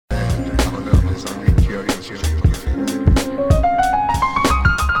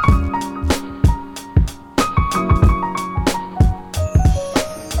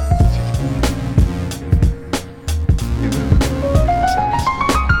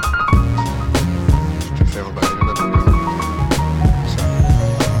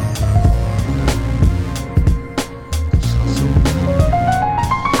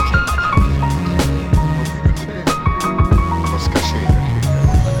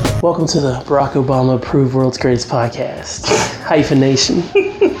Welcome to the Barack Obama approved World's Greatest Podcast. Hyphenation.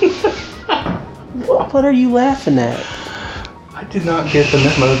 What are you laughing at? I did not get the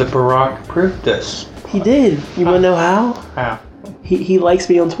memo that Barack approved this. He did. You want to know how? How? He likes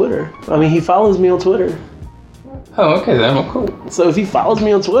me on Twitter. I mean, he follows me on Twitter. Oh, okay then. Well, cool. So if he follows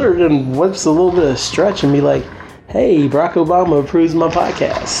me on Twitter, then what's a little bit of stretch and be like, hey, Barack Obama approves my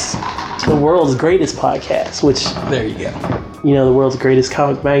podcast. The world's greatest podcast, which... There you go. You know, the world's greatest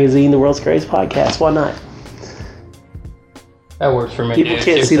comic magazine, the world's greatest podcast. Why not? That works for me. People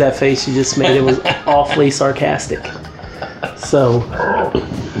can't see that face you just made. It was awfully sarcastic. So,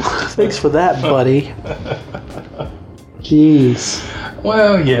 thanks for that, buddy. Jeez.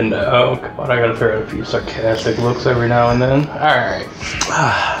 Well, you know, God, I gotta throw out a few sarcastic looks every now and then. Alright.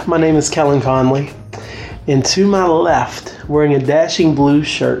 My name is Kellen Conley. And to my left, wearing a dashing blue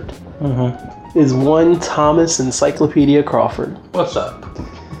shirt, is one Thomas Encyclopedia Crawford. What's up?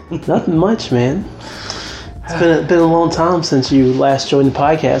 Nothing much, man. It's been a long time since you last joined the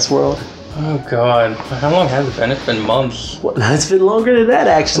podcast world. Oh, God. How long has it been? It's been months. Well, it's been longer than that,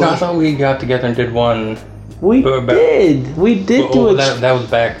 actually. No, I thought we got together and did one. We did. We did do it. That was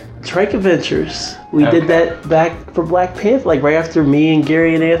back. Trike Adventures. We did that back for Black Panther, like right after me and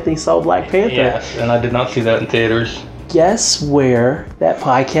Gary and Anthony saw Black Panther. Yes, and I did not see that in theaters. Guess where that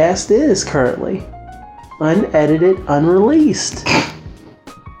podcast is currently? Unedited, unreleased.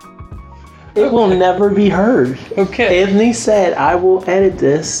 It will never be heard. Okay. Anthony said, I will edit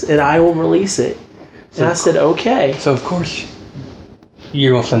this and I will release it. And I said, okay. So, of course,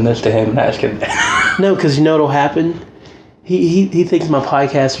 you're going to send this to him and ask him that. No, because you know what'll happen? He thinks my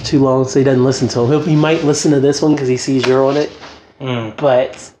podcasts are too long, so he doesn't listen to them. He might listen to this one because he sees you're on it.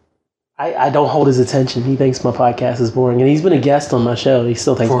 But I don't hold his attention. He thinks my podcast is boring. And he's been a guest on my show. He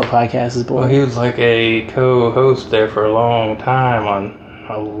still thinks my podcast is boring. Well, he was like a co-host there for a long time on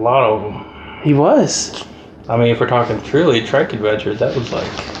a lot of them. He was. I mean, if we're talking truly Trike Adventures, that was like...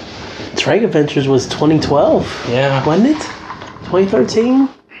 Trike Adventures was 2012. Yeah. Wasn't it? 2013?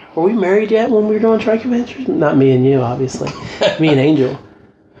 Were we married yet when we were doing Trike Adventures? Not me and you, obviously. Me and Angel.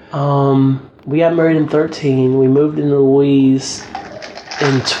 We got married in 13. We moved into Louise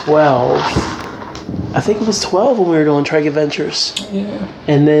in 12. I think it was 12 when we were doing Trike Adventures. Yeah.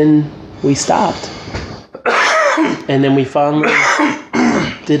 And then we stopped. And then we finally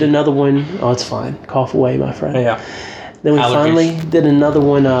did another one. Oh, it's fine. Cough away, my friend. Yeah. Then we finally did another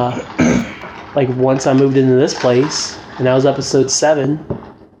one, like once I moved into this place. And that was episode 7.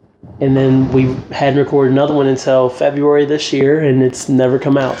 And then we hadn't recorded another one until February this year, and it's never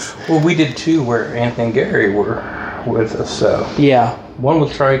come out. Well, we did 2 where Anthony and Gary were with us, so... Yeah. One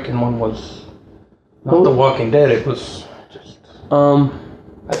was Trike and one was... Not The Walking Dead, it was just...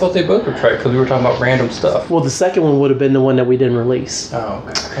 I thought they both were Trike because we were talking about random stuff. Well, the second one would have been the one that we didn't release. Oh,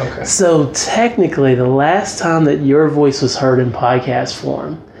 okay. So, technically, the last time that your voice was heard in podcast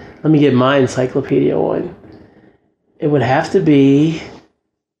form, let me get my encyclopedia on, it would have to be...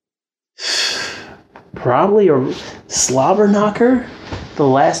 Probably a Slobber Knocker. The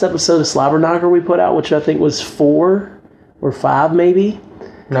last episode of Slobber Knocker we put out, which I think was 4 or 5 maybe.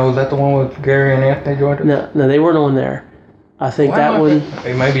 No, was that the one with Gary and Anthony joined us? No, they weren't on there. I think that one...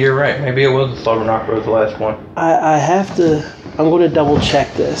 Maybe you're right. Maybe it was the Slobber Knocker was the last one. I have to... I'm going to double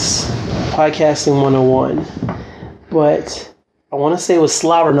check this. Podcasting 101. But I want to say it was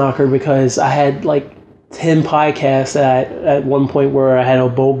Slobber Knocker because I had like 10 podcasts at one point where I had a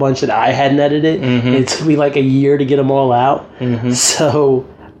whole bunch that I hadn't edited. It took me like a year to get them all out. So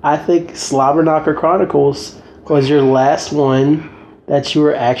I think Slobber Knocker Chronicles was your last one that you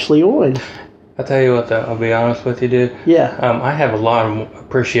were actually on. I'll tell you what, though, I'll be honest with you, dude. Yeah. I have a lot of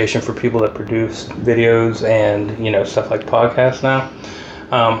appreciation for people that produce videos and, stuff like podcasts now.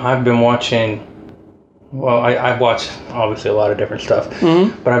 I've been watching... Well, I've watched, obviously, a lot of different stuff.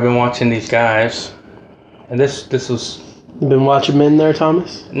 But I've been watching these guys... And this was... You been watching men there,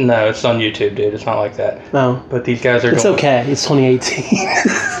 Thomas? No, it's on YouTube, dude. It's not like that. No. But these guys are It's okay. It's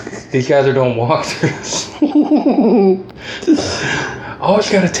 2018. These guys are doing walkthroughs. Always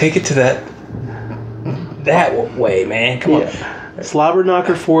got to take it to that way, man. Come on. Slobber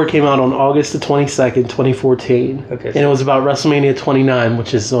Knocker 4 came out on August the 22nd, 2014. Okay. And it was about WrestleMania 29,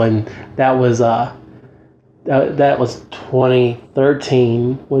 which is when that was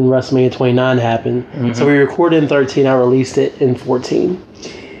 2013 when WrestleMania 29 happened. Mm-hmm. So we recorded in 13. I released it in 14.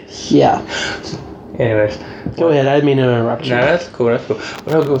 Yeah. Anyways, go ahead. I didn't mean to interrupt you. No, that's cool. That's cool.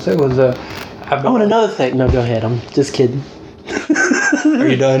 What I was gonna say was, and another thing. No, go ahead. I'm just kidding. Are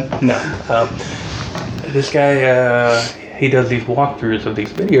you done? No. This guy, he does these walkthroughs of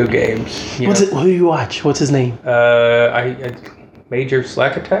these video games. Who do you watch? What's his name? Major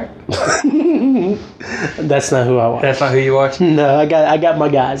Slack Attack. That's not who I watch. That's not who you watch? No, I got my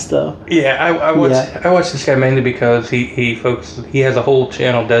guys though. Yeah, I watch this guy mainly because he has a whole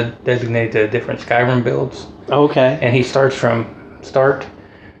channel designated to different Skyrim builds. Okay. And he starts from start.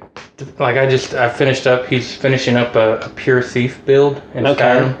 Like I finished up. He's finishing up a pure thief build in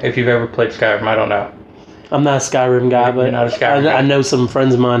Skyrim. If you've ever played Skyrim, I don't know. I'm not a Skyrim guy, but you're not a Skyrim guy. I know some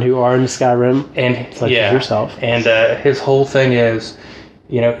friends of mine who are in Skyrim. And like yourself. And his whole thing is,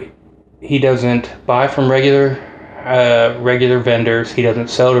 he doesn't buy from regular vendors. He doesn't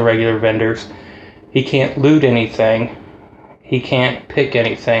sell to regular vendors. He can't loot anything. He can't pick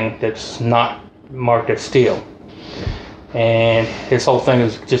anything that's not marked as steal. And his whole thing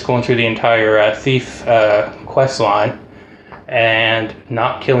is just going through the entire thief quest line and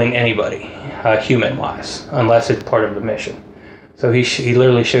not killing anybody, human-wise, unless it's part of the mission. So he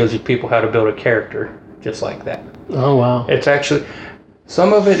literally shows you people how to build a character just like that. Oh, wow. It's actually...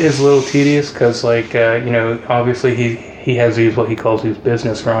 Some of it is a little tedious because, obviously he has what he calls these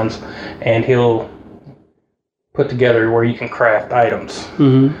business runs, and he'll put together where you can craft items.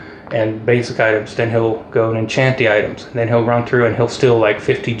 Mm-hmm. And basic items, then he'll go and enchant the items. And then he'll run through and he'll steal like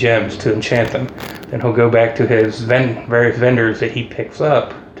 50 gems to enchant them. Then he'll go back to his various vendors that he picks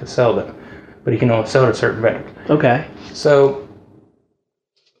up to sell them. But he can only sell to certain vendors. Okay. So,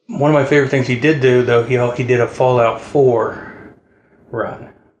 one of my favorite things he did do, though, he did a Fallout 4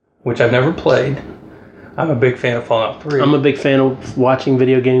 run, which I've never played. I'm a big fan of Fallout 3. I'm a big fan of watching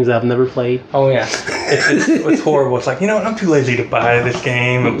video games I've never played. Oh, yeah. It's horrible. It's like, I'm too lazy to buy this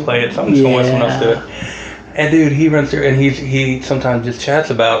game and play it, so I'm just going to let someone else do it. And, dude, he runs through, and he sometimes just chats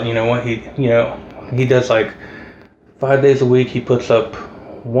about, what he does, like, 5 days a week. He puts up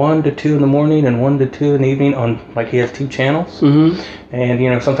 1 to 2 in the morning and 1 to 2 in the evening on, like, he has 2 channels. Mm-hmm.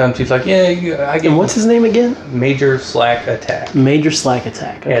 And, sometimes he's like, I get... And what's his name again? Major Slack Attack. Major Slack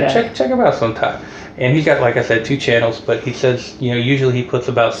Attack. Okay. Yeah, check him out sometime. And he's got, like I said, 2 channels, but he says, usually he puts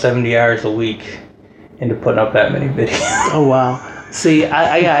about 70 hours a week into putting up that many videos. Oh, wow. See,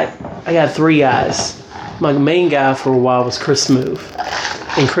 I got 3 guys. My main guy for a while was Chris Smoove.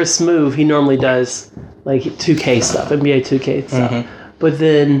 And Chris Smoove, he normally does, like, 2K stuff, NBA 2K stuff. Mm-hmm. But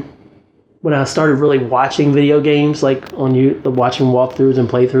then when I started really watching video games, like watching walkthroughs and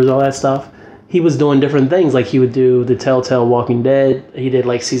playthroughs, all that stuff, he was doing different things. Like he would do the Telltale Walking Dead. He did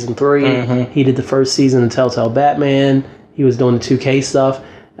like season 3. Mm-hmm. He did the first season of Telltale Batman. He was doing the 2K stuff.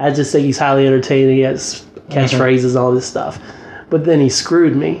 I just think he's highly entertaining. He has catchphrases and all this stuff. But then he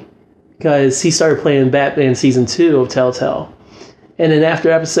screwed me because he started playing Batman season 2 of Telltale. And then after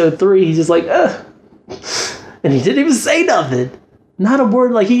episode 3, he's just like, ugh. And he didn't even say nothing. Not a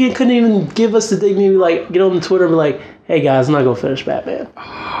word. Like, he couldn't even give us the dignity, like, get on Twitter and be like, hey, guys, I'm not going to finish Batman.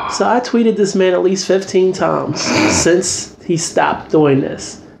 So I tweeted this man at least 15 times since he stopped doing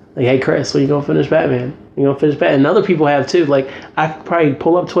this. Like, hey, Chris, when you going to finish Batman? You going to finish Batman? And other people have, too. Like, I could probably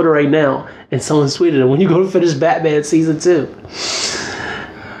pull up Twitter right now, and someone's tweeted it, when you going to finish Batman Season 2?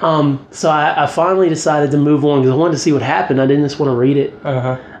 So I finally decided to move on because I wanted to see what happened. I didn't just want to read it.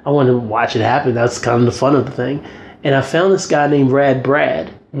 Uh-huh. I wanted to watch it happen. That's kind of the fun of the thing. And I found this guy named Rad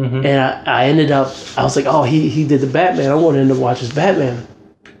Brad. Mm-hmm. And I ended up, I was like, oh, he did the Batman. I want to end up watching his Batman.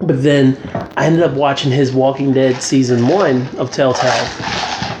 But then I ended up watching his Walking Dead Season 1 of Telltale.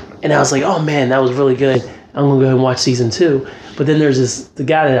 And I was like, oh, man, that was really good. I'm going to go ahead and watch Season 2. But then there's the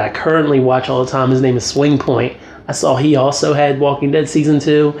guy that I currently watch all the time. His name is Swing Point. I saw he also had Walking Dead Season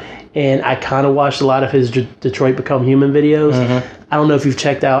 2. And I kind of watched a lot of his Detroit Become Human videos. Mm-hmm. I don't know if you've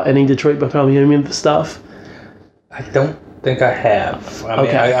checked out any Detroit Become Human stuff. I don't think I have. I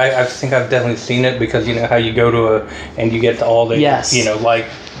mean, I think I've definitely seen it because you know how you go to and you get to all the, like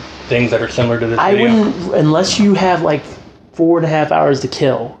things that are similar to this video. I wouldn't, unless you have like 4.5 hours to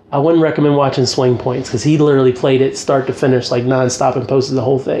kill, I wouldn't recommend watching Swing Points because he literally played it start to finish like nonstop and posted the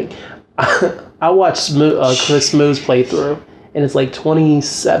whole thing. I watched Chris Smoove's playthrough and it's like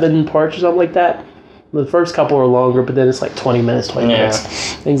 27 parts or something like that. The first couple are longer, but then it's like 20 minutes,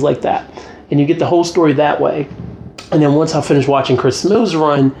 things like that. And you get the whole story that way. And then once I finished watching Chris Smoove's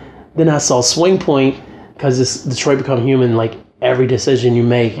run, then I saw Swing Point because this Detroit Become Human, like every decision you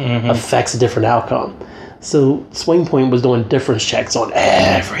make affects a different outcome. So Swing Point was doing difference checks on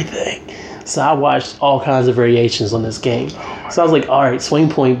everything. So I watched all kinds of variations on this game. So I was like, all right, Swing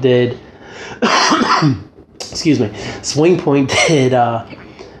Point did... excuse me. Swing Point did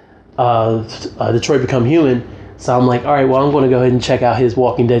Detroit Become Human. So I'm like, all right, well, I'm going to go ahead and check out his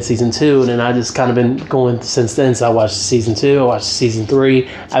Walking Dead Season 2. And then I just kind of been going since then. So I watched Season 2. I watched Season 3.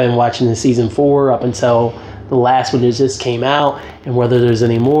 I've been watching the Season 4 up until the last one that just came out. And whether there's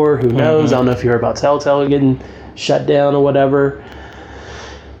any more, who knows? I don't know if you heard about Telltale getting shut down or whatever.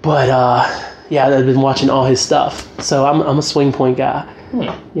 But, yeah, I've been watching all his stuff. So I'm a Swing Point guy.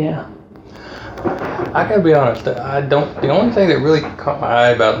 Yeah. I gotta be honest, the only thing that really caught my eye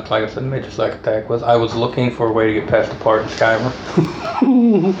about, like I said, Major Slack Attack was I was looking for a way to get past the part in Skyrim.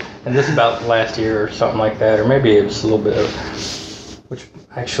 And this about last year or something like that, or maybe it was a little bit of, which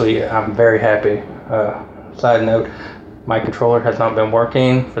actually I'm very happy. Side note, my controller has not been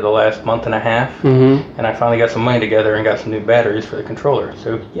working for the last month and a half, and I finally got some money together and got some new batteries for the controller.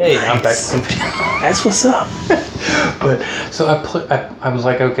 So yay, nice. I'm back to That's what's up. But so I was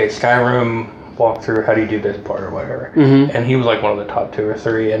like, okay, Skyrim walkthrough, how do you do this part or whatever? And he was like one of the top 2 or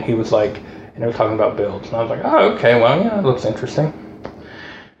 3, and he was like, and they were talking about builds, and I was like, oh, okay, well, yeah, it looks interesting.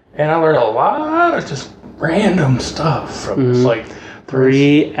 And I learned a lot of just random stuff from this, like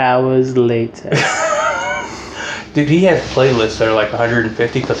 3 hours later. Dude, he has playlists that are like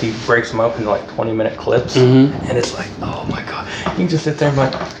 150 because he breaks them up into like 20-minute clips, and it's like, oh my god, you can just sit there and be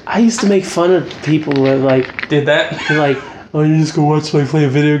like, I used to make fun of people who like did that? Like, oh, you just go watch somebody play a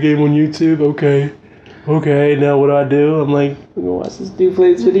video game on YouTube? Okay, now what do? I'm like, I'm gonna watch this dude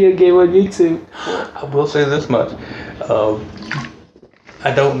play this video game on YouTube. I will say this much.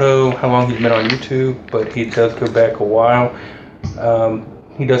 I don't know how long he's been on YouTube, but he does go back a while.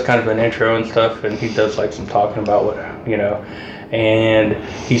 He does kind of an intro and stuff, and he does like some talking about what, and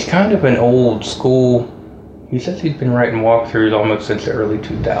he's kind of an old school. He says he's been writing walkthroughs almost since the early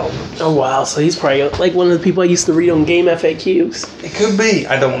 2000s. Oh, wow. So he's probably like one of the people I used to read on Game FAQs. It could be.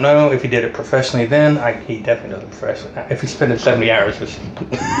 I don't know if he did it professionally then. He definitely does it professionally. If he spent 70 hours,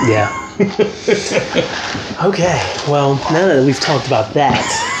 yeah. Okay. Well, now that we've talked about that,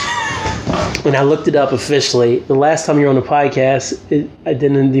 when I looked it up officially, the last time you were on the podcast, it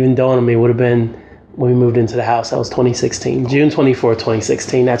didn't even dawn on me. It would have been when we moved into the house. That was 2016. June 24th,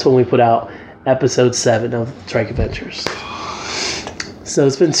 2016. That's when we put out Episode 7 of Trike Adventures. So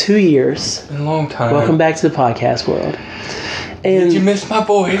it's been 2 years. It's been a long time. Welcome back to the podcast world. And did you miss my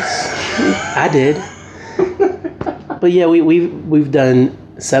voice? I did. But yeah, we've done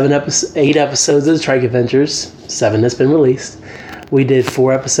 8 episodes of the Trike Adventures. 7 that's been released. We did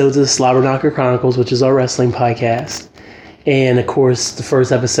 4 episodes of the Slobber Knocker Chronicles, which is our wrestling podcast. And, of course, the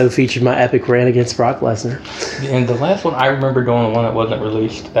first episode featured my epic rant against Brock Lesnar. And the last one, I remember doing the one that wasn't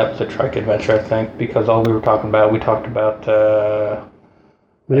released. That was a Trike Adventure, I think, because all we talked about...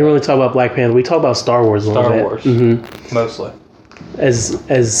 We didn't really talk about Black Panther. We talked about Star Wars a little bit. Star Wars, mostly.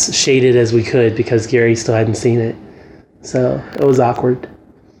 As shaded as we could, because Gary still hadn't seen it. So, it was awkward.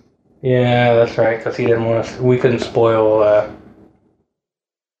 Yeah, that's right, because he didn't want us... We couldn't spoil...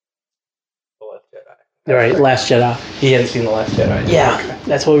 All right, Last Jedi. He hadn't seen The Last Jedi. Yeah, okay.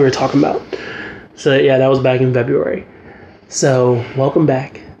 That's what we were talking about. So, yeah, that was back in February. So, welcome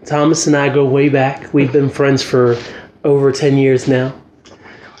back. Thomas and I go way back. We've been friends for over 10 years now.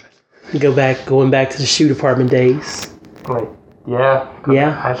 Going back to the shoe department days. Wait, yeah.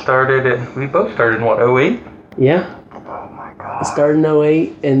 Yeah. We both started in, what, 08? Yeah. Oh, my God. I started in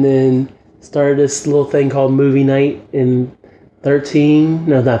 08, and then started this little thing called Movie Night in... 13,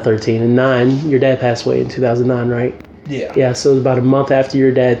 no, not 13, and 9, your dad passed away in 2009, right? Yeah. Yeah, so it was about a month after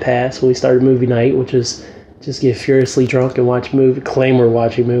your dad passed when we started Movie Night, which is just get furiously drunk and claim we're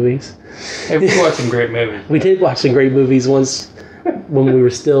watching movies. Hey, we watched some great movies. We did watch some great movies once when we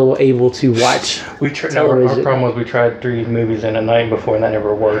were still able to watch television. Our problem was we tried 3 movies in a night before, and that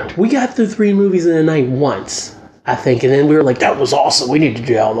never worked. We got through 3 movies in a night once, I think, and then we were like, that was awesome, we need to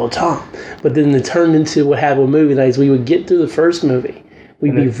do that all the time. But then it turned into what happened with movie nights. We would get through the first movie,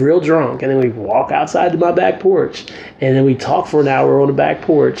 we'd be real drunk, and then we'd walk outside to my back porch, and then we'd talk for an hour on the back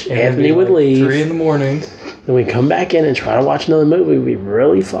porch. And Anthony would leave. 3 in the morning. Then we'd come back in and try to watch another movie. We'd be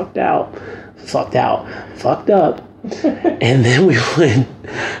really fucked up. And then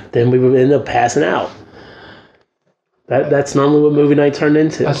we would end up passing out. That's normally what movie night turned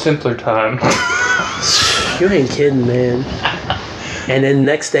into. A simpler time. You ain't kidding, man. And then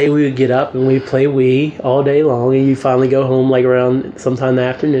next day we would get up and we'd play Wii all day long, and you finally go home like around sometime in the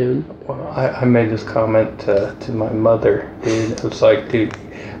afternoon. Well, I made this comment to my mother, dude. It was like, you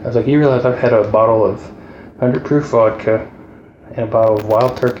realize I've had a bottle of 100 proof vodka and a bottle of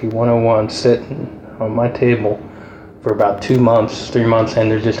Wild Turkey 101 sitting on my table for about 2 months, 3 months, and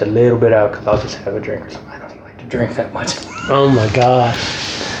there's just a little bit out because I'll just have a drink or something. I don't even like to drink that much. Oh my gosh.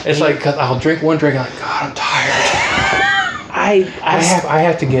 It's like, because I'll drink one drink and I'm like, God, I'm tired. I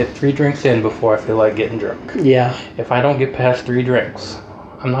have to get 3 drinks in before I feel like getting drunk. Yeah. If I don't get past 3 drinks,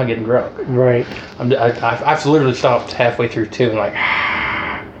 I'm not getting drunk. Right. I've literally stopped halfway through 2 and like,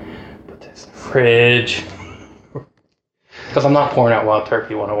 put this in the fridge. Because I'm not pouring out Wild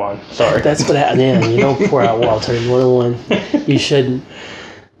Turkey 101. Sorry. That's what happened. Yeah, you don't pour out Wild Turkey 101. You shouldn't.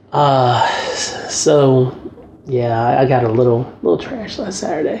 So, yeah, I got a little trash last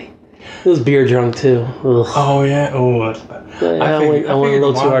Saturday. It was beer drunk too. Ugh. Oh yeah. Oh, that's bad. I went a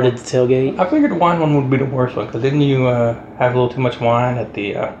little too hard at the tailgate. I figured the wine one would be the worst one because didn't you have a little too much wine at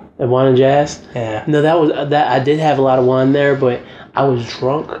the? At Wine and Jazz. Yeah. No, that was that. I did have a lot of wine there, but I was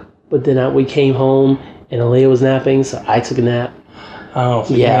drunk. But then we came home and Aaliyah was napping, so I took a nap. Oh,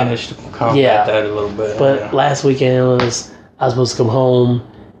 so you managed to combat that a little bit. But last weekend I was supposed to come home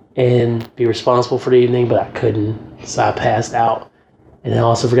and be responsible for the evening, but I couldn't, so I passed out. And I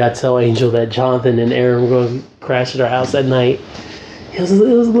also forgot to tell Angel that Jonathan and Aaron were going to crash at our house that night. It was a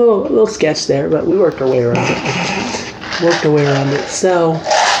little sketch there, but we worked our way around it. So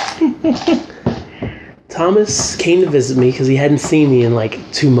Thomas came to visit me because he hadn't seen me in like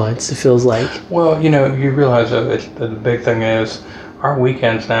 2 months, it feels like. Well, you realize that the big thing is our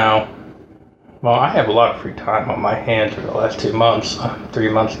weekends now. Well, I have a lot of free time on my hands for the last 2 months, 3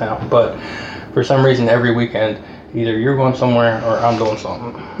 months now. But for some reason, every weekend, either you're going somewhere or I'm doing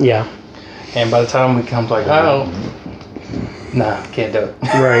something. Yeah. And by the time we come, like, can't do it.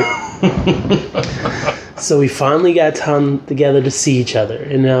 Right. So we finally got time together to see each other.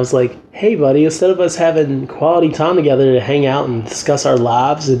 And I was like, hey, buddy, instead of us having quality time together to hang out and discuss our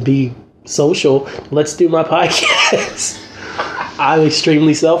lives and be social, let's do my podcast. I'm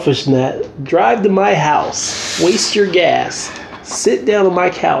extremely selfish in that. Drive to my house, waste your gas, sit down on my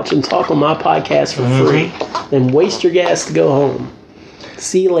couch and talk on my podcast for free, then waste your gas to go home.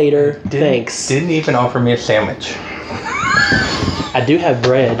 See you later. Thanks. Didn't even offer me a sandwich. I do have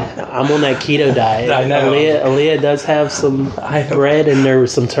bread. I'm on that keto diet. I know. Aaliyah does have some bread and there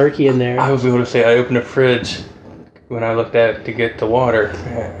was some turkey in there. I was able to say I opened the fridge when I looked at it to get the water,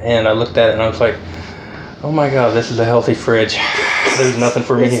 and I looked at it and I was like, oh my God, this is a healthy fridge. There's nothing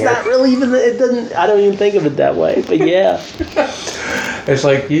for me here. It's not really even, I don't even think of it that way, but yeah. It's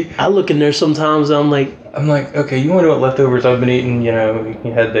like, I look in there sometimes and I'm like, okay, you wonder what leftovers I've been eating, you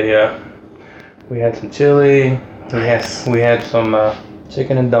had we had some chili, we had some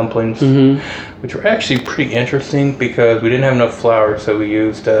chicken and dumplings, which were actually pretty interesting because we didn't have enough flour, so we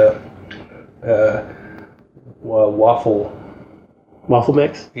used waffle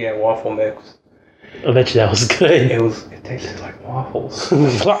mix? Yeah, waffle mix. I bet you that was good. It tasted like waffles.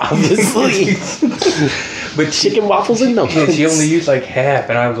 Obviously. But chicken waffles and dumplings. She only used like half,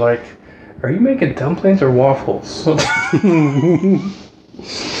 and I was like, are you making dumplings or waffles?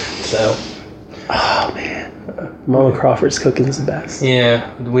 So. Oh, man. Mama Crawford's cooking is the best.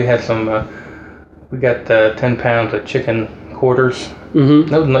 Yeah, we had some, we got 10 pounds of chicken quarters. Mm-hmm.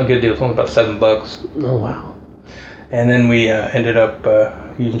 That was not a good deal. It was only about $7. Oh, wow. And then we ended up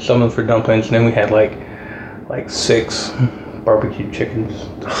using some of them for dumplings, and then we had like 6 barbecue chickens.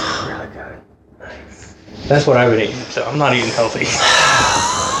 Really good. Nice. That's what I've been eating, so I'm not eating healthy.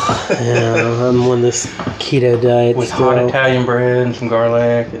 Yeah, I'm on this keto diet. With hot Italian bread and some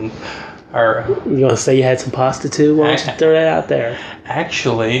garlic and... You want to say you had some pasta too? Why don't you throw that out there?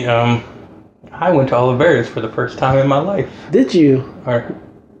 Actually, I went to Oliveria's for the first time in my life. Did you? Or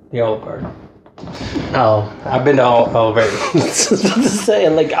the Olive Garden. Oh. I've been to Oliveria's. I was about to say,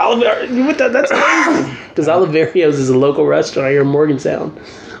 like, Oliveria's, you went that? That's amazing. Because Oliveria's is a local restaurant here in Morgantown.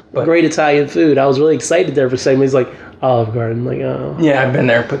 Great Italian food. I was really excited there for a second. He's like, Olive Garden. Like, oh. Yeah, I've been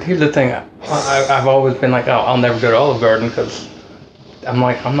there. But here's the thing. I've always been like, I'll never go to Olive Garden because I'm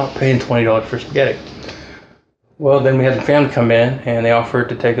like, I'm not paying $20 for spaghetti. Well, then we had the family come in, and they offered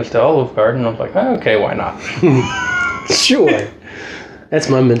to take us to Olive Garden. I was like, okay, why not? Sure. That's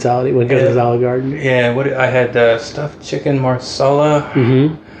my mentality when it goes to Olive Garden. Yeah, I had stuffed chicken marsala,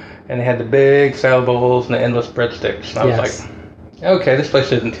 and they had the big salad bowls and the endless breadsticks. And I was like, okay, this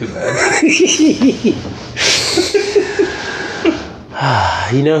place isn't too bad.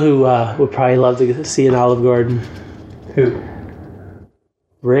 You know who would probably love to see an Olive Garden? Who?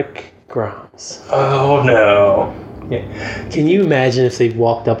 Rick Grimes. Oh, no. Yeah. Can you imagine if they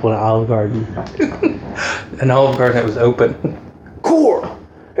walked up on an Olive Garden? An Olive Garden that was open. Core,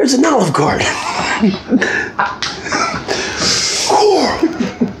 there's an Olive Garden. Core,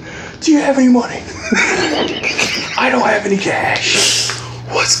 do you have any money? I don't have any cash.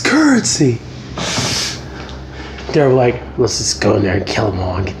 What's currency? They're like, let's just go in there and kill them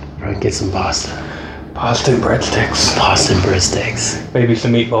all and get some pasta. Pasta and breadsticks. Pasta and breadsticks. Maybe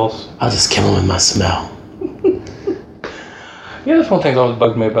some meatballs. I'll just kill them with my smell. Yeah, that's one thing that always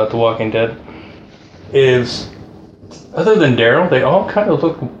bugged me about The Walking Dead. Is, other than Daryl, they all kind of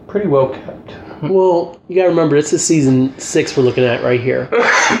look pretty well kept. Well, you gotta remember, this is season 6 we're looking at right here.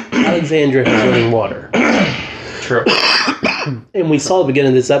 Alexandria is running water. True. And we saw at the beginning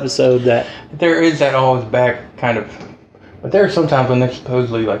of this episode that There is that always back kind of... But there are sometimes when they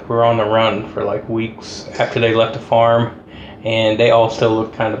supposedly were on the run for weeks after they left the farm, and they all still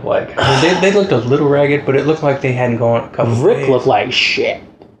look kind of like... they looked a little ragged, but it looked like they hadn't gone a couple Rick days. looked like shit.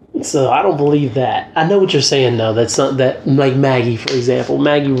 So I don't believe that. I know what you're saying though. That's not that, like Maggie, for example.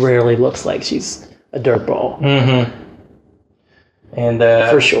 Maggie rarely looks like she's a dirtball. Mm-hmm. And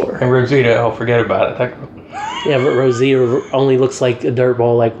for sure. And Rosita, oh, forget about it. Yeah, but Rosita only looks like a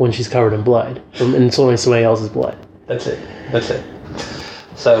dirtball when she's covered in blood, and it's only somebody else's blood. That's it.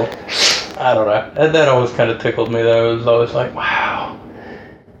 So, I don't know. That always kind of tickled me though. It was always like, wow.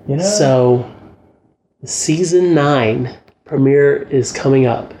 You know? So, season 9 premiere is coming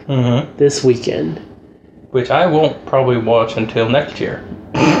up this weekend. Which I won't probably watch until next year.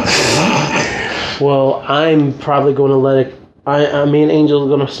 Well, I'm probably going to let it... me and Angel are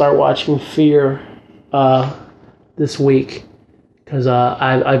going to start watching Fear this week. Because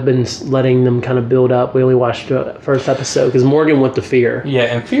I've been letting them kind of build up. We only watched the first episode because Morgan went to Fear.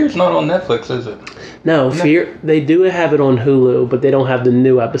 Yeah, and Fear's not on Netflix, is it? No, Fear... They do have it on Hulu, but they don't have the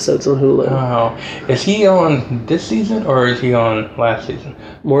new episodes on Hulu. Oh. Is he on this season or is he on last season?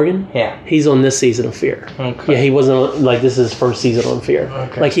 Morgan? Yeah. He's on this season of Fear. Okay. Yeah, he wasn't on, this is his first season on Fear.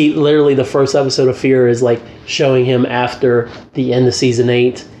 Okay. He literally, the first episode of Fear is showing him after the end of season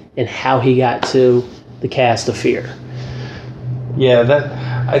 8 and how he got to the cast of Fear. Yeah,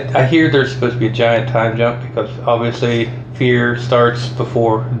 I hear there's supposed to be a giant time jump because obviously Fear starts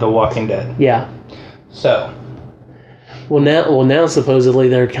before The Walking Dead. Yeah. So. Well, now supposedly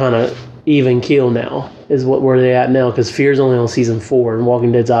they're kind of even keel now, is where they at now, because Fear's only on season 4, and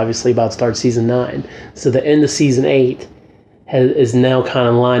Walking Dead's obviously about to start season 9. So the end of season 8 is now kind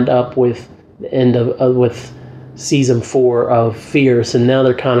of lined up with the end of with season 4 of Fear. So now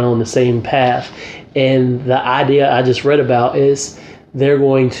they're kind of on the same path. And the idea I just read about is they're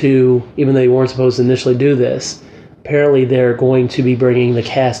going to, even though they weren't supposed to initially do this, apparently they're going to be bringing the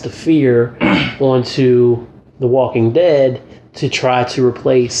cast of Fear onto The Walking Dead to try to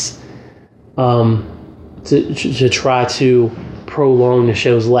replace, to try to prolong the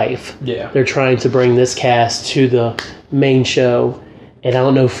show's life. Yeah. They're trying to bring this cast to the main show, and I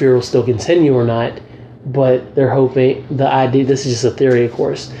don't know if Fear will still continue or not, but they're hoping, the idea, this is just a theory of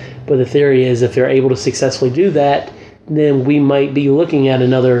course, but the theory is if they're able to successfully do that, then we might be looking at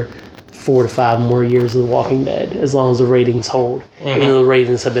another 4 to 5 more years of The Walking Dead, as long as the ratings hold. Even though the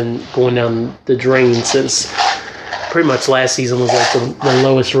ratings have been going down the drain since pretty much last season was the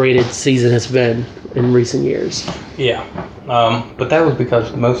lowest rated season it's been in recent years. Yeah. But that was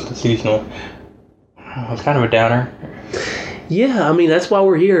because most of the seasonal was kind of a downer. Yeah, I mean, that's why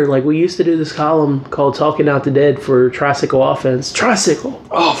we're here. We used to do this column called Talking Out the Dead for Tricycle Offense.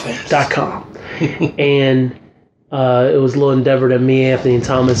 Tricycle.com. And it was a little endeavor that me, Anthony, and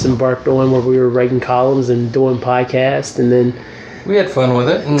Thomas embarked on, where we were writing columns and doing podcasts. And then we had fun with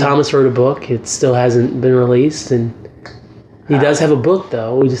it. Thomas wrote a book. It still hasn't been released. And he does have a book,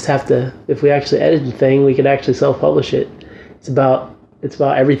 though. We just have to, if we actually edit the thing, we could actually self-publish it. It's about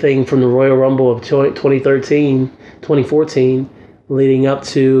everything from the Royal Rumble of 2014, leading up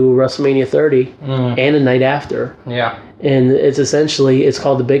to WrestleMania 30 and the night after. Yeah. And it's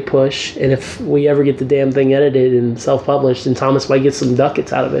called The Big Push. And if we ever get the damn thing edited and self-published, then Thomas might get some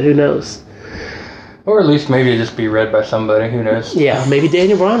ducats out of it. Who knows? Or at least maybe just be read by somebody. Who knows? Yeah, maybe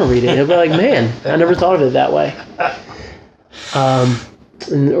Daniel Bryan will read it. He'll be like, man, I never thought of it that way.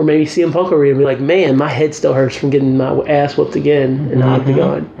 Or maybe CM Punk will read it and be like, man, my head still hurts from getting my ass whooped again in the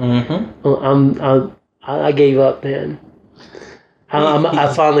octagon. I gave up, man.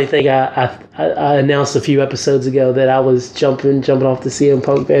 I finally think I announced a few episodes ago that I was jumping off the CM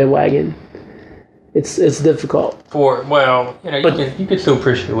Punk bandwagon. It's difficult. You could still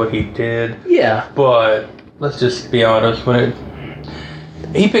appreciate what he did. Yeah. But let's just be honest,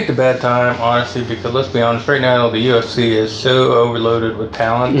 he picked a bad time, honestly, because let's be honest, right now the UFC is so overloaded with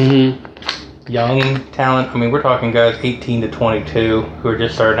talent. Mm-hmm. Young talent. I mean, we're talking guys 18 to 22 who are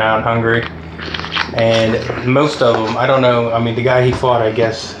just starting out and hungry. And most of them, I don't know, I mean, the guy he fought, I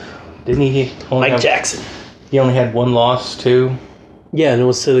guess, didn't he? Mike Jackson. He only had one loss, too. Yeah, and it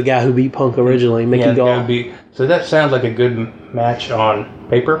was to the guy who beat Punk originally, Mickey Gall. So that sounds like a good match on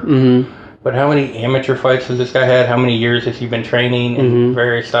paper. Mm-hmm. But how many amateur fights has this guy had? How many years has he been training in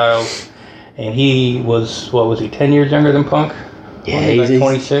various styles? And he was, 10 years younger than Punk? Yeah, he's like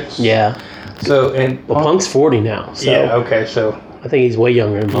 26. Yeah. So Punk's 40 now. So yeah. Okay. So I think he's way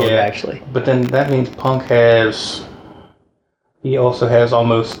younger than Punk actually. But then that means Punk he also has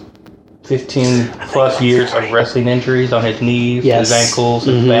almost 15 plus years of wrestling injuries on his knees, his ankles,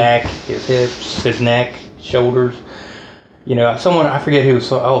 his back, his hips, his neck, shoulders. You know, someone I forget who.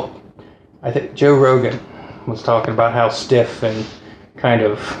 I think Joe Rogan was talking about how stiff and kind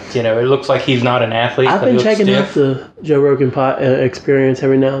of, it looks like he's not an athlete. I've been checking out the Joe Rogan experience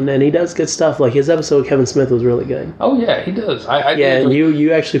every now and then. He does good stuff. Like his episode with Kevin Smith was really good. Oh yeah, he does. And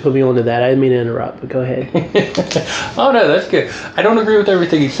you actually put me onto that. I didn't mean to interrupt, but go ahead. Oh no, that's good. I don't agree with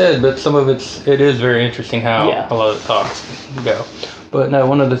everything he said, but some of it is very interesting how a lot of the talks go. But no,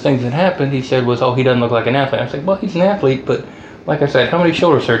 one of the things that happened, he said, was, he doesn't look like an athlete. I was like, well, he's an athlete, but like I said, how many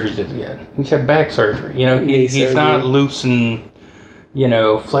shoulder surgeries did he get? He's had back surgery. He's not loose and,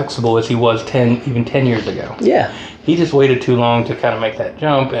 flexible as he was 10 years ago. Yeah. He just waited too long to kind of make that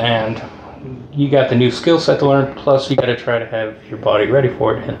jump, and you got the new skill set to learn, plus you got to try to have your body ready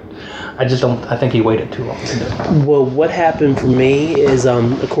for it. And I think he waited too long to do it. Well, what happened for me is,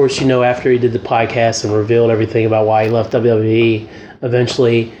 of course, after he did the podcast and revealed everything about why he left WWE,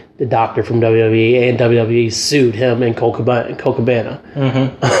 eventually the doctor from WWE and WWE sued him and Colt Cabana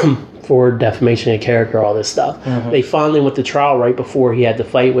for defamation of character, all this stuff. They finally went to trial right before he had to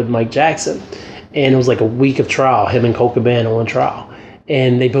fight with Mike Jackson. And it was like a week of trial, him and Colt Cabana on trial.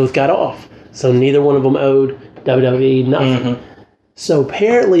 And they both got off. So neither one of them owed WWE nothing. So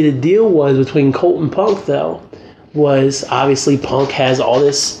apparently the deal was between Colt and Punk, though, was obviously Punk has all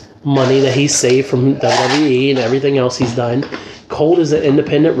this money that he saved from WWE and everything else he's done. Colt is an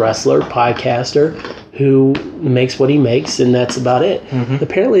independent wrestler, podcaster, who makes what he makes, and that's about it.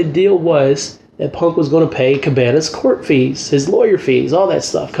 Apparently the deal was that Punk was going to pay Cabana's court fees, his lawyer fees, all that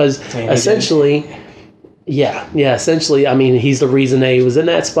stuff. Because essentially, essentially, I mean, he's the reason that he was in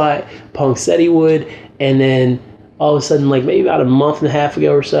that spot. Punk said he would, and then all of a sudden, like maybe about a month and a half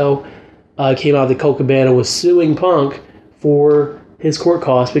ago or so, came out that Colt Cabana was suing Punk for his court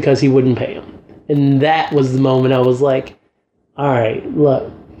costs because he wouldn't pay him. And that was the moment I was like, all right,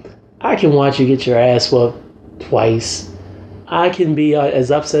 look, I can watch you get your ass whooped twice. I can be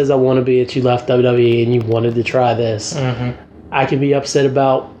as upset as I want to be that you left WWE and you wanted to try this. I can be upset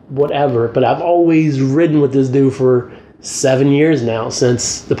about whatever, but I've always ridden with this dude for 7 years now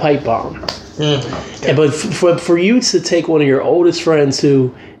since the pipe bomb. But for you to take one of your oldest friends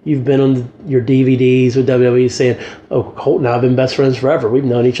who you've been on your DVDs with WWE saying, Colt and I have been best friends forever. We've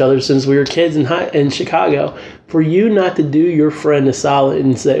known each other since we were kids in Chicago. For you not to do your friend a solid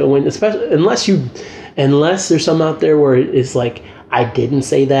and say, especially unless there's something out there where it's like, I didn't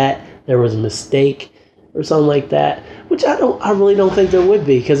say that, there was a mistake or something like that, which I really don't think there would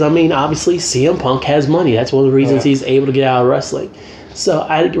be, because I mean, obviously CM Punk has money. That's one of the reasons he's able to get out of wrestling. So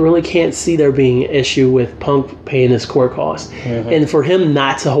I really can't see there being an issue with Punk paying his court costs. And for him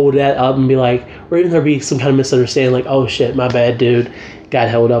not to hold that up and be like, or even there be some kind of misunderstanding, like, oh shit, my bad, dude, got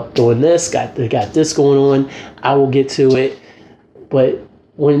held up doing this, got this going on, I will get to it. But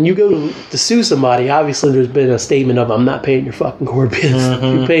when you go to sue somebody, obviously there's been a statement of, I'm not paying your fucking court bills.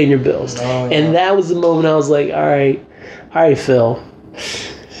 You're paying your bills. And that was the moment I was like, all right, Phil.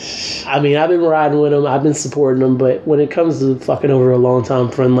 I mean, I've been riding with him. I've been supporting him. But when it comes to fucking over a long-time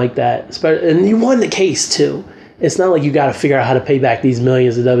friend like that, and you won the case, too. It's not like you got to figure out how to pay back these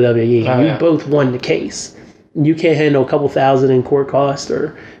millions of WWE. You both won the case. You can't handle a couple thousand in court costs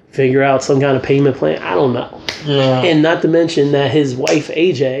or figure out some kind of payment plan. I don't know. And not to mention that his wife,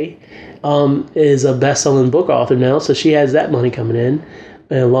 AJ, is a best-selling book author now. So she has that money coming in,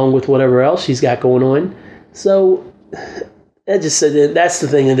 along with whatever else she's got going on. So that's the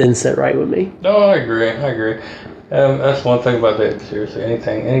thing that didn't sit right with me. No, I agree. That's one thing about that. Seriously,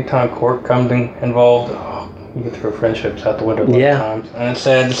 anytime court comes involved, you get throw friendships out the window a lot of times. And it's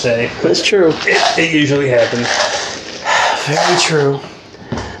sad to say. That's true. It usually happens. Very true.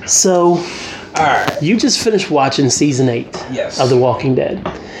 So, alright, you just finished watching season 8 of The Walking Dead.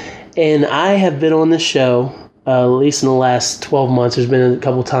 And I have been on this show, at least in the last 12 months. There's been a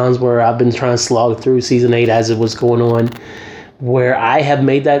couple times where I've been trying to slog through season 8 as it was going on, where I have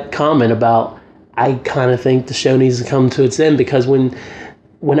made that comment about, I kind of think the show needs to come to its end, because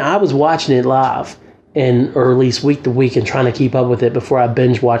when I was watching it live, or at least week to week, and trying to keep up with it before I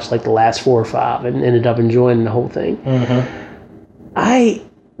binge watched like the last 4 or 5 and ended up enjoying the whole thing.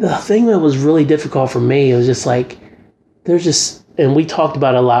 The thing that was really difficult for me was just like, there's just, and we talked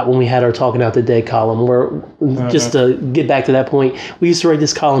about it a lot when we had our Talking Out the Dead column, where just to get back to that point, we used to write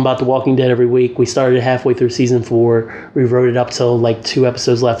this column about The Walking Dead every week. We started halfway through season 4. We wrote it up till like 2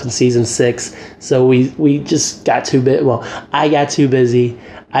 episodes left in season 6. So we just got too busy. Well, I got too busy.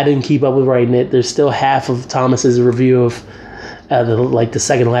 I didn't keep up with writing it. There's still half of Thomas's review of the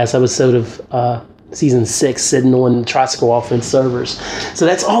second to last episode of season 6 sitting on Trotsco Offense servers. So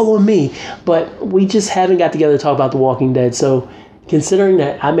that's all on me. But we just haven't got together to talk about The Walking Dead. So considering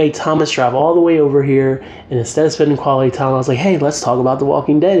that I made Thomas drive all the way over here, and instead of spending quality time, I was like, hey, let's talk about The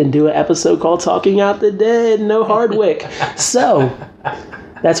Walking Dead and do an episode called Talking Out the Dead, no Hardwick. So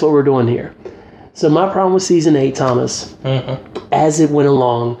that's what we're doing here. So my problem with season 8, Thomas, as it went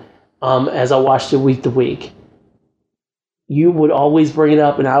along, as I watched it week to week, you would always bring it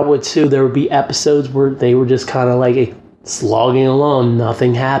up, and I would too. There would be episodes where they were just kind of like slogging along,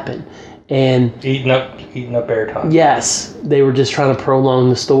 nothing happened. And eating up airtime. Yes, they were just trying to prolong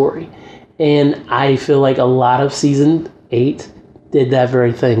the story. And I feel like a lot of season 8 did that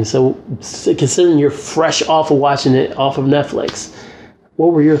very thing. So considering you're fresh off of watching it off of Netflix,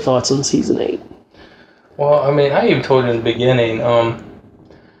 what were your thoughts on season 8? Well, I mean, I even told you in the beginning,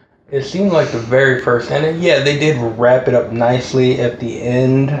 it seemed like the very first, and yeah, they did wrap it up nicely at the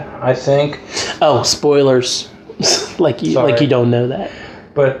end, I think. Oh, spoilers. like you don't know that.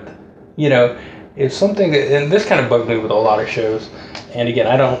 But, you know, it's something that, and this kind of bugged me with a lot of shows. And again,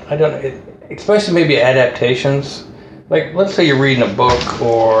 I don't, especially maybe adaptations. Like, let's say you're reading a book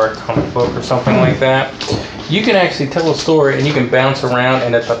or a comic book or something like that. You can actually tell a story and you can bounce around,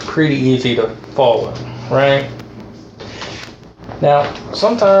 and it's pretty easy to follow, right? Now,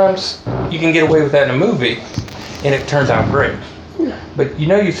 sometimes you can get away with that in a movie, and it turns out great. But you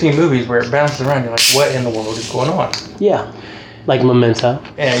know, you've seen movies where it bounces around. You're like, what in the world is going on? Yeah, like Memento.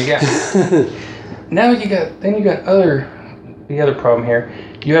 Yeah, you got. you got the other problem here.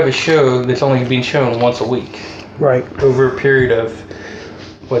 You have a show that's only being shown once a week, right? Over a period of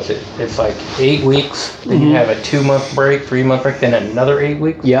what's it? It's like 8 weeks. Then you have a 2-month break, 3-month break, then another 8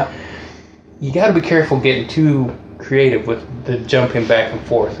 weeks. Yeah. You got to be careful getting too creative with the jumping back and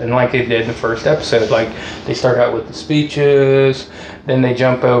forth, and like they did in the first episode, like they start out with the speeches, then they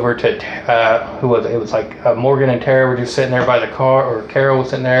jump over to who was it? It was like Morgan and Tara were just sitting there by the car, or Carol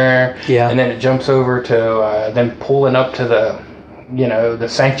was sitting there, and then it jumps over to them pulling up to the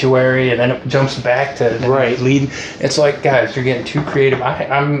sanctuary, and then it jumps back to lead. It's like, guys, you're getting too creative.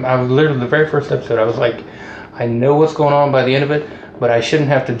 I was literally the very first episode, I was like, I know what's going on by the end of it, but I shouldn't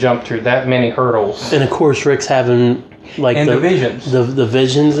have to jump through that many hurdles. And of course, Rick's having like the visions, the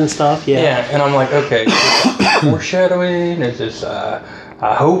visions and stuff. Yeah, and I'm like, okay, is this foreshadowing? Is this a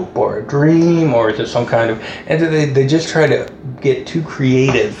hope or a dream, or is it some kind of? And they just try to get too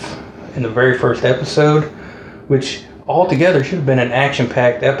creative in the very first episode, which altogether should have been an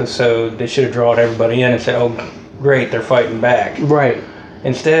action-packed episode. They should have drawn everybody in and said, "Oh, great, they're fighting back." Right.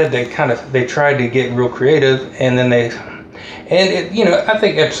 Instead, they tried to get real creative, and then I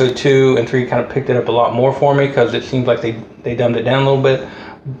think episode 2 and 3 kind of picked it up a lot more for me, because it seems like they dumbed it down a little bit.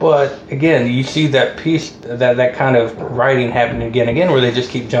 But again, you see that piece, that kind of writing happening again and again, where they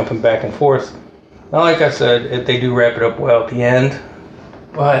just keep jumping back and forth. Now, like I said, they do wrap it up well at the end.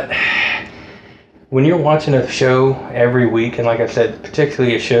 But when you're watching a show every week, and like I said,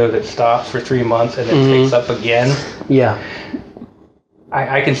 particularly a show that stops for 3 months and then picks up again. Yeah.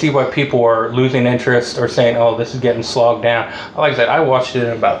 I can see why people are losing interest or saying, oh, this is getting slogged down. Like I said, I watched it in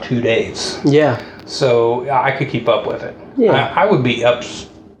about 2 days. Yeah. So I could keep up with it. Yeah. I would be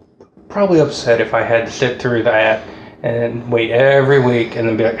probably upset if I had to sit through that and wait every week and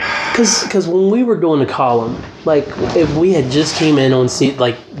then be like... Because when we were doing the column, like, if we had just came in on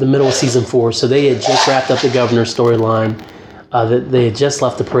the middle of season 4, so they had just wrapped up the governor storyline. That they had just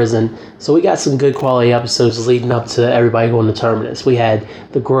left the prison. So we got some good quality episodes leading up to everybody going to Terminus. We had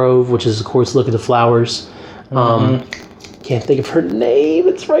The Grove, which is, of course, Look at the Flowers. Can't think of her name.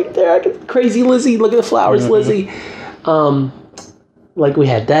 It's right there. Crazy Lizzie, Look at the Flowers, Lizzie. We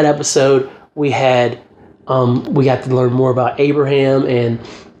had that episode. We got to learn more about Abraham and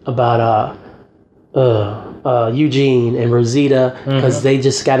about Eugene and Rosita, because they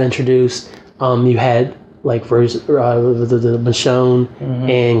just got introduced. You had like the Michonne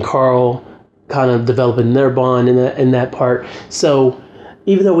and Carl kind of developing their bond in that part. So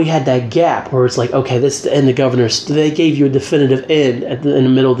even though we had that gap where it's like, okay, this is the end of Governor, they gave you a definitive end in the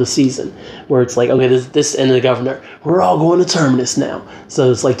middle of the season where it's like, okay, this is the end of the Governor. We're all going to Terminus now. So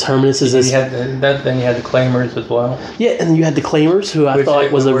it's like Terminus is this. Then you had the Claimers as well. Yeah, and you had the Claimers, who I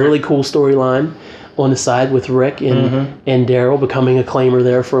thought was a really cool storyline on the side with Rick and Daryl becoming a Claimer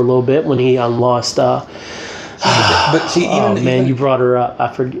there for a little bit when he lost But see, even you brought her up.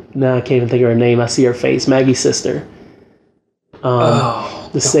 I forget. Now I can't even think of her name. I see her face. Maggie's sister.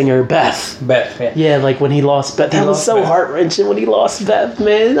 The singer Beth. Beth, yeah. Yeah, like when he lost Beth. That was so heart-wrenching when he lost Beth,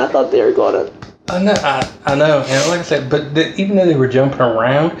 man. I thought they were going to... I know. And like I said, but even though they were jumping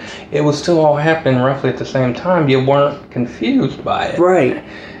around, it was still all happening roughly at the same time. You weren't confused by it. Right.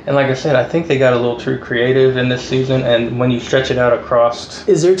 And like I said, I think they got a little too creative in this season, and when you stretch it out across...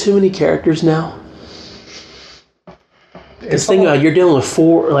 Is there too many characters now? Because think about it, you're dealing with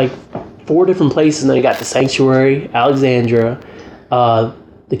four different places, and then you got the Sanctuary, Alexandria,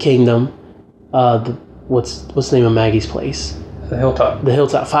 the Kingdom, what's the name of Maggie's place? The Hilltop. The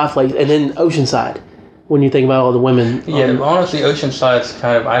Hilltop, 5 places, and then Oceanside. When you think about all the women. Yeah, honestly, Oceanside's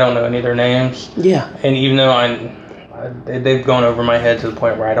kind of, I don't know any of their names. Yeah. And even though they've gone over my head to the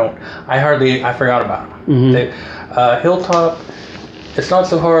point where I forgot about them. Mm-hmm. Hilltop, it's not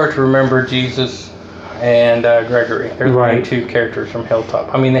so hard to remember Jesus and Gregory. They're the main 2 characters from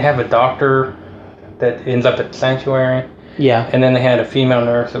Hilltop. I mean, they have a doctor that ends up at the Sanctuary. Yeah. And then they had a female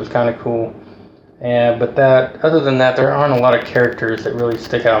nurse that was kind of cool. But other than that, there aren't a lot of characters that really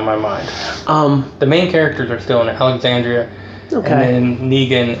stick out in my mind. The main characters are still in Alexandria, and then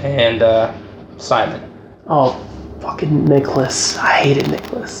Negan and Simon. Oh, fucking Nicholas. I hated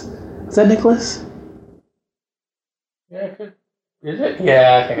Nicholas. Is that Nicholas? Yeah, is it?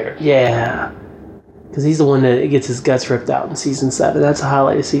 Yeah, I think it is. Yeah. Because he's the one that gets his guts ripped out in season 7. That's a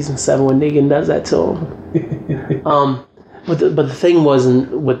highlight of season 7 when Negan does that to him. But the thing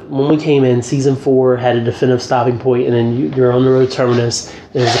wasn't when we came in, season 4 had a definitive stopping point, and then you're on the road to Terminus.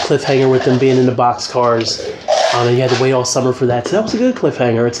 There's a cliffhanger with them being in the boxcars, and you had to wait all summer for that. So that was a good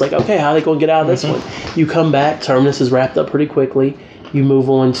cliffhanger. It's like, okay, how are they going to get out of this one? You come back, Terminus is wrapped up pretty quickly. You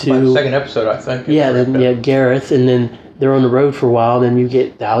move on to the second episode, I think. Yeah, then you have Gareth, and then they're on the road for a while. Then you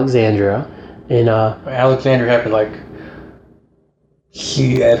get Alexandria, and Alexandria happened like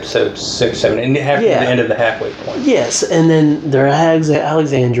episode 6, 7, and it happened at the end of the halfway point. Yes, and then they're at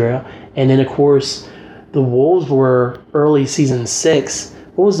Alexandria, and then of course the Wolves were early season 6.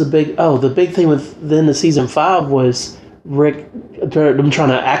 What was the big thing with then the season 5 was Rick them trying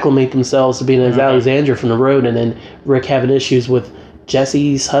to acclimate themselves to being in Alexandria from the road, and then Rick having issues with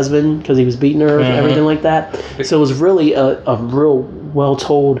Jesse's husband because he was beating her and everything like that. So it was really a real well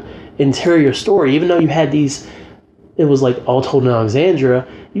told interior story, even though you had these. It was like all told in Alexandria.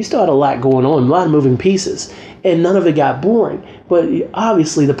 You still had a lot going on, a lot of moving pieces, and none of it got boring. But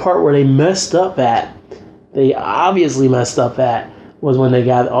obviously, the part where they obviously messed up at was when they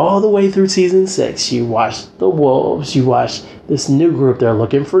got all the way through season 6. You watched the Wolves. You watched this new group. They're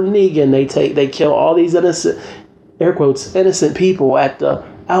looking for Negan. They kill all these innocent, air quotes, innocent people at the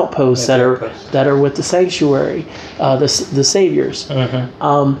outposts that are with the Sanctuary, the Saviors.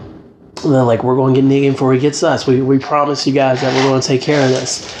 And they're like, we're going to get Negan before he gets us. We promise you guys that we're going to take care of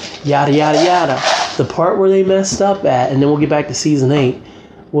this. Yada, yada, yada. The part where they messed up at, and then we'll get back to season 8,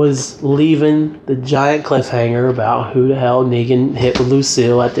 was leaving the giant cliffhanger about who the hell Negan hit with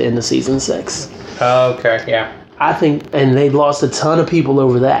Lucille at the end of season 6. Oh, okay, yeah. I think, and they lost a ton of people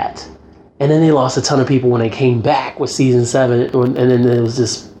over that. And then they lost a ton of people when they came back with season 7, and then it was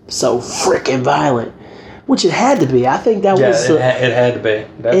just so freaking violent. Which it had to be. I think that was... it had to be.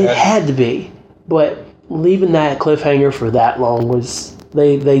 It had to be. But leaving that cliffhanger for that long was...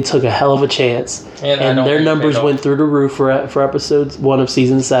 They took a hell of a chance. And their numbers went through the roof for episodes 1 of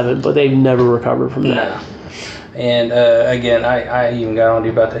season 7, but they've never recovered from that. No. And again, I even got on to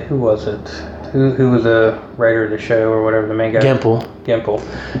you about that. Who was it? Who was the writer of the show or whatever, the main guy? Gimple.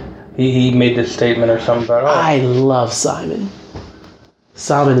 He made this statement or something about... I love Simon.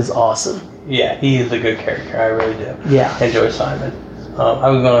 Simon is awesome. Yeah, he is a good character. I really do. Yeah. Enjoy Simon. I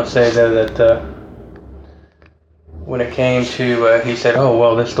was going to say, though, that when it came to, he said, oh,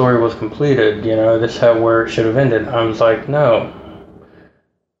 well, this story was completed, this is where it should have ended. I was like, no.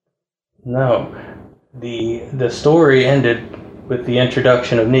 The story ended with the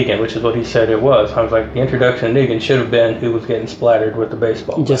introduction of Negan, which is what he said it was. I was like, the introduction of Negan should have been who was getting splattered with the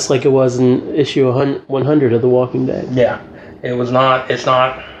baseball. Just like it was in issue 100 of The Walking Dead. Yeah. It was not, it's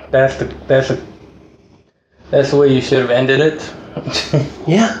not... That's the way you should have ended it.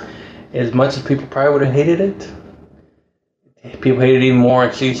 Yeah. As much as people probably would have hated it, people hated it even more in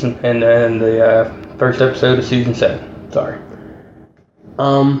the first episode of season 7. Sorry.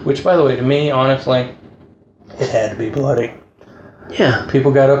 Which, by the way, to me, honestly, it had to be bloody. Yeah.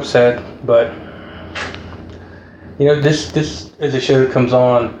 People got upset, but this is a show that comes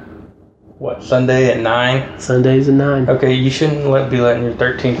on. What, Sunday at 9? Sundays at 9. Okay, you shouldn't be letting your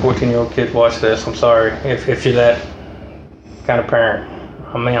 13, 14-year-old kids watch this. I'm sorry if you're that kind of parent.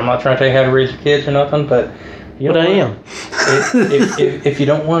 I mean, I'm not trying to tell you how to raise your kids or nothing, but But I am. If you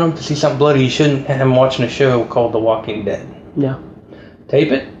don't want him to see something bloody, you shouldn't have him watching a show called The Walking Dead. Yeah.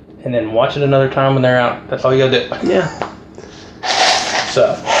 Tape it, and then watch it another time when they're out. That's all you gotta do. Yeah.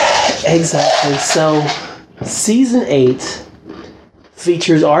 So. Exactly. So, season 8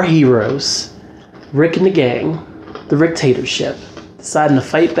 features our heroes, Rick and the gang, the Rictatorship, deciding to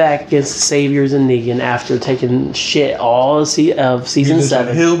fight back against the Saviors and Negan after taking shit all of season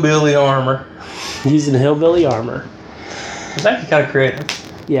 7. Hillbilly armor. Using hillbilly armor. It's actually kind of creative.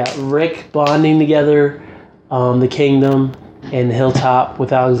 Yeah, Rick bonding together the kingdom and the hilltop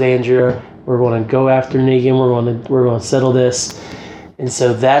with Alexandria. We're going to go after Negan. We're going to settle this. And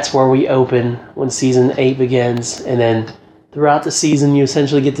so that's where we open when season 8 begins. And then throughout the season, you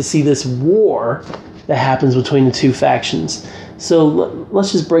essentially get to see this war that happens between the two factions. So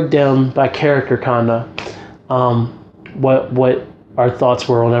let's just break down by character, kinda, what our thoughts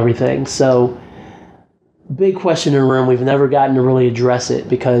were on everything. So, big question in the room. We've never gotten to really address it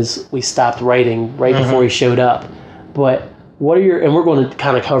because we stopped writing right before he showed up. But what are and we're going to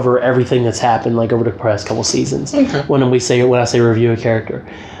kind of cover everything that's happened like over the past couple seasons when I say review a character.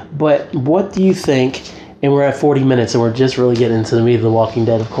 But what do you think? And we're at 40 minutes and we're just really getting into the meat of The Walking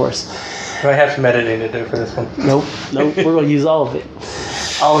Dead, of course. Do I have some editing to do for this one? Nope. We're going to use all of it.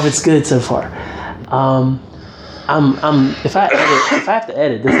 All of it's good so far. If I have to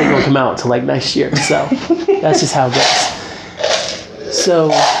edit, this ain't gonna come out until like next year. So that's just how it goes. So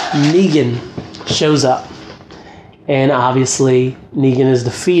Negan shows up, and obviously Negan is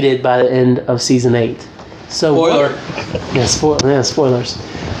defeated by the end of season 8. So spoilers.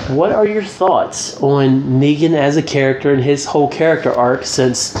 What are your thoughts on Negan as a character and his whole character arc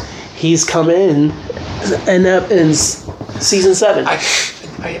since he's come in season 7?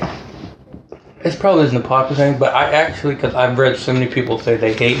 It probably isn't a popular thing, but I actually, because I've read so many people say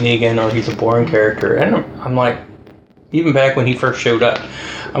they hate Negan or he's a boring character, and I'm like, even back when he first showed up,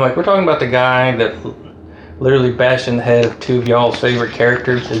 I'm like, we're talking about the guy that literally bashed in the head of two of y'all's favorite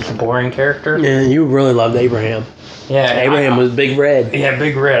characters is a boring character. Yeah, you really loved Abraham. Yeah, Abraham was Big Red. Yeah,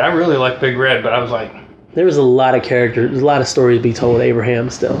 Big Red. I really like Big Red, but I was like, there was a lot of characters, a lot of stories to be told with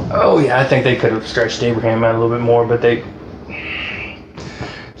Abraham still. Oh yeah, I think they could have stretched Abraham out a little bit more, but they,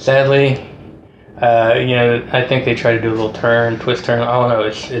 sadly. I think they try to do a little twist turn. Oh no,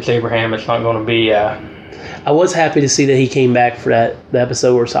 it's Abraham. It's not going to be. I was happy to see that he came back for the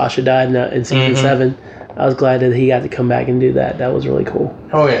episode where Sasha died in season 7. I was glad that he got to come back and do that. That was really cool.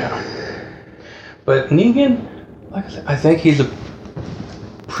 Oh yeah. But Negan, like I said, I think he's a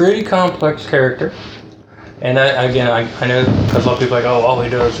pretty complex character. And I know because a lot of people are like, oh, all he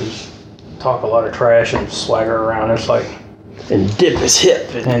does is talk a lot of trash and swagger around. It's like. And dip his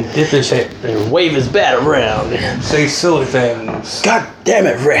hip. And wave his bat around. And say silly things. God damn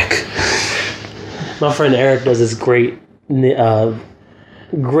it, Rick. My friend Eric does this great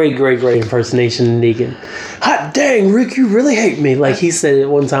impersonation of Negan. Hot dang, Rick, you really hate me. Like he said it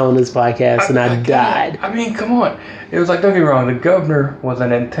one time on this podcast and I died. I mean, come on. It was like, don't get me wrong, the governor was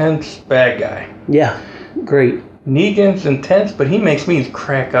an intense bad guy. Yeah, great. Negan's intense, but he makes me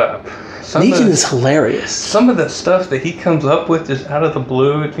crack up. Negan is hilarious. Some of the stuff that he comes up with just out of the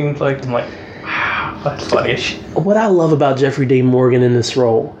blue, it seems like, I'm like, wow, that's funny as shit. What I love about Jeffrey Dean Morgan in this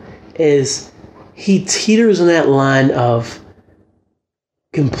role is he teeters on that line of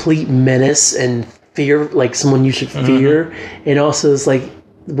complete menace and fear, like someone you should fear, and also it's like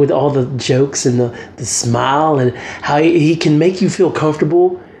with all the jokes and the smile and how he can make you feel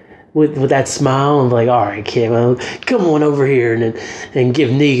comfortable with that smile and like, all right, kid, well, come on over here and give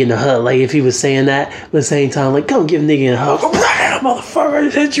Negan a hug. Like if he was saying that, but at the same time, like, come give Negan a hug. Motherfucker, I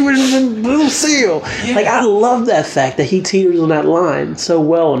hit you with a little seal. Yeah. Like I love that fact that he teeters on that line so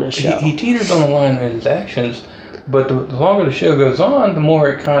well in this show. He teeters on the line in his actions, but the longer the show goes on, the more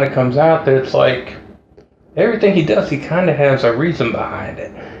it kind of comes out that it's like everything he does, he kind of has a reason behind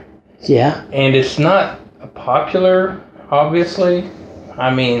it. Yeah. And it's not popular, obviously. I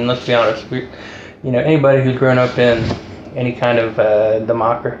mean, let's be honest. Anybody who's grown up in any kind of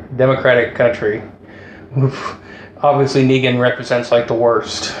democratic country, obviously Negan represents like the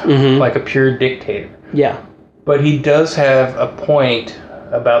worst, like a pure dictator. Yeah. But he does have a point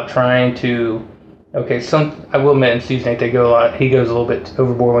about trying to. Okay, I will admit in season 8 he goes a little bit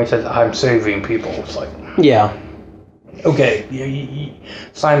overboard when he says, "I'm saving people." It's like, yeah. Okay,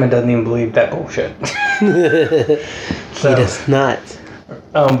 Simon doesn't even believe that bullshit. He does not.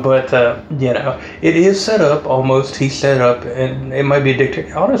 But it is set up almost. He's set up, and it might be a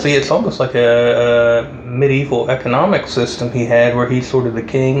dictator. Honestly, it's almost like a medieval economic system he had, where he's sort of the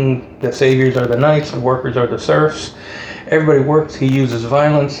king, the saviors are the knights, the workers are the serfs. Everybody works. He uses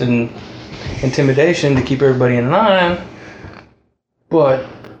violence, and intimidation to keep everybody in line. But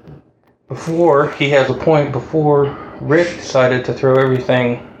before he has a point, before Rick decided to throw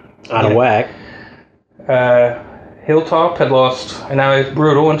everything out of whack, Hilltop had lost, and now it's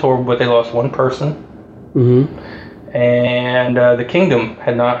brutal and horrible, but they lost one person. Mm-hmm. And the Kingdom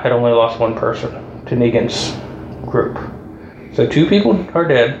had only lost one person to Negan's group. So 2 people are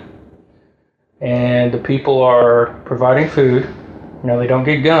dead, and the people are providing food. Now they don't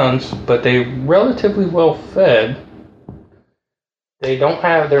get guns, but they're relatively well fed. They're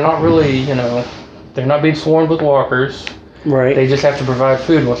not really, they're not being swarmed with walkers. Right. They just have to provide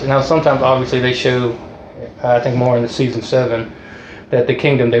food. Now sometimes, obviously, they show, I think more in the season 7, that the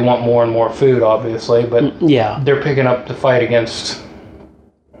Kingdom, they want more and more food, obviously, but yeah, they're picking up the fight against,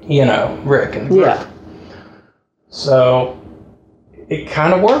 Rick and the group. Yeah. So it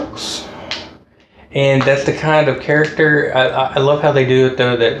kind of works. And that's the kind of character, I love how they do it,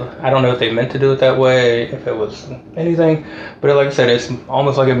 though, that I don't know if they meant to do it that way, if it was anything, but like I said, it's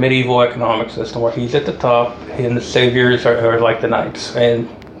almost like a medieval economic system where he's at the top and the saviors are like the knights, and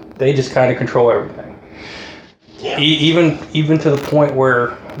they just kind of control everything. Yeah. Even to the point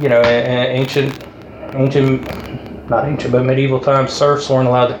where, in medieval times, serfs weren't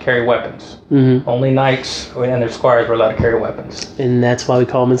allowed to carry weapons. Mm-hmm. Only knights and their squires were allowed to carry weapons. And that's why we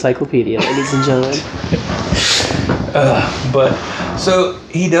call them encyclopedia, ladies and gentlemen. But so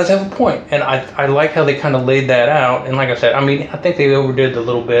he does have a point, and I like how they kind of laid that out. And like I said, I think they overdid the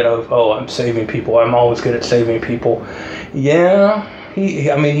little bit of, I'm saving people. I'm always good at saving people. Yeah,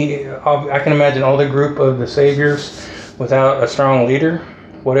 I can imagine all the group of the saviors without a strong leader.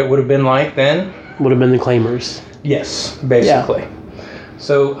 What it would have been like then would have been the claimers. Yes, basically. Yeah.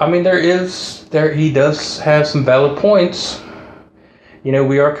 So, he does have some valid points.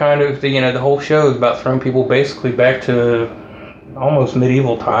 We are kind of, the whole show is about throwing people basically back to almost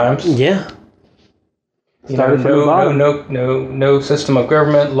medieval times. Yeah. No system of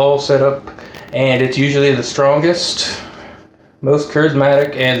government, law set up, and it's usually the strongest, most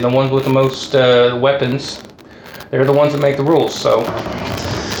charismatic, and the ones with the most weapons. They're the ones that make the rules, so...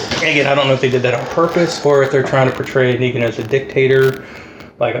 Again, I don't know if they did that on purpose or if they're trying to portray Negan as a dictator,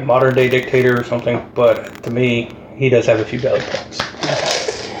 like a modern-day dictator or something, but to me, he does have a few valid points.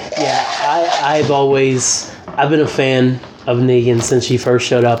 Yeah, I've been a fan of Negan since he first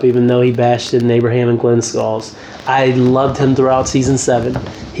showed up, even though he bashed in Abraham and Glenn skulls. I loved him throughout Season 7.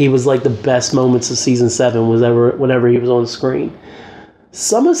 He was like the best moments of Season 7 whenever he was on screen.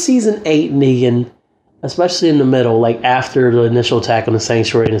 Some of Season 8 Negan, especially in the middle, like after the initial attack on the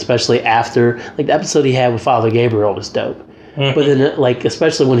Sanctuary, and especially after, like the episode he had with Father Gabriel was dope. Mm-hmm. But then, like,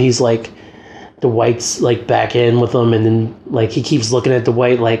 especially when he's like, Dwight's like back in with him, and then like he keeps looking at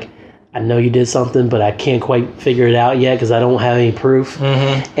Dwight like, I know you did something, but I can't quite figure it out yet because I don't have any proof.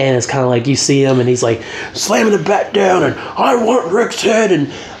 Mm-hmm. And it's kind of like you see him and he's like slamming the bat down and I want Rick's head.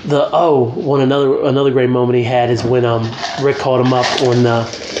 And another great moment he had is when Rick called him up on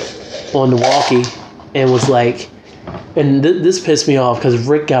the walkie and was like, and this pissed me off because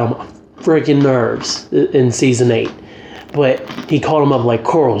Rick got him freaking nerves in Season 8. But he called him up like,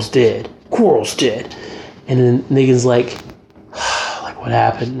 Quarles did. And then Negan's like, what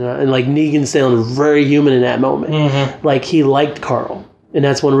happened? And like Negan sounded very human in that moment. Mm-hmm. Like he liked Carl. And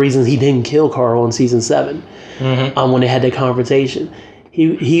that's one of the reasons he didn't kill Carl in Season 7. Mm-hmm. When they had that confrontation.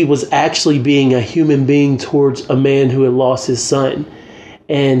 He was actually being a human being towards a man who had lost his son.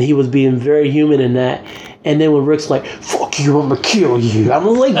 And he was being very human in that. And then when Rick's like, fuck you, I'm gonna kill you. I'm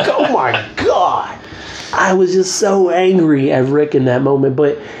like, oh my God. I was just so angry at Rick in that moment.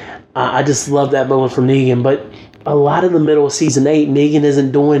 But I just love that moment from Negan. But a lot of the middle of Season 8, Negan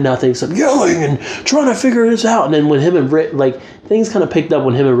isn't doing nothing except yelling and trying to figure this out. And then when him and Rick, like, things kind of picked up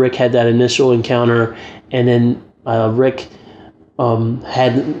when him and Rick had that initial encounter. And then Rick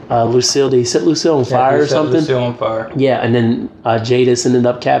had Lucille. Did he set Lucille on fire or something? Lucille on fire. Yeah, and then Jadis ended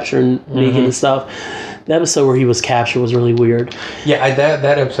up capturing Negan and stuff. The episode where he was captured was really weird. Yeah,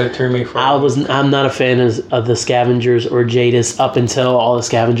 that episode threw me for. I'm not a fan of the Scavengers or Jadis up until all the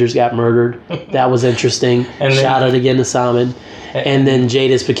Scavengers got murdered. That was interesting. And shout out again to Simon. And then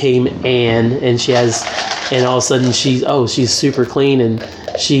Jadis became Anne, and she has, and all of a sudden she's super clean, and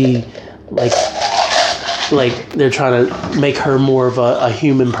she like they're trying to make her more of a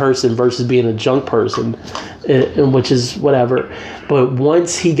human person versus being a junk person, which is whatever. But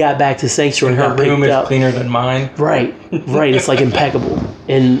once he got back to Sanctuary, and her room is cleaner than mine. Right. It's like impeccable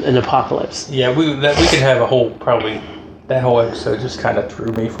in an Apocalypse. Yeah, we could have that whole episode just kind of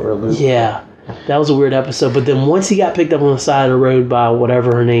threw me for a loop. Yeah, that was a weird episode. But then once he got picked up on the side of the road by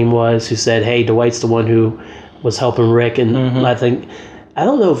whatever her name was, who said, "Hey, Dwight's the one who was helping Rick," and I think I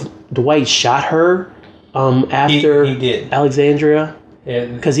don't know if Dwight shot her after he did. Alexandria.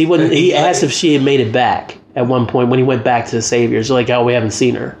 Because he asked if she had made it back at one point when he went back to the Saviors. Like, oh, we haven't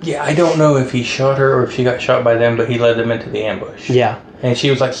seen her. Yeah, I don't know if he shot her or if she got shot by them, but he led them into the ambush. Yeah. And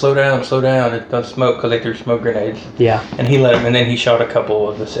she was like, slow down, don't smoke, because they threw smoke grenades. Yeah. And he let him, and then he shot a couple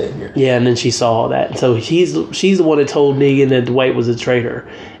of the Saviors. Yeah, and then she saw all that. So she's the one that told Negan that Dwight was a traitor.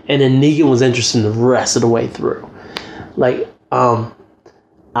 And then Negan was interested the rest of the way through. Like, I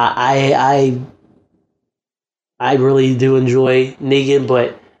really do enjoy Negan,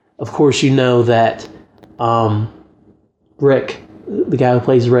 but of course you know that Rick, the guy who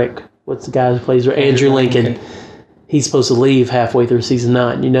plays Rick, what's the guy who plays Rick? Andrew Lincoln. He's supposed to leave halfway through season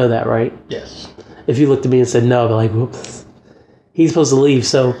 9. You know that, right? Yes. If you looked at me and said no, I'd be like, whoops. He's supposed to leave.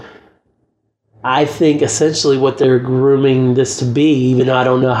 So I think essentially what they're grooming this to be, even though I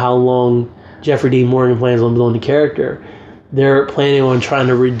don't know how long Jeffrey Dean Morgan plans on building the character, they're planning on trying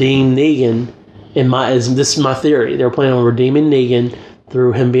to redeem Negan. This is my theory. They're planning on redeeming Negan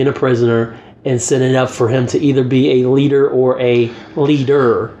through him being a prisoner and setting up for him to either be a leader or a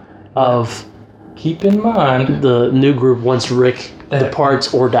leader of... Keep in mind the new group once Rick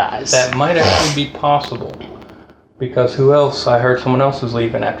departs or dies. That might actually be possible. Because who else? I heard someone else is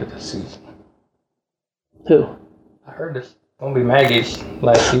leaving after this season. Who? I heard it's going to be Maggie's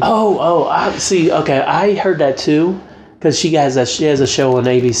last season. I see. Okay, I heard that too. Because she has a show on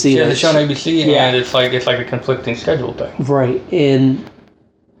ABC. She has a show on ABC, and it's like a conflicting schedule thing. Right, and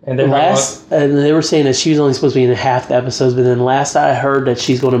they were saying that she was only supposed to be in half the episodes, but then last I heard that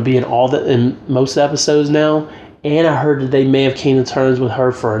she's going to be in most of the episodes now, and I heard that they may have came to terms with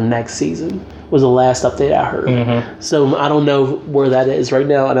her for her next season. Was the last update I heard. Mm-hmm. So I don't know where that is right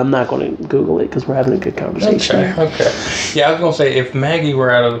now, and I'm not going to Google it because we're having a good conversation. Okay. Yeah, I was going to say if Maggie were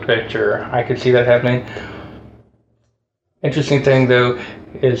out of the picture, I could see that happening. Interesting thing though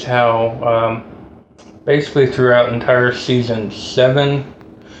is how basically throughout entire season 7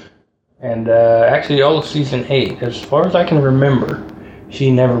 and actually all of season 8, as far as I can remember, she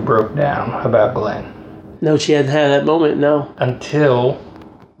never broke down about Glenn. No, she hadn't had that moment. No, until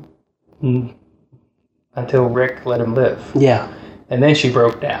Rick let him live. Yeah, and then she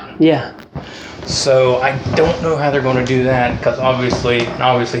broke down. Yeah. So I don't know how they're going to do that because obviously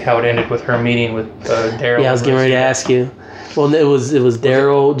how it ended with her meeting with Daryl. Yeah, I was getting ready to ask you. Well, it was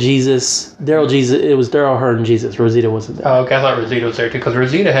Daryl, Jesus. It was Daryl, her, and Jesus. Rosita wasn't there. Oh, okay. I thought Rosita was there too because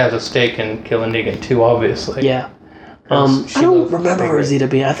Rosita has a stake in killing Negan too, obviously. Yeah. I don't remember Rosita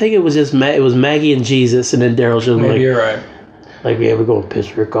being. I think it was just it was Maggie and Jesus, and then Daryl. Maybe you're right. Like, yeah, we're going to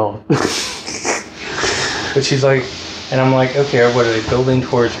piss Rick off. But she's like, and I'm like, okay, what are they building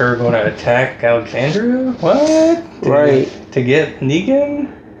towards her going to attack Alexandria? What? To get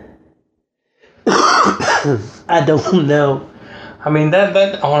Negan? I don't know. I mean,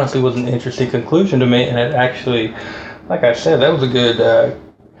 that honestly was an interesting conclusion to me, and it actually, like I said, that was a good.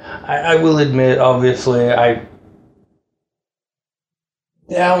 I will admit, obviously, I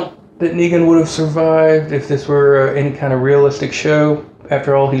doubt that Negan would have survived if this were any kind of realistic show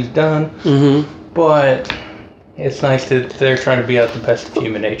after all he's done. Mm-hmm. But it's nice that they're trying to be out the best of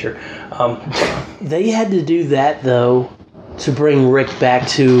human nature. They had to do that though to bring Rick back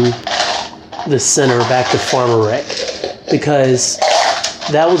to the center, back to Farmer Rick, because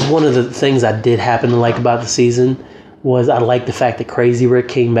that was one of the things I did happen to like about the season. Was I liked the fact that Crazy Rick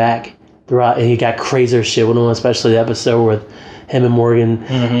came back throughout, and he got crazier shit with him, especially the episode with him and Morgan,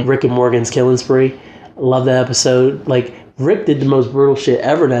 mm-hmm. Rick and Morgan's killing spree. I love that episode. Like, Rick did the most brutal shit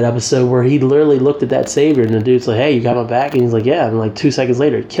ever in that episode where he literally looked at that savior and the dude's like, hey, you got my back? And he's like, yeah. And like 2 seconds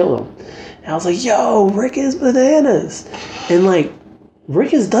later, he killed him. And I was like, yo, Rick is bananas. And like,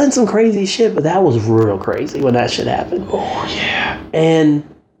 Rick has done some crazy shit, but that was real crazy when that shit happened. Oh, yeah. And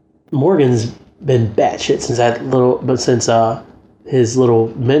Morgan's been batshit since his little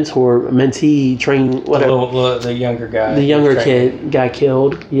mentee train, whatever. The younger guy. The younger kid got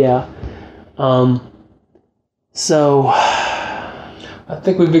killed, yeah. So I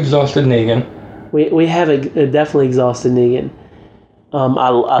think we've exhausted Negan. We have definitely exhausted Negan. I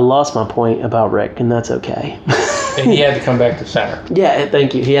lost my point about Rick, and that's okay. And he had to come back to center. Yeah,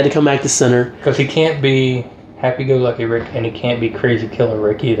 thank you. He had to come back to center. Because he can't be happy-go-lucky Rick, and he can't be crazy killer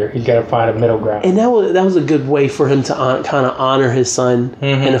Rick either. He's got to find a middle ground. And that was a good way for him to kind of honor his son, mm-hmm.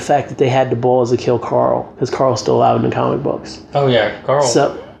 and the fact that they had the balls to kill Carl, because Carl's still out in the comic books. Oh, yeah. Carl.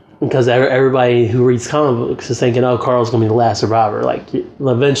 So, Because everybody who reads comic books is thinking, oh, Carl's going to be the last survivor. Like,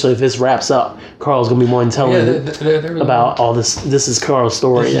 eventually, if this wraps up, Carl's going to be one telling about all this. This is Carl's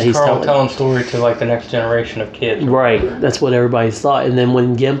story that he's telling story to, like, the next generation of kids. Right. That's what everybody's thought. And then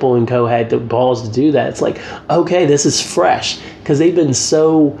when Gimple and co. had the balls to do that, it's like, okay, this is fresh. Because they've been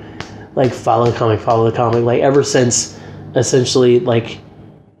so, like, follow the comic. Like, ever since, essentially, like,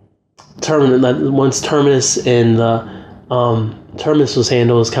 once Terminus and the... Terminus was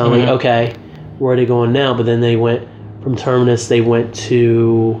handled as kind of like, okay, where are they going now? But then they went from Terminus, they went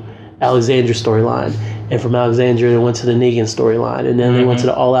to Alexandra's storyline. And from Alexandria, they went to the Negan storyline. And then they went to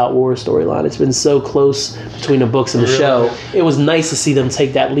the All Out War storyline. It's been so close between the books and the show. It was nice to see them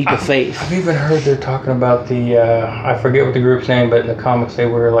take that leap of faith. I've even heard they're talking about the, I forget what the group's name, but in the comics they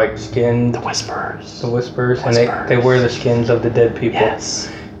wear like skins. The Whisperers. And they wear the skins of the dead people. Yes.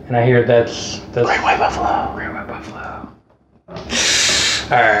 And I hear that's Great White Buffalo.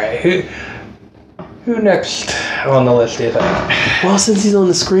 Alright, who next on the list do you think? Well, since he's on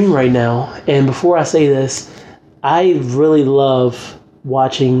the screen right now, and before I say this, I really love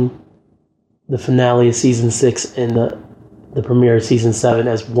watching the finale of season 6 and the premiere of season 7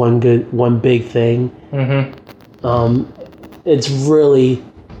 as one big thing. It's really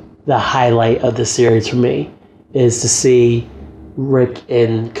the highlight of the series for me, is to see Rick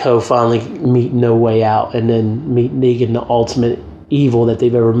and Co. finally meet No Way Out and then meet Negan, the ultimate evil that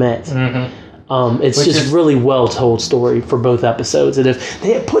they've ever met. It's just really well told story for both episodes. And if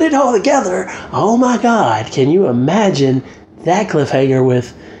they had put it all together, oh my God, can you imagine that cliffhanger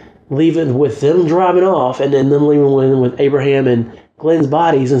with them driving off and then them leaving with Abraham and Glenn's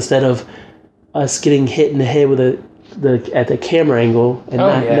bodies instead of us getting hit in the head with at the camera angle and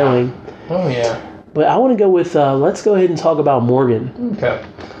not knowing. Oh yeah. But I want to go with, let's go ahead and talk about Morgan. Okay.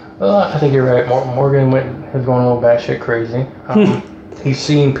 Well, I think you're right. Morgan has gone a little batshit crazy. He's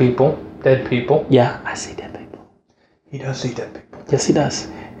seen people, dead people. Yeah, I see dead people. He does see dead people. Yes, he does.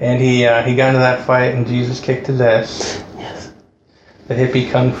 And he got into that fight and Jesus kicked his ass. Yes. The hippie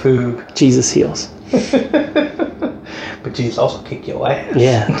kung fu. Jesus heals. But Jesus also kicked your ass.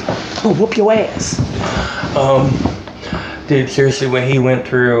 Yeah. Oh, whoop your ass. Dude, seriously, when he went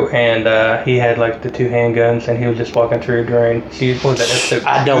through and he had like the 2 handguns and he was just walking through during, what was that episode?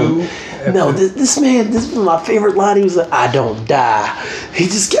 I don't. No, this was my favorite line. He was like, I don't die. He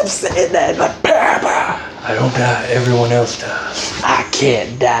just kept saying that, like, bah, bah. I don't die, everyone else does. I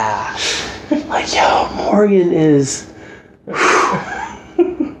can't die. Like, yo, Morgan is.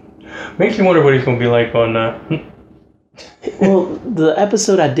 Makes you wonder what he's going to be like on. Well, the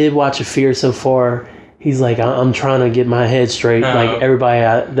episode I did watch of Fear so far, he's like, I'm trying to get my head straight. Like, everybody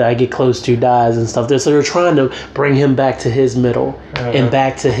that I get close to dies and stuff. So they're trying to bring him back to his middle and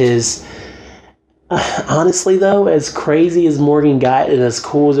back to his... honestly, though, as crazy as Morgan got and as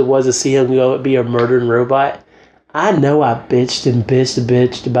cool as it was to see him go be a murdering robot, I know I bitched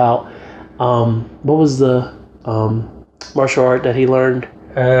about... what was the martial art that he learned?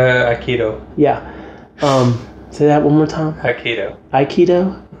 Aikido. Yeah. Say that one more time. Aikido.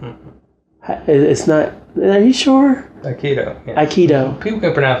 Aikido? It's not... Are you sure? Aikido. Yeah. Aikido. People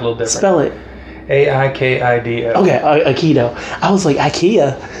can pronounce it a little different. Spell it. Aikido. Okay, Aikido. I was like,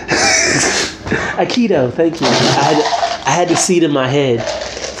 IKEA. Aikido, thank you. I had to see it in my head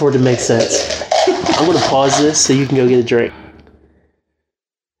for it to make sense. I'm going to pause this so you can go get a drink.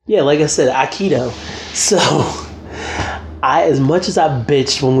 Yeah, like I said, Aikido. So... as much as I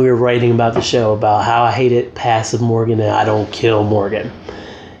bitched when we were writing about the show about how I hated passive Morgan and I don't kill Morgan,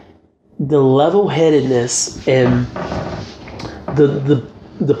 the level-headedness and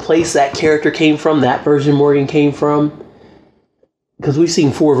the place that character came from, that version Morgan came from, because we've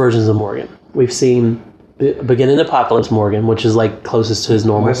seen 4 versions of Morgan. We've seen Beginning Apocalypse Morgan, which is like closest to his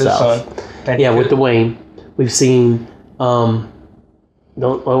normal self. With Dwayne. We've seen don't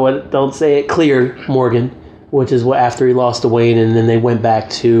say it, Clear Morgan, which is what after he lost to Wayne, and then they went back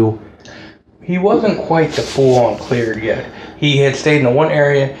to... He wasn't quite the full-on cleared yet. He had stayed in the one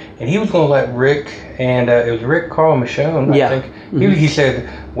area, and he was going to let Rick, and it was Rick, Carl, and Michonne, I think. Mm-hmm. He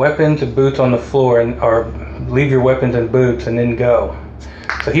said, weapons and boots on the floor, or leave your weapons and boots, and then go.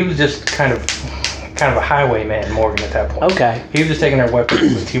 So he was just kind of a highwayman, Morgan, at that point. Okay. He was just taking their weapons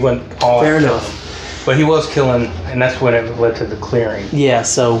and boots. He wasn't all Fair enough. But he was killing, and that's when it led to the clearing. Yeah,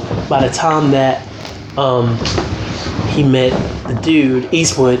 so by the time that he met the dude,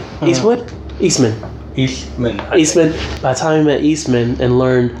 Eastman. By the time he met Eastman and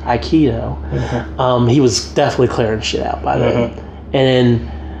learned Aikido, he was definitely clearing shit out by then. And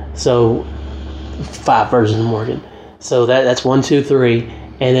then, so 5 versions of Morgan. So that's 1, 2, 3,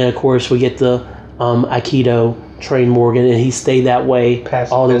 and then of course we get the Aikido train Morgan, and he stayed that way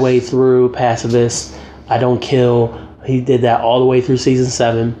all the way through. Pacifist. I don't kill. He did that all the way through season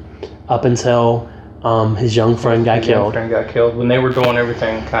 7, up until his young friend got killed. When they were doing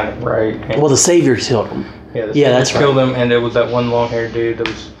everything kind of right. Well, the Savior killed him. Yeah, the Savior killed him, and there was that one long-haired dude that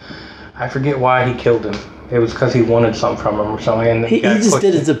was... I forget why he killed him. It was because he wanted something from him or something. And he just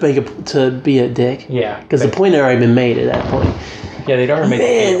did it to be a dick. Yeah. Because the point had already been made at that point. Yeah, they'd already made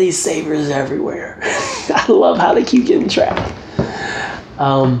Man, these Saviors everywhere. I love how they keep getting trapped.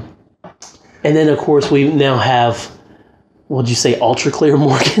 And then, of course, we now have... What'd you say? Ultra Clear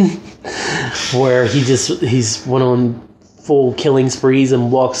Morgan? Where he's went on full killing sprees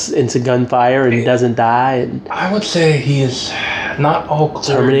and walks into gunfire and doesn't die. And I would say he is not all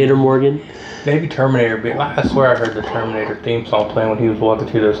clear. Terminator Morgan. Maybe Terminator, but I swear I heard the Terminator theme song playing when he was walking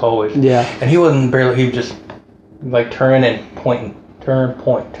through those hallways. Yeah. And he was just like turning and pointing. Turn,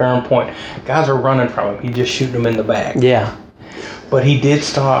 point. Guys are running from him. He just shooting them in the back. Yeah. But he did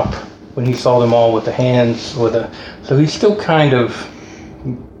stop when he saw them all with the hands, so he's still kind of...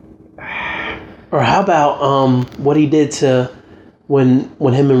 Or how about what he did to when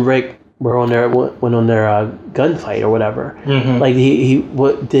him and Rick were on their went on their gunfight or whatever? Mm-hmm. Like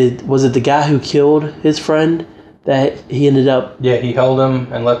was it the guy who killed his friend that he ended up? Yeah, he held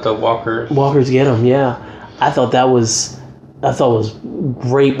him and let the walkers get him. Yeah, I thought it was a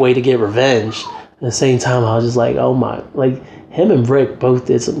great way to get revenge. At the same time, I was just like, oh my, like him and Rick both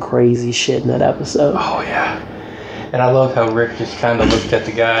did some crazy shit in that episode. Oh yeah. And I love how Rick just kind of looked at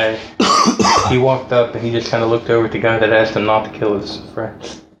the guy. He walked up and he just kind of looked over at the guy that asked him not to kill his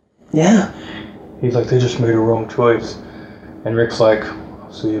friends. Yeah. He's like, they just made a wrong choice. And Rick's like,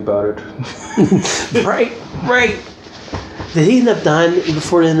 I'll see about it. Right. Did he end up dying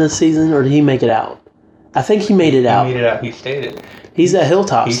before the end of the season, or did he make it out? I think he made it out. He made it out. He stayed it. He's at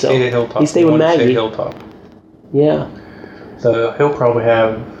Hilltop still. He stayed at Hilltop. He stayed with Maggie. Stay Hilltop. Yeah. So he'll probably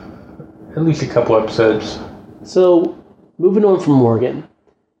have at least a couple episodes. So, moving on from Morgan,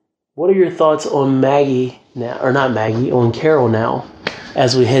 what are your thoughts on Maggie now, or not Maggie, on Carol now,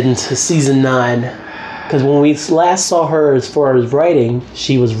 as we head into season 9? Because when we last saw her as far as writing,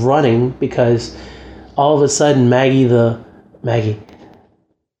 she was running because all of a sudden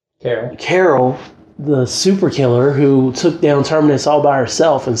Carol, the super killer who took down Terminus all by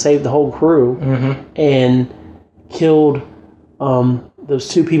herself and saved the whole crew, and killed those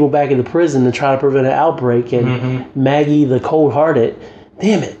 2 people back in the prison to try to prevent an outbreak, and Maggie the cold-hearted.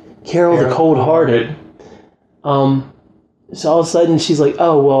 Damn it. Carol the cold-hearted. So all of a sudden she's like,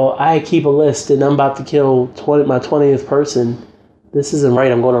 oh, well, I keep a list and I'm about to kill my 20th person. This isn't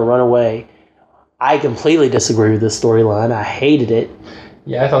right. I'm going to run away. I completely disagree with this storyline. I hated it.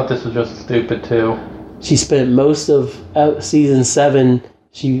 Yeah, I thought this was just stupid too. She spent most of season 7.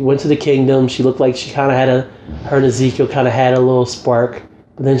 She went to the kingdom. She looked like she kind of had her and Ezekiel kind of had a little spark.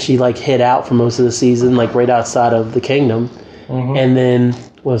 But then she hid out for most of the season, right outside of the kingdom. And then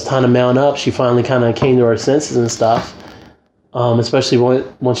when it was time to mount up, she finally kind of came to her senses and stuff. Especially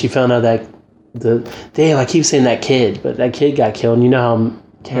once she found out that I keep saying that kid, but that kid got killed. And you know how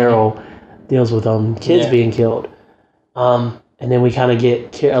Carol deals with kids being killed. And then we kind of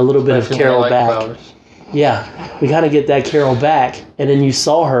get a little bit of Carol back. Flowers. Yeah, we kind of get that Carol back, and then you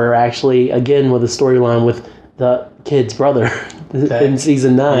saw her actually again with a storyline with the kid's brother in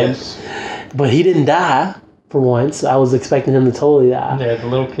season 9. Yes. But he didn't die for once. I was expecting him to totally die. Yeah, the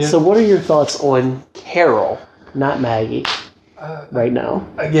little kid. So what are your thoughts on Carol, not Maggie, right now?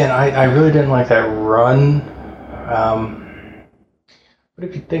 Again, I really didn't like that run. But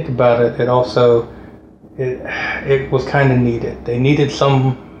if you think about it, it also it was kind of needed. They needed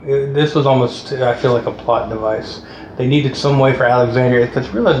this was almost, I feel like, a plot device. They needed some way for Alexandria, because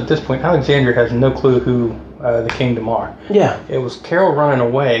realize at this point, Alexandria has no clue who the kingdom are. Yeah. It was Carol running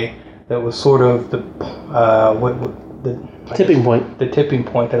away that was sort of the tipping point. The tipping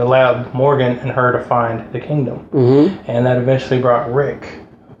point that allowed Morgan and her to find the kingdom. And that eventually brought Rick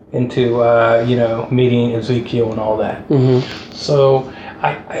into, meeting Ezekiel and all that. So,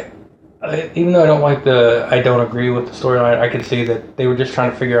 I even though I don't agree with the storyline, I can see that they were just trying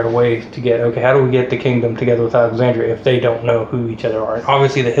to figure out a way to get, how do we get the kingdom together with Alexandria if they don't know who each other are? And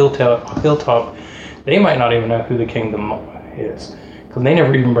obviously the Hilltop, they might not even know who the kingdom is, because they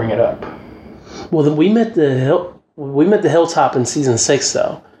never even bring it up. Well, we met the Hilltop in season 6,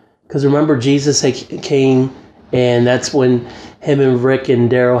 though, because remember Jesus came, and that's when him and Rick and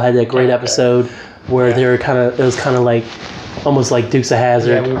Daryl had that great episode where they were it was kind of like almost like Dukes of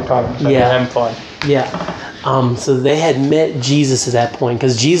Hazzard. Yeah, we were talking about having fun. Yeah. So they had met Jesus at that point,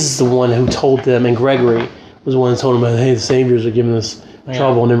 because Jesus is the one who told them, and Gregory was the one who told them, hey, the Saviors are giving us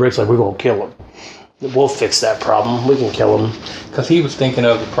trouble, and then Rick's like, we're going to kill him. We'll fix that problem. We can kill him. Because he was thinking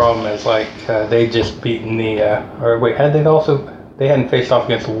of the problem as like they just beaten the they hadn't faced off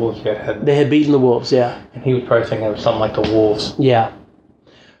against the wolves yet, had they? They had beaten the wolves, yeah. And he was probably thinking of something like the wolves. Yeah.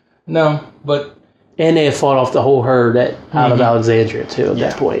 No, but and they had fought off the whole herd out of Alexandria too at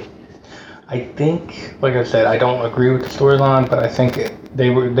that point. I think, like I said, I don't agree with the storyline, but I think they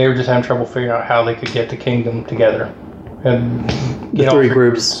were just having trouble figuring out how they could get the kingdom together and the three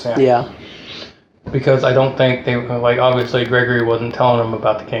groups. Yeah. Because I don't think they obviously Gregory wasn't telling them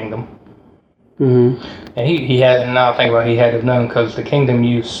about the kingdom. Mm-hmm. And he had, and now I think about it, he had to have known because the kingdom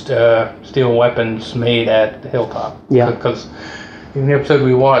used steel weapons made at the hilltop. Yeah. Because in the episode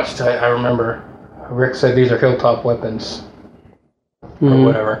we watched, I remember Rick said these are hilltop weapons or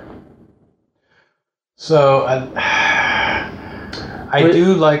whatever. So I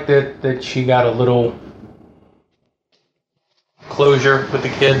do like that she got a little closure with the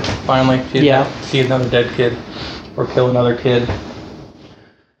kid finally. She didn't see another dead kid or kill another kid.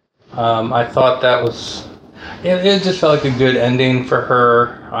 I thought that was it just felt like a good ending for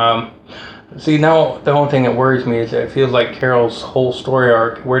her. See, now the only thing that worries me is that it feels like Carol's whole story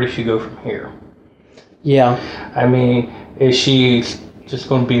arc, where does she go from here? Yeah. I mean, is she just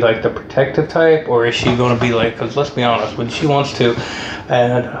going to be like the protective type, or is she going to be like, because let's be honest, when she wants to,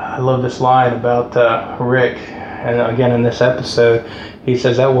 and I love this line about Rick, and again in this episode, he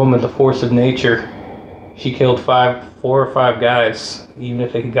says that woman's a force of nature. She killed 4 or 5 guys, even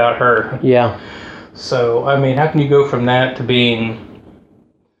if they got her. Yeah. So, I mean, how can you go from that to being,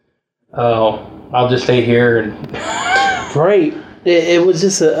 oh, I'll just stay here and... Right. It was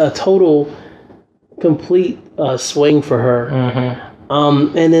just a total, complete swing for her.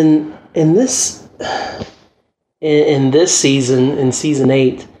 Mm-hmm. And in this season, in season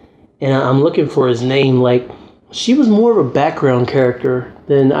 8, and I'm looking for his name, like, she was more of a background character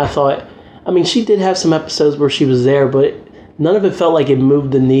than I thought. I mean, she did have some episodes where she was there, but none of it felt like it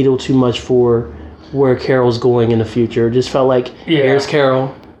moved the needle too much for where Carol's going in the future. It just felt like, here's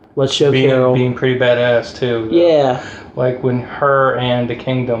Carol. Let's show Carol. Being pretty badass, too. Yeah. Like when her and the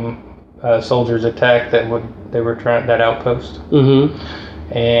kingdom soldiers attacked that outpost.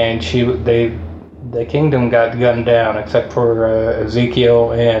 Mm-hmm. And the kingdom got gunned down, except for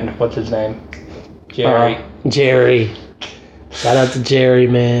Ezekiel and, what's his name? Jerry. Jerry. Shout out to Jerry,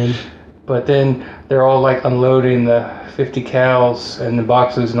 man. But then they're all like unloading the 50 cals and the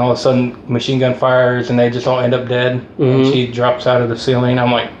boxes, and all of a sudden machine gun fires, and they just all end up dead. Mm-hmm. And she drops out of the ceiling.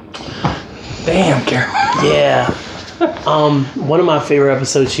 I'm like, damn, Carol. Yeah. One of my favorite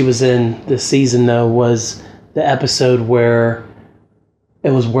episodes she was in this season, though, was the episode where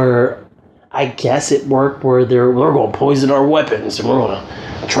I guess it worked, where we're going to poison our weapons, and we're going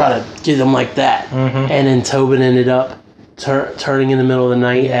to try to get them like that. Mm-hmm. And then Tobin ended up turning in the middle of the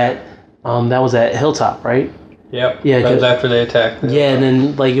night at that was at Hilltop, right? Yep. Yeah, that was after they attacked. Yeah, and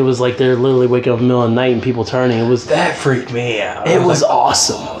then it was like they're literally waking up in the middle of the night and people turning. That freaked me out. It was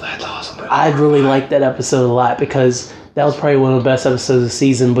awesome. Oh, that's awesome. I really liked that episode a lot because that was probably one of the best episodes of the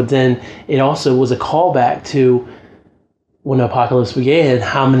season. But then it also was a callback to when the apocalypse began.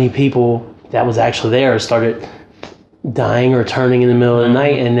 How many people that was actually there started dying or turning in the middle of the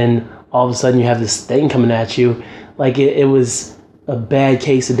night, and then all of a sudden you have this thing coming at you. Like it was a bad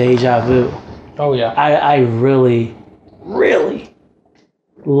case of deja vu. Oh yeah. I really, really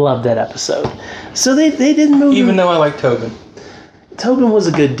loved that episode. So they didn't move. Even though I like Tobin. Tobin was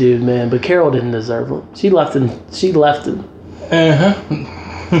a good dude, man, but Carol didn't deserve him. She left him.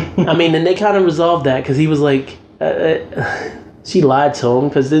 Uh-huh. I mean, and they kind of resolved that because he was like, she lied to him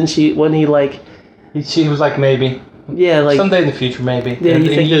because then she was like, maybe. Yeah, like someday in the future, maybe. Yeah,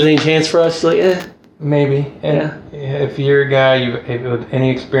 you think there's any chance for us? She's like, maybe. And if you're a guy, with any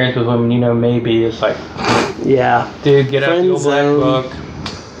experience with women, maybe it's like, yeah, dude, get out the old black book.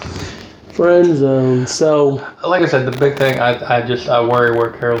 Friend zone. So, like I said, the big thing, I worry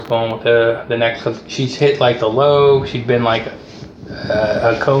where Carol's going with the next, because she's hit like the low. She'd been like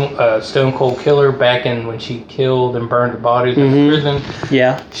a stone cold killer back in when she killed and burned the bodies in the prison.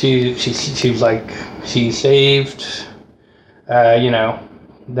 Yeah, she was like, she saved,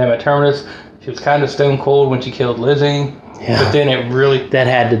 them at Terminus. She was kind of stone cold when she killed Lizzie. Yeah. But then it really... That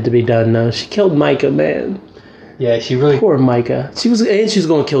had to be done, though. She killed Micah, man. Yeah, she really... Poor Micah. She was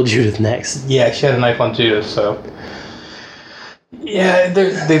going to kill Judith next. Yeah, she had a knife on Judith, so... Yeah,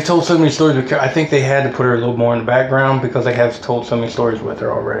 they've told so many stories with Carol. I think they had to put her a little more in the background because they have told so many stories with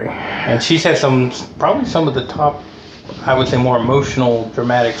her already. And she's had probably some of the top, I would say, more emotional,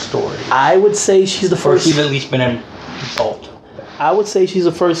 dramatic stories. I would say she's the first... Or she's at least been involved. I would say she's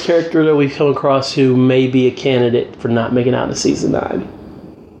the first character that we've come across who may be a candidate for not making out in season 9.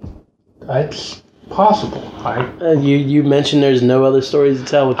 possible. You mentioned there's no other stories to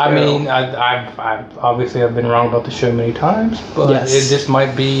tell with Carol. I mean, I've obviously I've been wrong about the show many times, but Yes. it just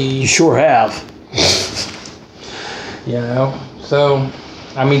might be. You sure have. You know, so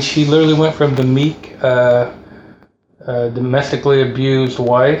I mean, she literally went from the meek, domestically abused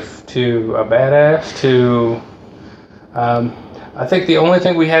wife to a badass to. I think the only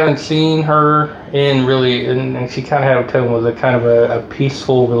thing we haven't seen her in really, and she kind of had a tone, was a kind of a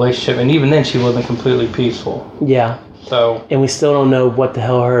peaceful relationship, and even then she wasn't completely peaceful. Yeah. So. And we still don't know what the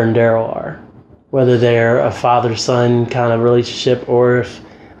hell her and Daryl are. Whether they're a father-son kind of relationship or if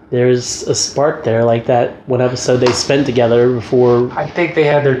there's a spark there, like that one episode they spent together before. I think they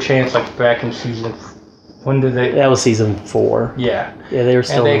had their chance like back in season. When did they? That was season 4. Yeah. Yeah, they were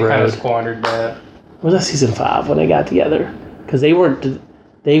still on the road. And they kind of squandered that. Was that season 5 when they got together? Because they weren't.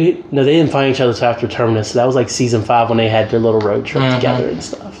 They didn't find each other until after Terminus. So that was like season 5 when they had their little road trip together and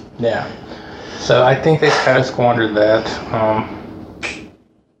stuff. Yeah. So I think they kind of squandered that.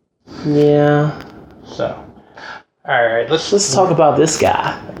 Yeah. So. All right, let's talk about this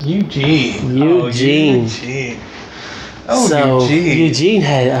guy. Eugene. Eugene. Eugene Eugene.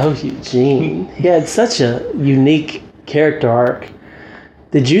 He had such a unique character arc.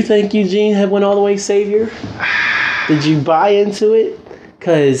 Did you think Eugene had went all the way savior? Did you buy into it?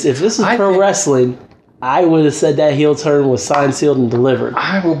 Because if this was pro wrestling, I would have said that heel turn was signed, sealed, and delivered.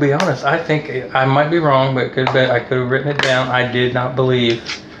 I will be honest. I think I might be wrong, but I could have written it down. I did not believe.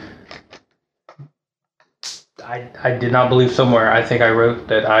 I did not believe somewhere. I think I wrote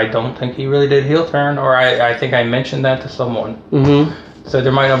that I don't think he really did heel turn, or I think I mentioned that to someone. Mm-hmm. So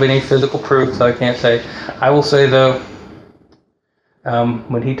there might not be any physical proof, so I can't say. I will say though,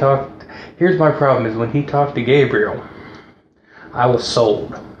 when he talked, here's my problem: is when he talked to Gabriel, I was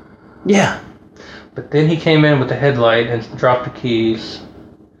sold. Yeah. But then he came in with the headlight and dropped the keys,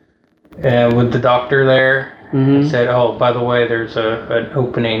 and with the doctor there. And said, "Oh, by the way, there's an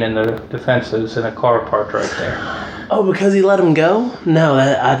opening in the defenses and a car parked right there." Oh, because he let him go? No,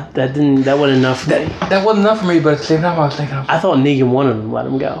 that wasn't enough for me. That wasn't enough for me. But at the same time, I was thinking, I thought Negan wanted him to let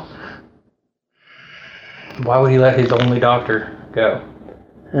him go. Why would he let his only doctor go?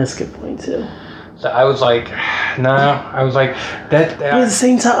 That's a good point too. So I was like, no. I was like that. But at the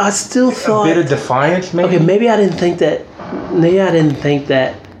same time, I still thought a bit of defiance, maybe. Okay, maybe I didn't think that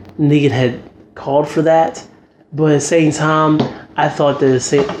Negan had called for that. But at the same time, I thought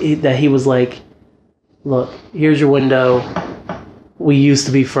that he was like, look, here's your window. We used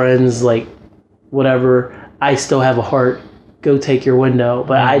to be friends, like, whatever. I still have a heart. Go take your window.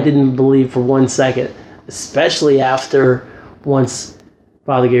 But I didn't believe for 1 second, especially after once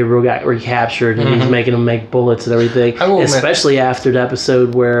Father Gabriel got recaptured and he's making him make bullets and everything. Especially after the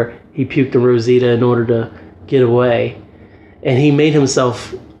episode where he puked on Rosita in order to get away. And he made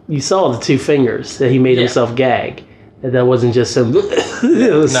himself... You saw the 2 fingers that he made himself gag. That wasn't just him.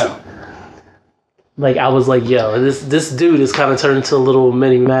 No. Like, I was like, yo, this dude is kind of turned into a little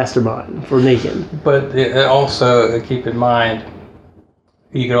mini mastermind for Negan. But also, keep in mind,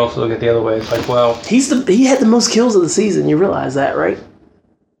 you could also look at the other way. It's like, well... He had the most kills of the season. You realize that, right?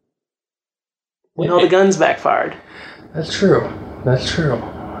 When all the guns backfired. That's true.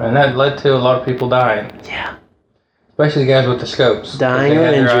 And that led to a lot of people dying. Yeah. Especially the guys with the scopes. Dying or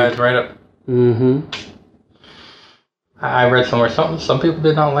injured. Their eyes right up. Mm-hmm. I read somewhere some people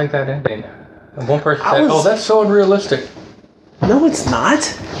did not like that ending. And one person said, "Oh, that's so unrealistic." No, it's not.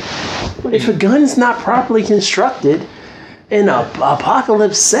 If a gun's not properly constructed in an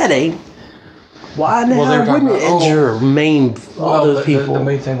apocalypse setting, why the hell wouldn't it injure or maim all those people? The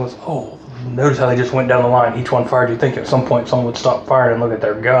main thing was, notice how they just went down the line. Each one fired. You'd think at some point someone would stop firing and look at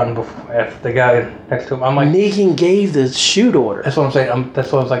their gun if the guy next to him. I'm like, Negan gave the shoot order. That's what I'm saying.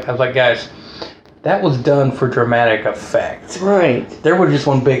 That's what I was like. I was like, guys, that was done for dramatic effect. Right. There would have just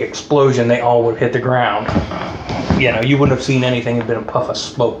one big explosion. They all would have hit the ground. You wouldn't have seen anything. It'd been a puff of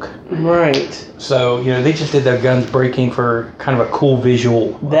smoke. Right. So, they just did their guns breaking for kind of a cool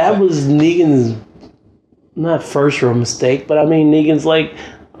visual. That was Negan's, not first real mistake, but I mean, Negan's like,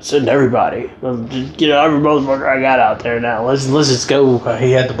 send everybody. Just get every motherfucker I got out there now. Let's just go.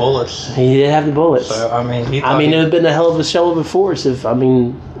 He had the bullets. He did have the bullets. So I mean, it would have been a hell of a show of a force if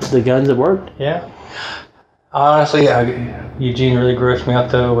the guns had worked. Yeah. Honestly, Eugene really grossed me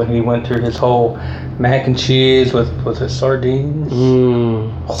out though when he went through his whole mac and cheese with his sardines.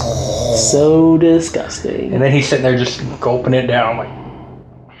 So disgusting. And then he's sitting there just gulping it down.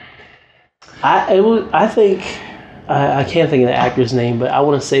 I can't think of the actor's name, but I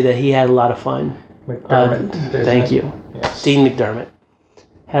want to say that he had a lot of fun. McDermott. Thank you. Yes. Dean McDermott.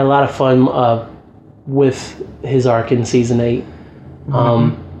 Had a lot of fun with his arc in Season 8.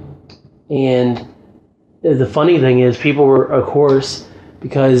 And the funny thing is, people were, of course,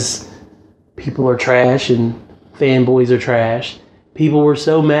 because people are trash and fanboys are trash, people were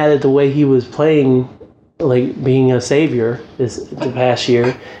so mad at the way he was playing, like being a savior the past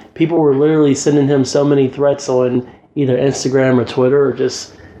year. People were literally sending him so many threats on either Instagram or Twitter, or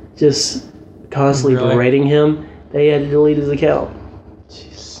just constantly berating him. They had to delete his account.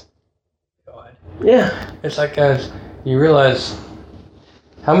 Jeez. God. Yeah. It's like, guys, you realize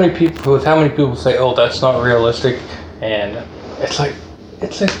how many people say, "Oh, that's not realistic," and it's like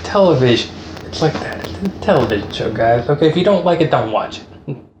television. It's like that. It's a television show, guys. Okay, if you don't like it, don't watch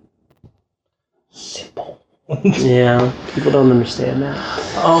it. Simple. Yeah, people don't understand that.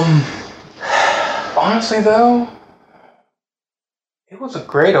 Honestly, though, it was a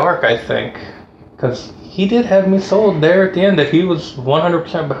great arc, I think, because he did have me sold there at the end that he was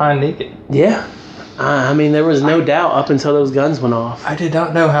 100% behind Negan. Yeah. I mean, there was no doubt up until those guns went off. I did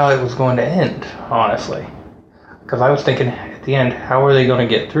not know how it was going to end, honestly. Because I was thinking at the end, how are they going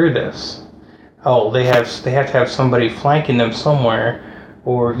to get through this? Oh, they have to have somebody flanking them somewhere,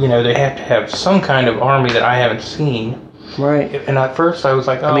 or, they have to have some kind of army that I haven't seen. Right. And at first I was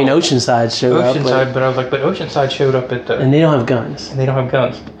like, oh. I mean, Oceanside showed up. But I was like, but Oceanside showed up at the... And they don't have guns. And they don't have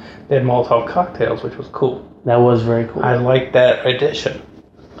guns. They had Molotov cocktails, which was cool. That was very cool. I liked that addition.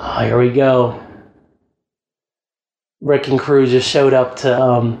 Oh, here we go. Rick and crew just showed up to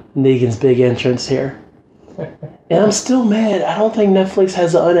Negan's big entrance here. And I'm still mad. I don't think Netflix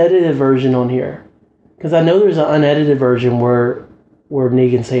has an unedited version on here. Because I know there's an unedited version where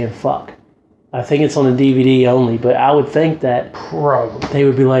Negan's saying fuck. I think it's on the DVD only, but I would think that probably they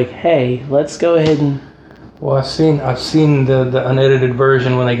would be like, hey, let's go ahead and... Well, I've seen the unedited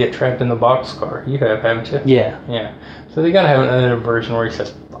version when they get trapped in the boxcar. You have, haven't you? Yeah. Yeah. So they gotta have an unedited version where he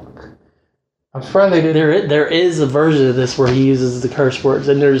says fuck. I'm surprised they did. There is a version of this where he uses the curse words,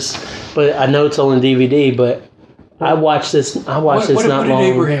 and but I know it's on DVD, but I watched this not long. What did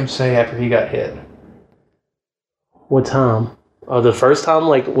Abraham say after he got hit? What time? Oh, the first time,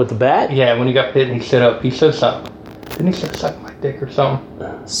 like with the bat? Yeah, when he got hit and he stood up, he said something. Didn't he say suck my dick or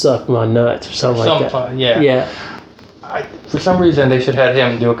something? Suck my nuts or something like that. Yeah. Yeah. For some reason, they should have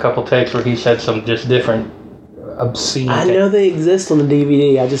him do a couple takes where he said some just different obscene I know they exist on the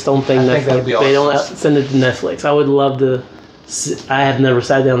DVD. I just don't think that'd be awesome. They don't send it to Netflix. I would love to. I have never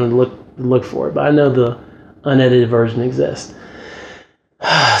sat down and look for it, but I know the unedited version exists.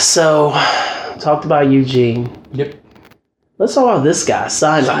 So, talked about Eugene. Yep. Let's talk about this guy,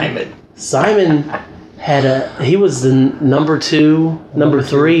 Simon. Simon he was the number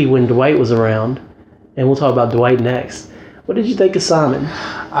 3 when Dwight was around, and we'll talk about Dwight next. What did you think of Simon?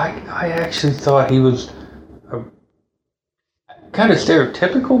 I actually thought he was a kind of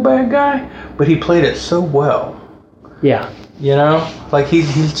stereotypical bad guy, but he played it so well. Yeah. Like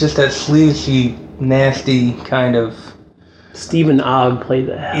he's just that sleazy, nasty kind of... Stephen Ogg played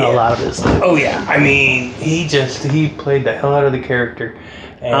the hell out of this. Oh yeah, I mean, he played the hell out of the character.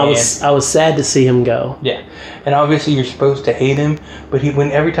 And I was sad to see him go. Yeah, and obviously you're supposed to hate him, but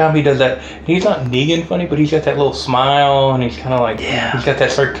every time he does that, he's not Negan funny, but he's got that little smile, and he's kind of like, he's got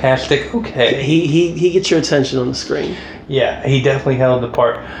that sarcastic. Okay, he gets your attention on the screen. Yeah, he definitely held the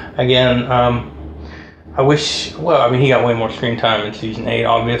part. Again, I wish. Well, I mean, he got way more screen time in season 8,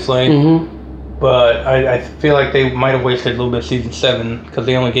 obviously. Mm-hmm. But I feel like they might have wasted a little bit of season 7 because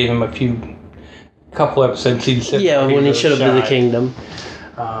they only gave him a couple episodes in season 7. Yeah, when he should have been the Kingdom.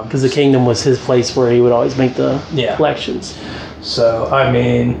 Because the Kingdom was his place where he would always make the collections. So, I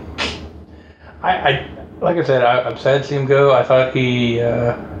mean, I like I said, I'm sad to see him go. I thought he...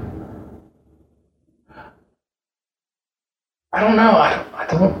 I don't know.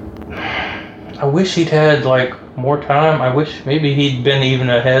 I wish he'd had, more time. I wish maybe he'd been even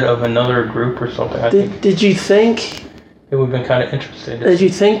ahead of another group or something. Did you think... It would have been kind of interesting. Did you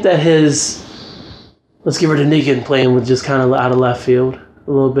think that his... Let's give her to Negan playing with just kind of out of left field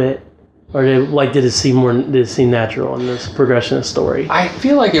a little bit? Or did it seem natural in this progression of story? I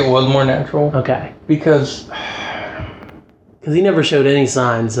feel like it was more natural. Okay. Because he never showed any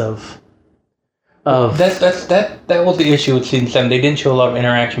signs of... That was the issue with season 7. They didn't show a lot of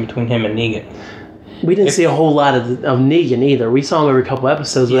interaction between him and Negan. We didn't see a whole lot of Negan either. We saw him every couple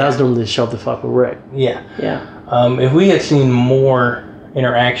episodes, but that was normally to show up the fuck with Rick. Yeah. Yeah. If we had seen more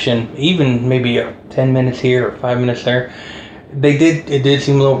interaction, even maybe 10 minutes here or 5 minutes there, it did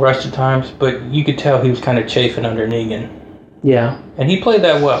seem a little rushed at times, but you could tell he was kind of chafing under Negan. Yeah. And he played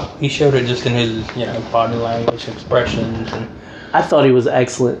that well. He showed it just in his, body language, expressions, and... I thought he was an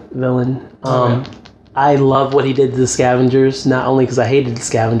excellent villain. I love what he did to the Scavengers, not only because I hated the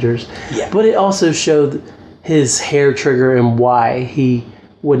Scavengers, but it also showed his hair trigger and why he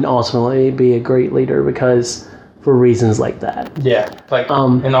wouldn't ultimately be a great leader because for reasons like that. Yeah,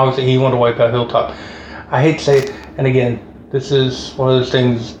 and obviously he wanted to wipe out Hilltop. I hate to say it, and again, this is one of those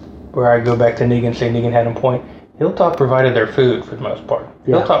things where I go back to Negan, say Negan had a point. Hilltop provided their food for the most part.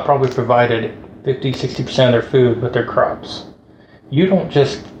 Yeah. Hilltop probably provided 50-60% of their food with their crops. You don't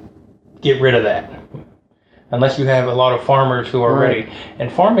just get rid of that unless you have a lot of farmers who are ready.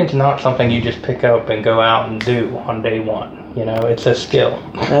 And farming's not something you just pick up and go out and do on day one. It's a skill.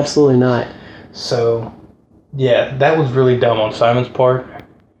 Absolutely not. So, yeah, that was really dumb on Simon's part.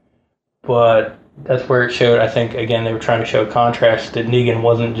 But that's where it showed, I think, again, they were trying to show contrast that Negan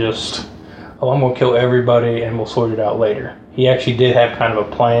wasn't just, I'm going to kill everybody and we'll sort it out later. He actually did have kind of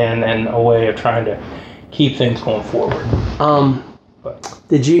a plan and a way of trying to keep things going forward.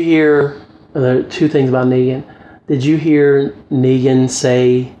 Did you hear, two things about Negan. Did you hear Negan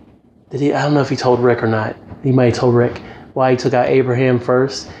say, I don't know if he told Rick or not. He might have told Rick why he took out Abraham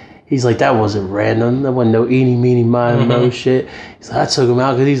first. He's like, that wasn't random. That wasn't no eeny, meeny, miny, mo shit. He's like, I took him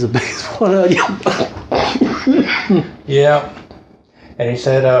out because he's the biggest one of you. Yeah. And he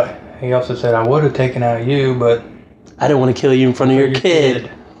said, he also said, I would have taken out you, but I didn't want to kill you in front of your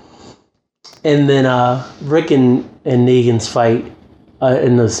kid. And then Rick and Negan's fight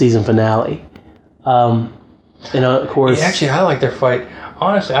in the season finale. And of course... Yeah, actually, I like their fight.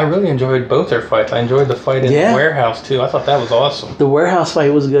 Honestly, I really enjoyed both their fights. I enjoyed the fight in the warehouse, too. I thought that was awesome. The warehouse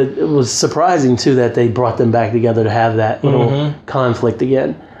fight was good. It was surprising, too, that they brought them back together to have that little conflict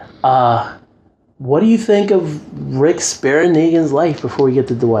again. What do you think of Rick sparing Negan's life before we get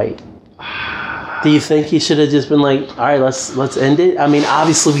to Dwight? Do you think he should have just been like, all right, let's end it? I mean,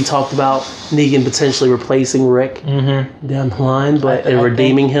 obviously we talked about Negan potentially replacing Rick down the line, but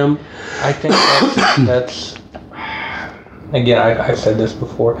redeeming him. I think that's again, I've said this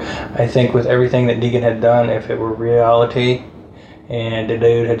before. I think with everything that Negan had done, if it were reality and the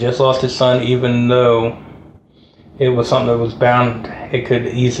dude had just lost his son, even though it was something that was bound, it could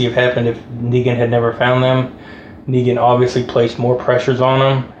easily have happened if Negan had never found them. Negan obviously placed more pressures on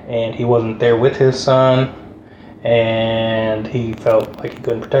him, and he wasn't there with his son, and he felt like he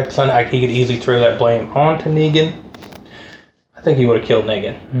couldn't protect his son. He could easily throw that blame onto Negan. I think he would have killed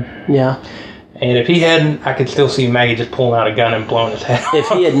Negan. Yeah. And if he hadn't, I could still see Maggie just pulling out a gun and blowing his head off. If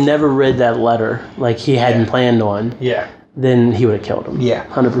he had never read that letter, like he hadn't planned on, then he would have killed him. Yeah.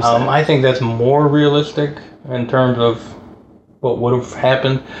 100%. I think that's more realistic in terms of what would have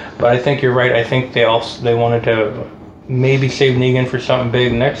happened. But I think you're right. I think they wanted to maybe save Negan for something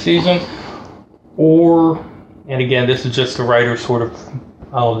big next season. And again, this is just the writer's sort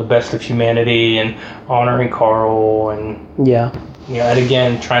of the best of humanity and honoring Carl and and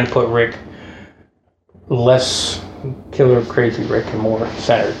again trying to put Rick less killer crazy Rick and more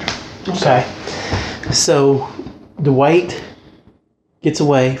centered. Okay. So Dwight gets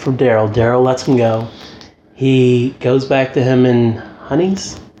away from Daryl. Daryl lets him go. He goes back to him in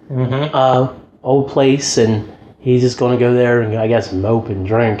Honey's old place, and he's just going to go there and I guess mope and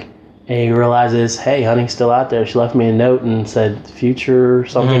drink. And he realizes, hey, Honey's still out there. She left me a note and said future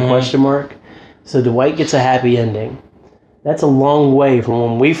something question mark. So Dwight gets a happy ending. That's a long way from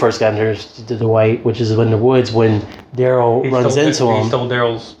when we first got introduced to Dwight, which is in the woods when Daryl runs into him. He stole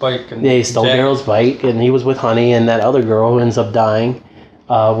Daryl's bike. He stole Daryl's bike, and he was with Honey and that other girl who ends up dying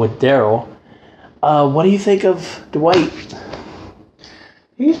with Daryl. What do you think of Dwight?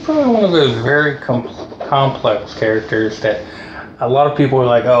 He's probably one of those very complex characters that a lot of people are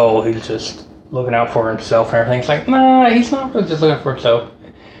like, oh, he's just looking out for himself and everything. It's like, nah, he's not really just looking for himself.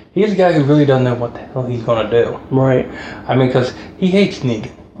 He's a guy who really doesn't know what the hell he's going to do. Right. I mean, because he hates Negan,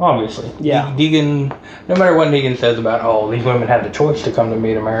 obviously. Yeah. Negan, no matter what Negan says about, oh, these women had the choice to come to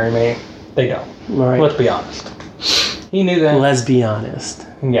me to marry me, they don't. Right. Let's be honest. He knew that. Let's be honest.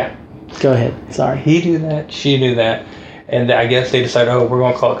 Yeah. Go ahead. Sorry. He knew that. She knew that. And I guess they decided, oh, we're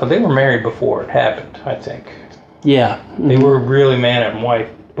going to call it, because they were married before it happened, I think. Yeah. They were really man and wife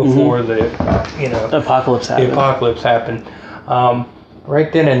before the, apocalypse happened. The apocalypse happened.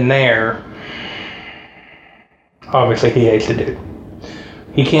 Right then and there, obviously he hates the dude.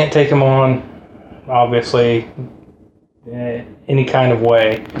 He can't take him on, obviously, any kind of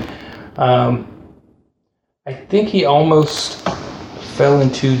way. I think he almost fell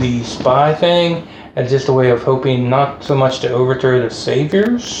into the spy thing as just a way of hoping not so much to overthrow the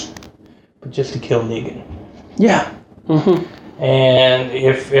Saviors, but just to kill Negan. Yeah. And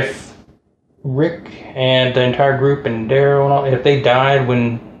if Rick and the entire group and Daryl and all, if they died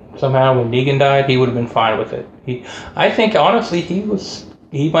when Negan died, he would have been fine with it. I think honestly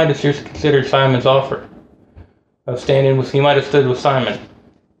he might have seriously considered Simon's offer of standing with. He might have stood with Simon.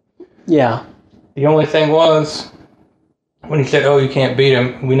 Yeah. The only thing was, when he said, "Oh, you can't beat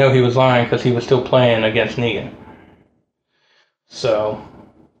him," we know he was lying because he was still playing against Negan. So,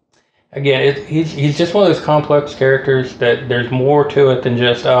 again, he's just one of those complex characters that there's more to it than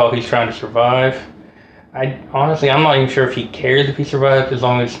just, oh, he's trying to survive. I'm not even sure if he cares if he survives, as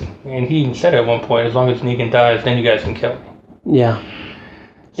long as, and he even said at one point, as long as Negan dies, then you guys can kill me. Yeah.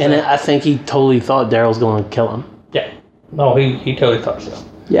 So, and I think he totally thought Daryl's going to kill him. Yeah. No, he totally thought so.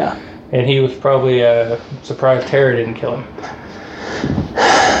 Yeah. And he was probably surprised Tara didn't kill him.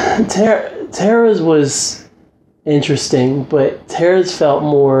 Tara's was interesting, but Tara's felt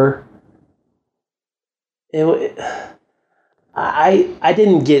more... I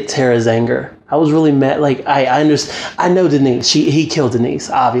didn't get Tara's anger. I was really mad. Like, I understand. I know Denise. He killed Denise,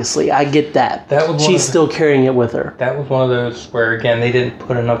 obviously. I get that. She's still carrying it with her. That was one of those where, again, they didn't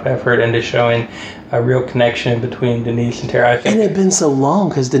put enough effort into showing a real connection between Denise and Tara. And it had been so long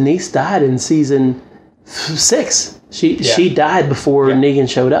because Denise died in season 6. She died before Negan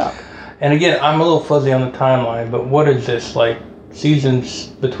showed up. And again, I'm a little fuzzy on the timeline, but what is this, like,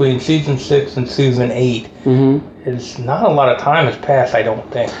 between season 6 and season 8? Mm-hmm. It's not a lot of time has passed, I don't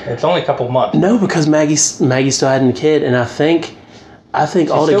think. It's only a couple months. No, because Maggie still had a kid, and I think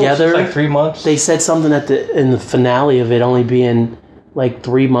altogether, like 3 months. They said something in the finale of it only being like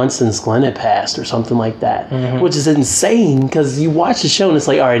 3 months since Glenn had passed or something like that, which is insane because you watch the show and it's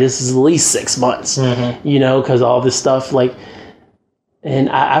like, all right, this is at least 6 months, because all this stuff like.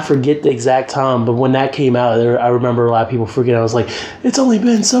 And I forget the exact time, but when that came out, I remember a lot of people freaking out. I was like, it's only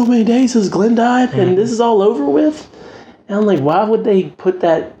been so many days since Glenn died, and this is all over with? And I'm like, why would they put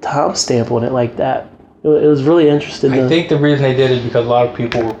that time stamp on it like that? It was really interesting. I think the reason they did is because a lot of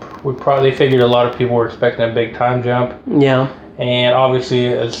people they figured a lot of people were expecting a big time jump. Yeah. And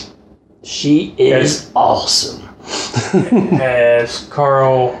obviously, she is awesome. As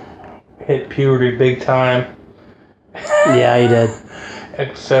Carl hit puberty big time. Yeah, he did.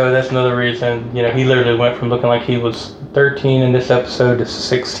 So that's another reason, he literally went from looking like he was 13 in this episode to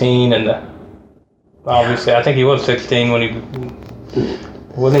 16, and obviously, I think he was 16 when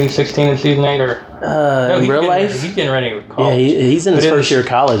wasn't he 16 in season 8, or no, in real life? He's getting ready with college. Yeah, he's in his first year of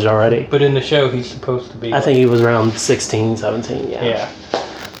college already. But in the show, he's supposed to be. I think he was around 16, 17. Yeah.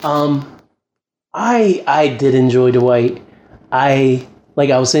 I did enjoy Dwight.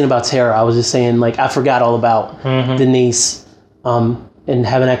 Like I was saying about Tara, I was just saying, like, I forgot all about Denise and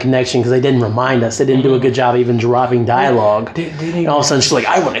having that connection because they didn't remind us. They didn't do a good job even dropping dialogue. And all of a sudden she's like,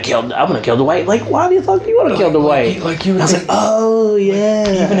 I want to kill Dwight. Like, why do you think you want to kill Dwight? I was like, oh,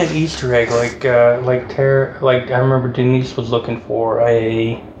 yeah. Even an Easter egg, like Tara, like I remember Denise was looking for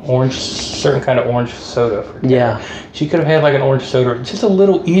a certain kind of orange soda for Tara. Yeah. She could have had like an orange soda, just a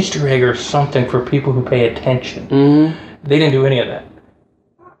little Easter egg or something for people who pay attention. Mm-hmm. They didn't do any of that.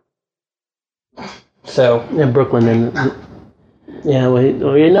 So in Brooklyn Brooklyn,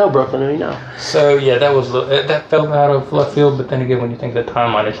 we know. So yeah, that felt out of left field. But then again, when you think of the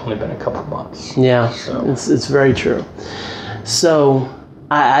timeline, it's only been a couple months. Yeah, so. It's very true. So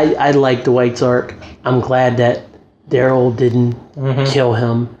I like Dwight's arc. I'm glad that Daryl didn't kill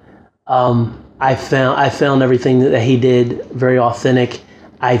him. I found everything that he did very authentic.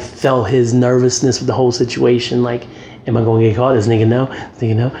 I felt his nervousness with the whole situation. Like, am I going to get caught? Does nigga know?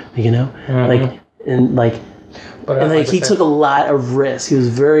 Nigga know? Like, he took a lot of risks. He was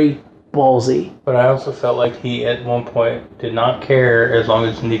very ballsy. But I also felt like he, at one point, did not care as long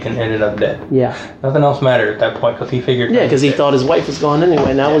as Negan ended up dead. Yeah. Nothing else mattered at that point because he figured... Yeah, because he thought his wife was gone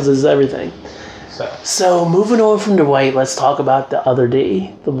anyway, and that was his everything. So, moving on from Dwight, let's talk about the other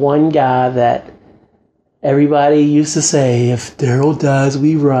D. The one guy that everybody used to say, if Daryl dies,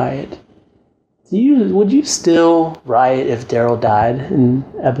 we riot. Would you still riot if Daryl died in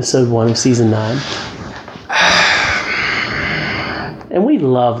episode 1 of season 9? And we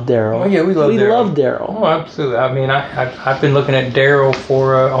love Daryl. Oh, yeah, we love Daryl. Oh, absolutely. I mean, I've been looking at Daryl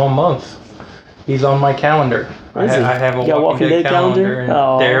for all month. He's on my calendar. I have a Walking Dead calendar in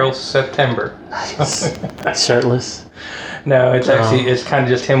Daryl's September. Nice. Shirtless. No, it's actually it's kind of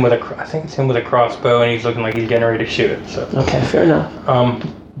just him with I think it's him with a crossbow, and he's looking like he's getting ready to shoot it. So okay, fair enough.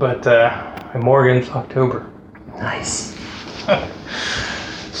 But Morgan's October. Nice.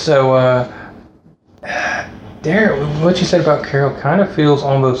 So Daryl, what you said about Carol kind of feels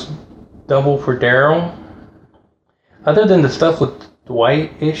almost double for Daryl. Other than the stuff with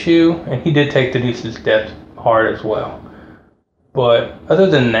Dwight issue, and he did take Denise's death hard as well. But other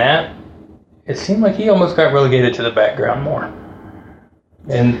than that, it seemed like he almost got relegated to the background more.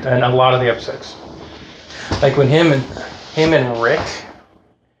 In a lot of the episodes. Like when him and Rick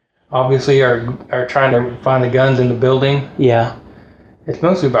obviously are trying to find the guns in the building. Yeah. It's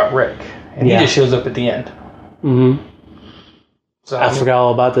mostly about Rick. And he just shows up at the end. Mm-hmm. So I forgot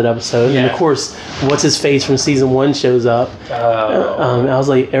all about that episode. Yeah. And of course, what's his face from season 1 shows up. I was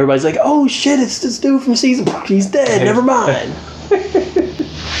like, everybody's like, oh shit, it's this dude from season 1. He's dead. Never mind.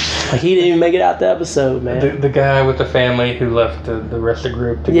 Like, he didn't even make it out the episode, man. The guy with the family who left the rest of the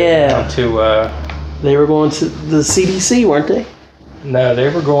group to go down to... they were going to the CDC, weren't they? No, they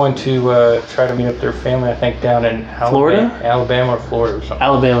were going to try to meet up their family, I think, down in Florida? Alabama or Florida or something.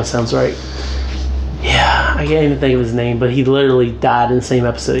 Alabama sounds right. Yeah, I can't even think of his name, but he literally died in the same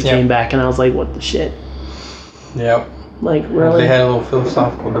episode. He came back, and I was like, what the shit? Yep. Like, really? They had a little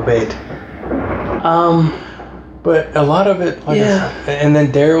philosophical debate. But a lot of it, and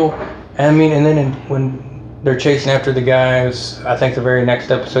then Daryl, and then when they're chasing after the guys, I think the very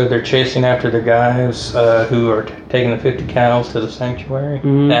next episode, they're chasing after the guys who are taking the 50 cows to the sanctuary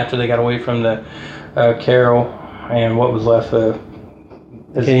after they got away from the Carol and what was left of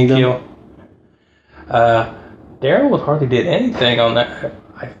Ezekiel. Daryl hardly did anything on that.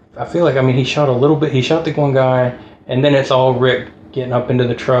 I feel like, he shot a little bit. He shot the one guy, and then it's all Rick getting up into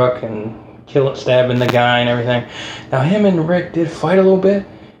the truck and stabbing the guy and everything. Now, him and Rick did fight a little bit,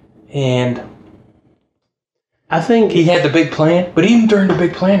 and I think he had the big plan, but even during the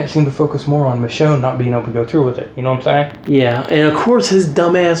big plan, it seemed to focus more on Michonne not being able to go through with it. You know what I'm saying? Yeah. And of course, his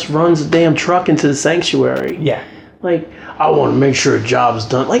dumbass runs a damn truck into the sanctuary. Yeah. Like, I want to make sure a job's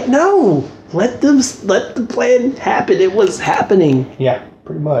done. Like, no! Let the plan happen. It was happening. Yeah,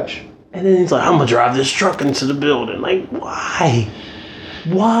 pretty much. And then he's like, I'm going to drive this truck into the building. Like, why?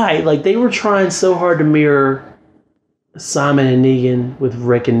 Why? Like, they were trying so hard to mirror Simon and Negan with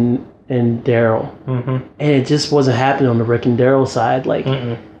Rick and Daryl. And it just wasn't happening on the Rick and Daryl side. Like,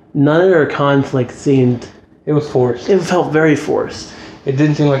 none of their conflict seemed... It was forced. It felt very forced. It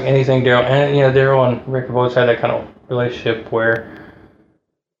didn't seem like anything Daryl... And, Daryl and Rick have always had that kind of relationship where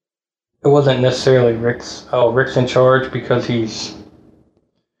it wasn't necessarily Rick's in charge because he's...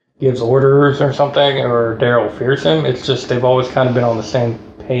 gives orders or something, or Daryl fears him. It's just they've always kind of been on the same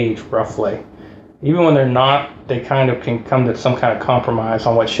page, roughly. Even when they're not, they kind of can come to some kind of compromise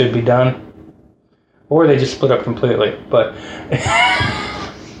on what should be done. Or they just split up completely. But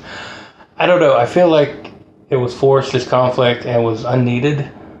I don't know. I feel like it was forced, this conflict, and was unneeded.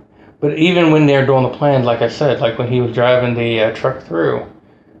 But even when they're doing the plan, like I said, like when he was driving the truck through,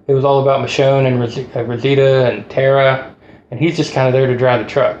 it was all about Michonne and Rosita and Tara, and he's just kind of there to drive the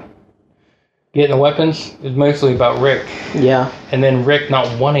truck. Getting the weapons is mostly about Rick. Yeah. And then Rick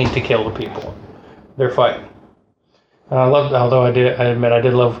not wanting to kill the people. They're fighting. And I loved, although I admit I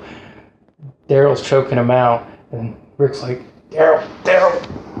did love Daryl's choking him out, and Rick's like, Daryl,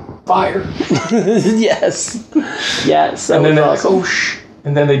 fire. Yes. And then they're like, oh,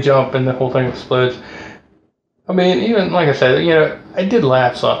 and then they jump and the whole thing explodes. Even, like I said, I did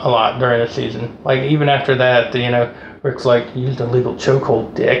laugh a lot during the season. Like, even after that, Rick's like, you used a legal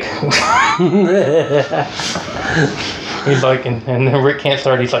chokehold, dick. He's like, and then Rick can't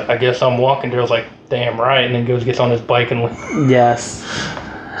start. He's like, I guess I'm walking. Daryl's like, damn right. And then gets on his bike and leaves. Yes.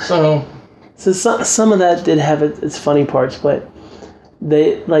 So some of that did have its funny parts, but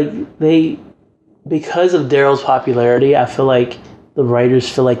they because of Daryl's popularity, I feel like the writers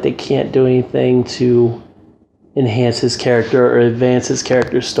feel like they can't do anything to enhance his character or advance his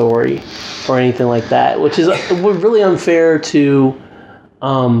character's story or anything like that, which is really unfair to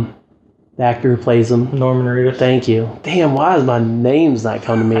the actor who plays him. Norman Reedus. Thank you. Damn, why is my name's not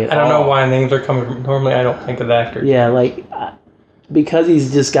coming to me at all? I don't know why names are coming from. Normally, I don't think of actors. Yeah, like, because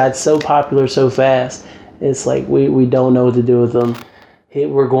he's just got so popular so fast, it's like we don't know what to do with him.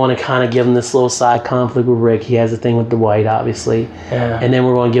 We're going to kind of give him this little side conflict with Rick. He has a thing with Dwight, obviously. Yeah. And then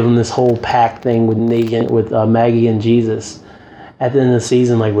we're going to give him this whole pack thing with Negan, with Maggie and Jesus. At the end of the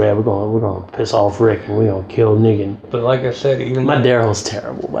season, like, we're going to piss off Rick and we're going to kill Negan. But like I said, even my Daryl's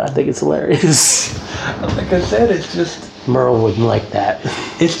terrible, but I think it's hilarious. Like I said, it's just Merle wouldn't like that.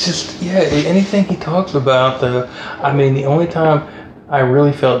 It's just anything he talks about. The only time I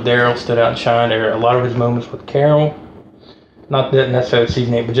really felt Daryl stood out and shined are a lot of his moments with Carol. Not necessarily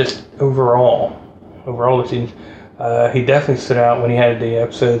season 8, but just overall the seasons. He definitely stood out when he had the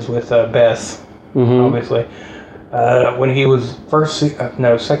episodes with Beth, obviously. When he was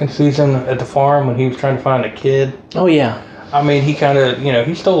second season at the farm when he was trying to find a kid. Oh yeah. He kind of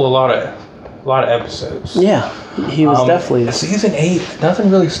he stole a lot of episodes. Yeah, he was definitely. Season 8, nothing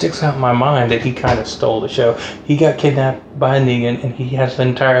really sticks out in my mind that he kind of stole the show. He got kidnapped by Negan, and he has the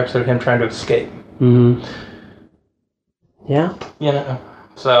entire episode of him trying to escape. Yeah.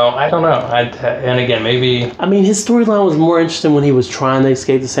 So I don't know. And again, maybe. His storyline was more interesting when he was trying to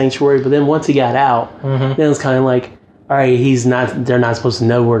escape the sanctuary, but then once he got out, then it's kind of like, all right, they're not supposed to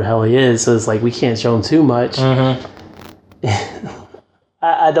know where the hell he is, so it's like we can't show him too much.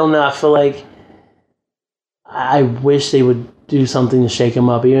 I don't know. I feel like I wish they would do something to shake him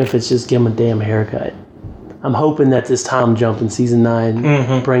up, even if it's just give him a damn haircut. I'm hoping that this time jump in season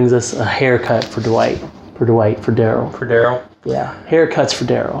 9 brings us a haircut for Daryl. For Daryl. Yeah, haircuts for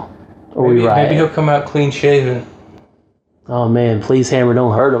Daryl. Or maybe he'll come out clean shaven. Oh man, please Hammer,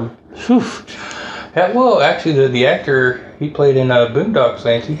 don't hurt him. Whew. Yeah, well, actually, the actor he played in Boondock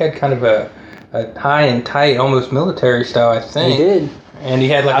Saints, he had kind of a high and tight, almost military style, I think. He did. And he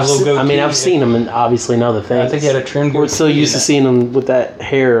had like a little goatee. I've seen him obviously in other things. I think he had a trim goatee. We're so used to seeing him with that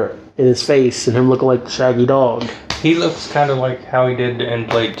hair in his face and him looking like the Shaggy Dog. He looks kind of like how he did in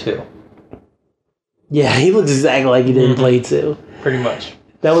Blade 2. Yeah, he looks exactly like he did in Blade 2. Pretty much.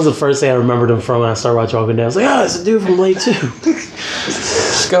 That was the first thing I remembered him from when I started watching Walking Dead. I was like, oh, it's a dude from Blade 2.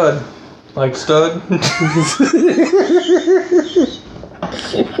 Scud. Like stud.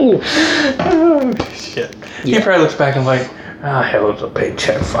 Oh, shit. Yeah. He probably looks back and like, hell, it's a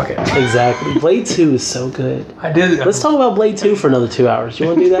paycheck. Fuck it. Exactly. Blade 2 is so good. I did. Let's talk about Blade 2 for another 2 hours. You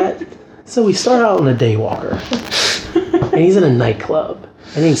want to do that? So we start out on a daywalker. And he's in a nightclub.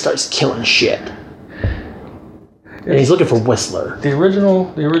 And then he starts killing shit. And he's looking for Whistler. The original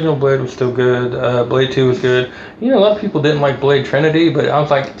Blade was still good. Blade 2 was good. You know, a lot of people didn't like Blade Trinity, but I was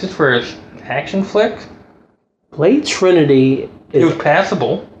like, just for his action flick, Blade Trinity it was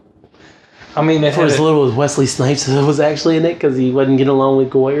passable. I mean, for as little as Wesley Snipes was actually in it, because he wasn't getting along with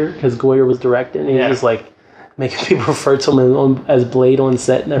Goyer, because Goyer was directing. He was just like making people refer to him as Blade on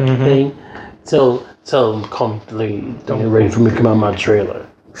set and everything. So tell him, call me Blade. Don't get ready for me to come out of my trailer.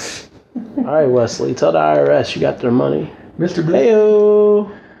 All right, Wesley, tell the IRS you got their money. Mr. Blade. Heyo.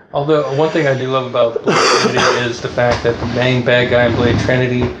 Although, one thing I do love about Blade Trinity is the fact that the main bad guy in Blade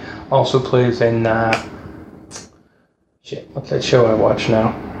Trinity also plays in, what's that show I watch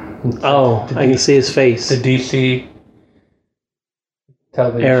now? Oh, I can see his face. The DC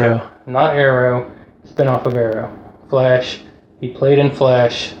television Arrow. show. Not Arrow, spin-off of Arrow. Flash. He played in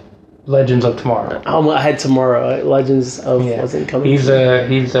Flash. Legends of Tomorrow. I had Tomorrow. Legends of wasn't coming. He's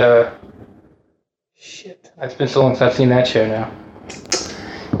shit. It's been so long since I've seen that show now.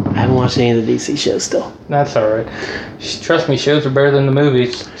 I haven't watched any of the DC shows still. That's alright. Trust me, shows are better than the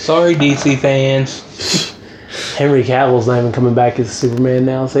movies. Sorry, DC fans. Henry Cavill's not even coming back as Superman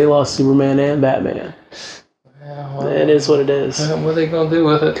now, so they lost Superman and Batman. Well, it is what it is. What are they going to do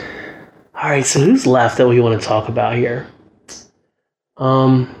with it? Alright, so who's left that we want to talk about here?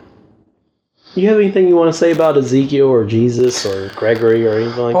 You have anything you want to say about Ezekiel or Jesus or Gregory or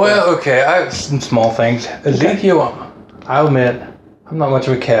anything like that? Well, okay, I have some small things. Ezekiel, I'll admit, I'm not much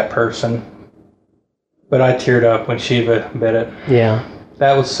of a cat person, but I teared up when Shiva bit it. Yeah.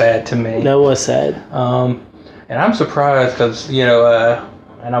 That was sad to me. That was sad. And I'm surprised because,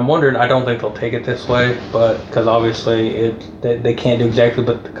 and I'm wondering, I don't think they'll take it this way, but because obviously they can't do exactly,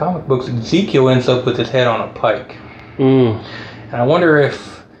 but the comic books, Ezekiel ends up with his head on a pike. And I wonder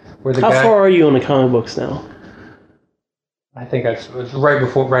if How far are you on the comic books now? I think it's right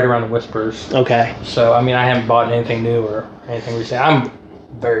around the Whispers. Okay. So, I mean, I haven't bought anything new or anything recent. I'm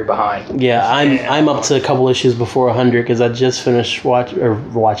very behind. Yeah, I'm up to a couple issues before 100 because I just finished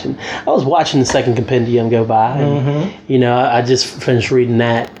watching. I was watching the second compendium go by. And, I just finished reading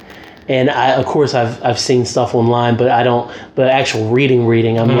that. And of course, I've seen stuff online, but I don't. But actual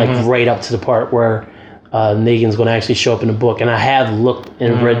reading, I'm like right up to the part where Negan's going to actually show up in the book, and I have looked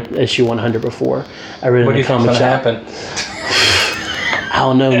and read issue 100 before. I read it in the comic shop. What do you think's going to happen? I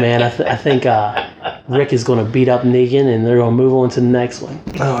don't know, man. I think Rick is going to beat up Negan, and they're going to move on to the next one.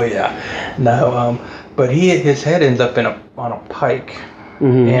 Oh yeah, no. But his head ends up on a pike,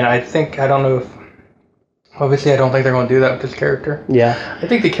 and I don't know if. Obviously, I don't think they're going to do that with this character. Yeah, I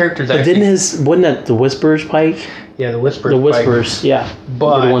think the character's. But wasn't that the Whispers pike? Yeah, the Whispers. The Whispers, pike. Yeah,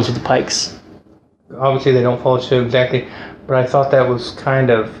 but the ones with the pikes. Obviously, they don't follow the show exactly, but I thought that was kind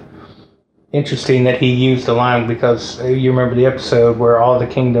of interesting that he used the line because you remember the episode where all the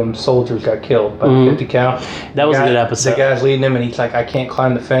Kingdom soldiers got killed by 50 cal. That was a good episode. The guy's leading him, and he's like, I can't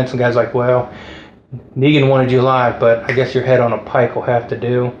climb the fence. And the guy's like, well, Negan wanted you alive, but I guess your head on a pike will have to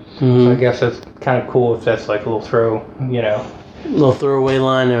do. So I guess that's kind of cool if that's like a little little throwaway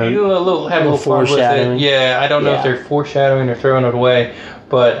line or a little foreshadowing. Yeah, I don't know if they're foreshadowing or throwing it away,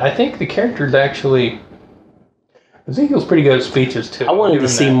 but I think the character's actually... Ezekiel's pretty good at speeches, too. I wanted to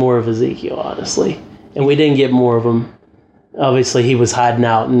see more of Ezekiel, honestly. And we didn't get more of him. Obviously, he was hiding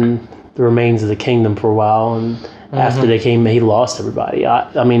out in the remains of the kingdom for a while, and after they came, he lost everybody.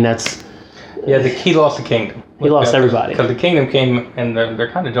 I mean, that's... Yeah, he lost the kingdom. He lost everybody. Because the kingdom came, and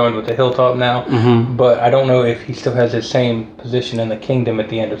they're kind of joined with the Hilltop now, but I don't know if he still has his same position in the kingdom at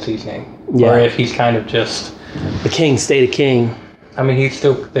the end of season 8. Yeah. Or if he's kind of just... The king stayed a king. I mean,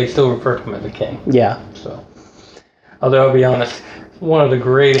 they still refer to him as a king. Yeah. So, although I'll be honest, one of the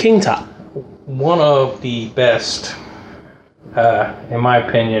greatest, King Top. one of the best, in my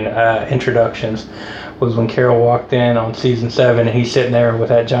opinion, introductions was when Carol walked in on season 7 and he's sitting there with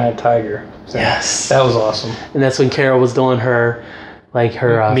that giant tiger. So Yes. that was awesome. And that's when Carol was doing her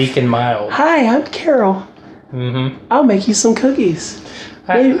Meek and mild. Hi, I'm Carol. Mm-hmm. I'll make you some cookies.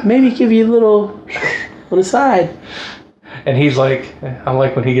 Maybe give you a little on the side. And he's like, I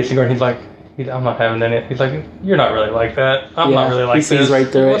like when he gets to go and he's like, I'm not having any. He's like, you're not really like that. I'm not really like this. He sees right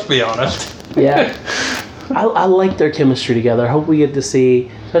through it. Let's be honest. Yeah. I like their chemistry together. I hope we get to see,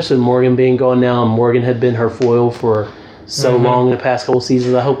 especially with Morgan being gone now, and Morgan had been her foil for so long in the past couple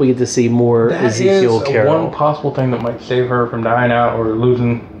seasons. I hope we get to see more Ezekiel Carol. One possible thing that might save her from dying out or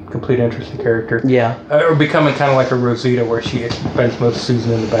losing complete interest in character. Yeah. Or becoming kind of like a Rosita where she spends most of the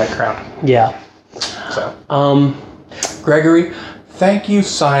season in the background. Yeah. So. Gregory, thank you,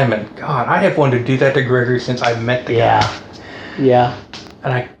 Simon. God, I have wanted to do that to Gregory since I met the guy. Yeah.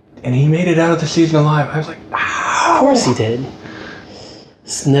 And he made it out of the season alive. I was like, Of course he did.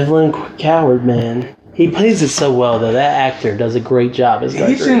 Sniveling coward, man. He plays it so well, though. That actor does a great job as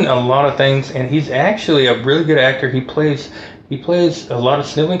Gregory. He's in a lot of things, and he's actually a really good actor. He plays a lot of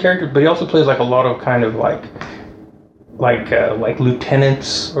sniveling characters, but he also plays like a lot of kind of like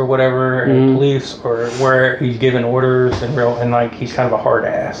lieutenants or whatever, and police, or where he's giving orders and like he's kind of a hard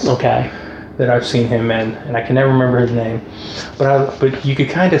ass. Okay. That I've seen him in, and I can never remember his name, but you could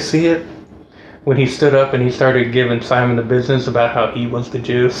kind of see it when he stood up and he started giving Simon the business about how he was the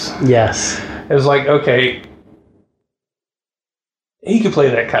juice. Yes. It was like, okay, he could play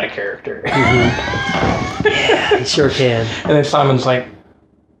that kind of character. Mm-hmm. Yeah, he sure can. And then Simon's like,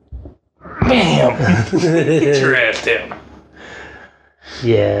 bam, get your ass down.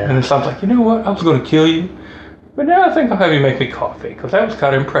 Yeah. And then Simon's like, you know what? I was going to kill you, but now I think I'll have you make me coffee, because that was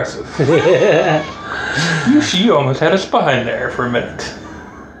kind of impressive. You almost had a spine there for a minute.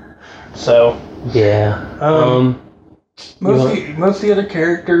 So. Yeah. Most of the other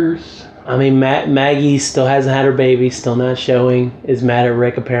characters. I mean, Maggie still hasn't had her baby, still not showing. Is mad at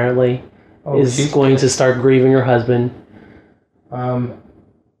Rick, apparently. Is going to start grieving her husband.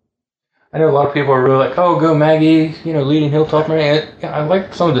 I know a lot of people are really like, oh, go Maggie, leading Hilltop. I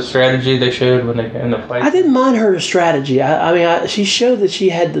like some of the strategy they showed when they in the fight. I didn't mind her strategy. I mean, she showed that she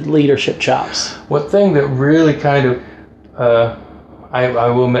had the leadership chops. One thing that really kind of, I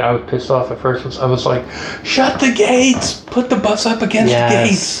will admit, I was pissed off at first. I was like, shut the gates! Put the bus up against the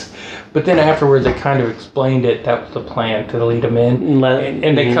gates! But then afterwards, they kind of explained it. That was the plan, to lead them in.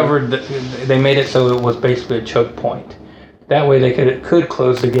 And they covered, they made it so it was basically a choke point. That way they could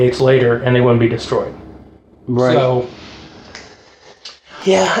close the gates later and they wouldn't be destroyed. Right. So,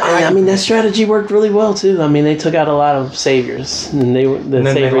 yeah, and I mean, that strategy worked really well, too. I mean, they took out a lot of saviors. And they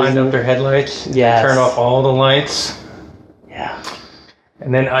lined up their headlights. Yes. Turned off all the lights. Yeah.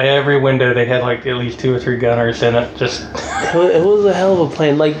 And then at every window, they had like at least 2 or 3 gunners in it. Just it was a hell of a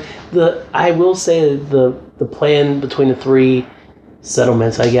plan. Like, I will say the plan between the 3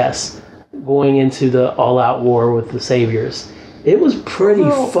 settlements, I guess, going into the all-out war with the saviors, it was pretty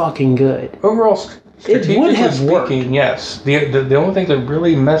fucking good. Overall, it would have worked. Yes. The only thing that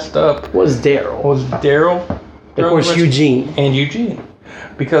really messed up was Daryl. Of course, Eugene. And Eugene.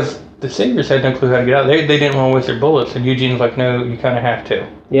 Because the saviors had no clue how to get out. They didn't want to waste their bullets, and Eugene was like, no, you kind of have to.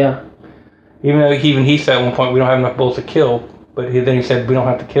 Yeah. Even though he said at one point, we don't have enough bullets to kill, but then he said, we don't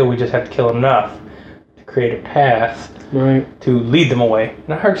have to kill, we just have to kill enough to create a path to lead them away.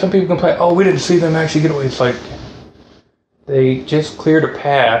 And I heard some people complain, oh, we didn't see them actually get away. It's like, they just cleared a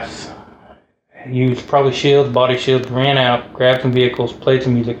path, used probably shields, body shields, ran out, grabbed some vehicles, played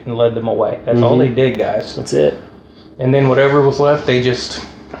some music, and led them away. That's all they did, guys. That's it. And then whatever was left, they just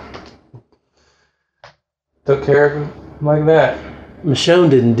took care of them like that. Michonne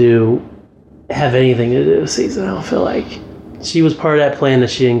didn't have anything to do this season, I don't feel like. She was part of that plan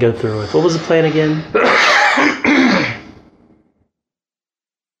that she didn't go through with. What was the plan again?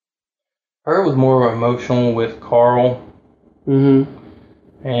 Her was more emotional with Carl. Mm-hmm.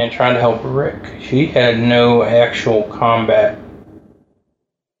 And trying to help Rick. She had no actual combat.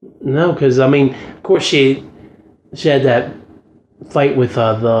 No, because, I mean, of course she had that fight with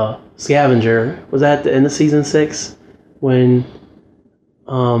the scavenger. Was that at the end of season 6? When,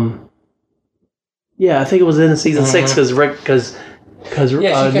 yeah, I think it was in season 6 because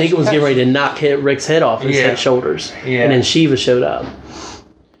Negan was getting ready to hit Rick's head off his head shoulders. Yeah. And then Shiva showed up.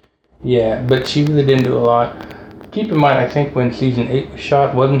 Yeah, but Shiva didn't do a lot. Keep in mind, I think when season 8 was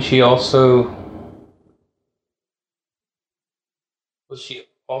shot, was she also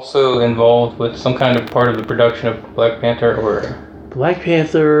involved with some kind of part of the production of Black Panther, or Black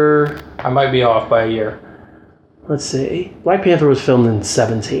Panther. I might be off by a year. Let's see. Black Panther was filmed in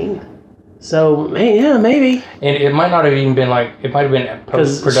 2017. So, yeah, maybe. And it might not have even been like, it might have been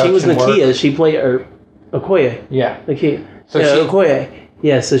because post-production she was Nakia. work. She played Okoye. Yeah. Nakia. So Okoye.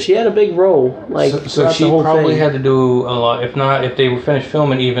 Yeah, so she had a big role. Like, so she the whole probably thing. had to do a lot. If not, if they were finished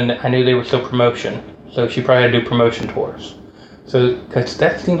filming, even I knew they were still promotion. So she probably had to do promotion tours. So cause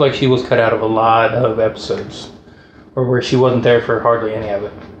that seems like she was cut out of a lot of episodes, or where she wasn't there for hardly any of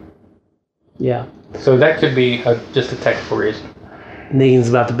it. Yeah. So that could be just a technical reason. Negan's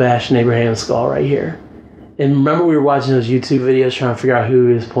about to bash an Abraham skull right here. And remember we were watching those YouTube videos trying to figure out who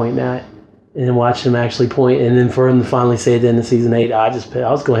he was pointing at? And then watch him actually point, and then for him to finally say at the end of season 8, I was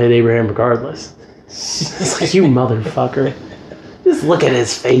going to hit Abraham regardless. It's like, you motherfucker. Just look at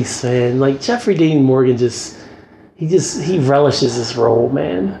his face, man. Like, Jeffrey Dean Morgan he relishes this role,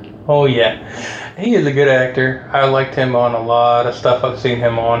 man. Oh, yeah. He is a good actor. I liked him on a lot of stuff I've seen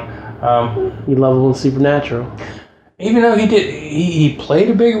him on. You love him on Supernatural. Even though he played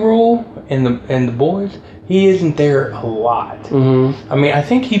a big role in the Boys, he isn't there a lot. Mm-hmm. I mean, I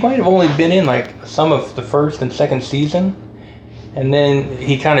think he might have only been in like some of the first and second season, and then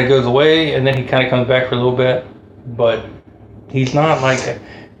he kind of goes away, and then he kind of comes back for a little bit. But he's not like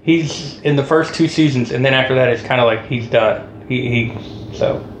he's in the first 2 seasons, and then after that, it's kind of like he's done.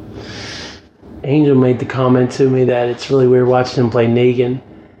 So. Angel made the comment to me that it's really weird watching him play Negan,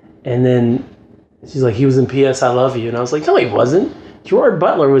 and then she's like, he was in P.S. I Love You, and I was like, no, he wasn't. Gerard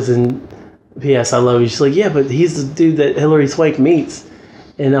Butler was in P.S. I Love You. She's like, yeah, but he's the dude that Hilary Swank meets,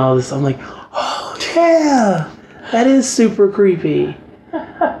 and all this. I'm like, oh yeah, that is super creepy. All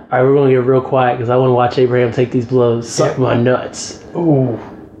right, we're gonna get real quiet because I want to watch Abraham take these blows, suck my nuts. Ooh,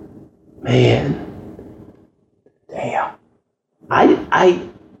 man, damn.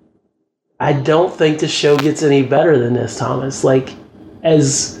 I don't think the show gets any better than this, Thomas. Like,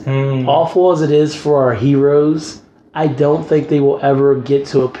 as awful as it is for our heroes, I don't think they will ever get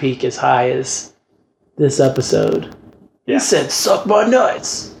to a peak as high as this episode. Yeah. He said, suck my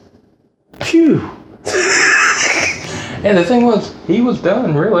nuts. Phew. And the thing was, he was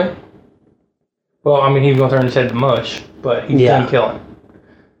done, really. Well, I mean, he was going to turn his head to mush, but he's done killing.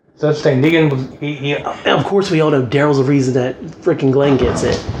 So that's the thing. Negan was... He and of course, we all know Daryl's the reason that freaking Glenn gets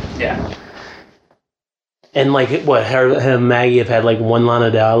it. Yeah. And, like, what, her and Maggie have had, like, one line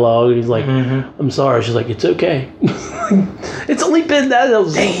of dialogue. He's like, I'm sorry. She's like, it's okay. It's only been that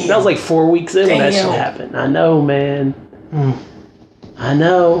was like 4 weeks in when that shit happened. I know, man. I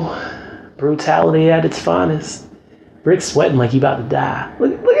know. Brutality at its finest. Rick's sweating like he about to die.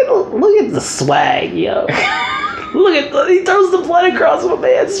 Look at the swag, yo. He throws the blood across my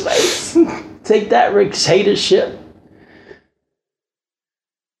man's face. Take that, Rick. Hate his ship.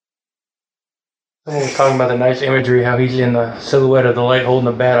 Someone was talking about the nice imagery, how he's in the silhouette of the light holding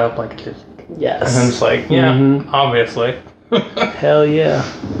the bat up like this. Yes. And it's like, obviously. Hell yeah.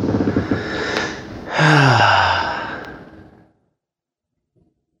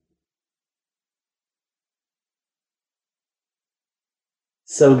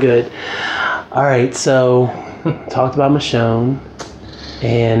 So good. All right, so talked about Michonne,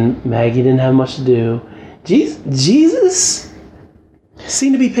 and Maggie didn't have much to do. Jesus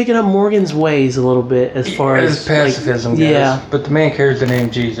seemed to be picking up Morgan's ways a little bit as far as pacifism goes. Yeah, but the man carries the name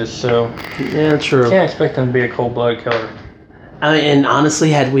Jesus, so yeah, true. Can't expect him to be a cold-blooded killer. I mean, and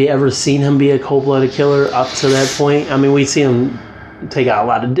honestly, had we ever seen him be a cold-blooded killer up to that point? I mean, we'd seen him take out a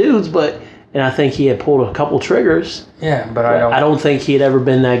lot of dudes, and I think he had pulled a couple triggers. Yeah, but I don't think he had ever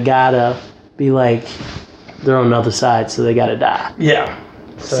been that guy to be like, they're on the other side, so they got to die. Yeah.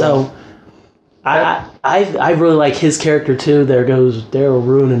 So I really like his character too. There goes Daryl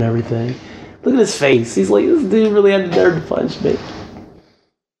ruining everything. Look at his face. He's like, this dude really had the nerve to punch me.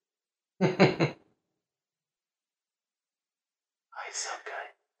 He's so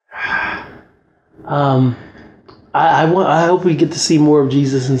good. I hope we get to see more of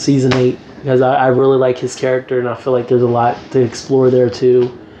Jesus in season 8 because I really like his character and I feel like there's a lot to explore there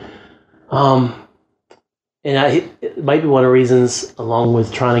too. And it might be one of the reasons, along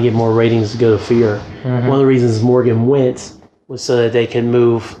with trying to get more ratings to go to Fear, one of the reasons Morgan went was so that they could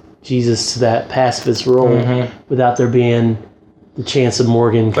move Jesus to that pacifist role without there being the chance of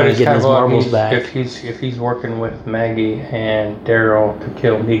Morgan kind of getting his marbles back. If he's working with Maggie and Daryl to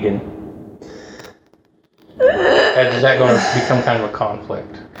kill Negan, is that going to become kind of a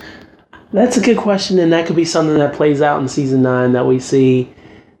conflict? That's a good question, and that could be something that plays out in season 9 that we see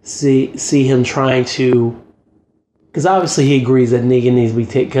him trying to. Because obviously he agrees that Negan needs to be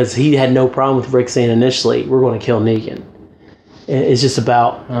taken, because he had no problem with Rick saying initially, we're going to kill Negan. It's just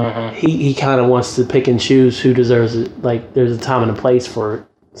about he kind of wants to pick and choose who deserves it. Like there's a time and a place for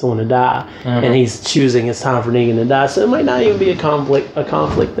someone to die, and he's choosing it's time for Negan to die. So it might not even be a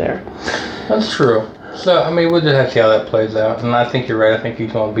conflict there. That's true. So I mean, we'll just have to see how that plays out. And I think you're right. I think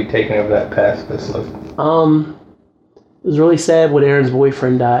he's going to be taking over that pacifist look. It was really sad when Aaron's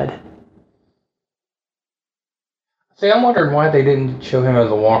boyfriend died. See, I'm wondering why they didn't show him as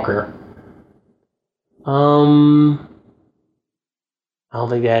a walker. I don't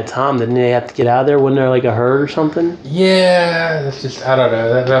think they had time. Didn't they have to get out of there? Wasn't there like a herd or something? Yeah, that's just, I don't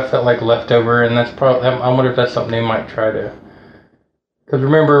know. That felt like leftover, and that's probably, I wonder if that's something they might try to. Because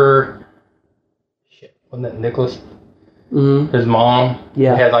remember, wasn't that Nicholas? Mm-hmm. His mom?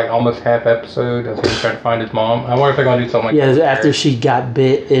 Yeah. He had like almost half episode of him trying to find his mom. I wonder if they're going to do something like that. Yeah, after she got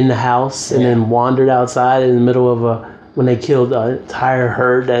bit in the house and then wandered outside in the middle of when they killed an entire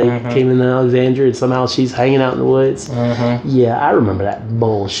herd that came into Alexandria, and somehow she's hanging out in the woods. Mm-hmm. Yeah, I remember that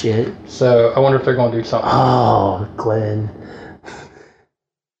bullshit. So I wonder if they're going to do something. Oh, Glenn.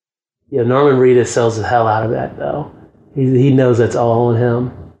 Yeah, Norman Reedus sells the hell out of that, though. He knows that's all on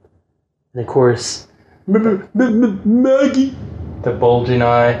him. And of course, Maggie. The bulging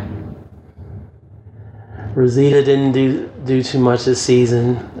eye. Rosita didn't do too much this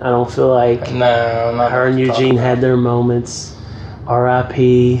season. I don't feel like. No, not her and Eugene had their moments.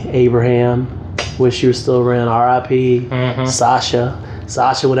 R.I.P. Abraham. Wish you were still around. R.I.P. Sasha.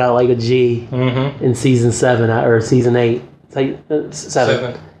 Sasha went out like a G in season 7 or season 8. It's like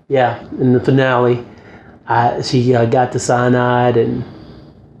 7. Yeah, in the finale, she got the cyanide and.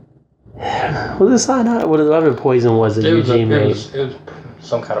 Was it cyanide? What other poison was it? Eugene made? It was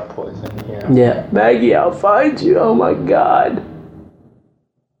some kind of poison. Yeah. Yeah, Maggie, I'll find you. Oh my God.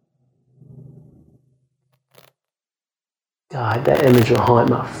 God, that image will haunt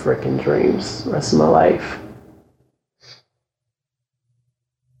my freaking dreams the rest of my life.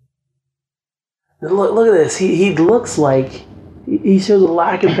 Look at this. He looks like he shows a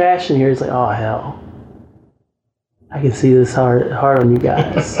lack of passion here. He's like, oh hell, I can see this hard on you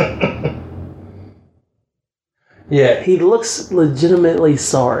guys. Yeah. He looks legitimately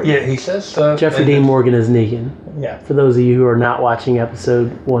sorry. Yeah, he says stuff. Jeffrey Dean Morgan is Negan. Yeah. For those of you who are not watching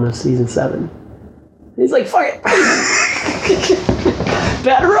episode 1 of season 7. He's like, fuck it.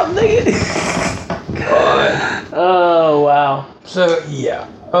 Batter up, nigga. God. Oh, wow. So, yeah.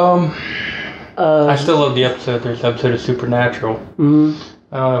 I still love the episode. There's an episode of Supernatural. Mm-hmm.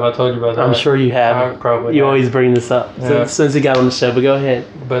 I don't know if I told you about that. I'm sure you have. Probably. You always bring this up since you got on the show, but go ahead.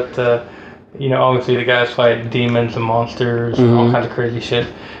 But, obviously the guys fight demons and monsters and all kinds of crazy shit.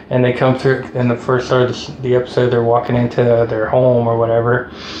 And they come through, in the first start of the episode, they're walking into their home or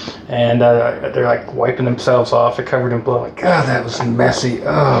whatever. And they're like wiping themselves off. They're covered in blood. Like, God, that was messy.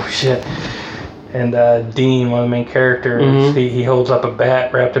 Oh, shit. And Dean, one of the main characters, he holds up a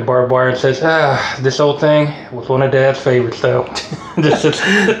bat wrapped in barbed wire and says, this old thing was one of Dad's favorites, though.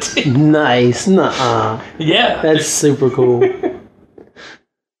 Nice. Nuh-uh. Yeah. That's super cool.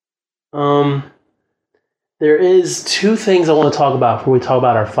 There is 2 things I want to talk about before we talk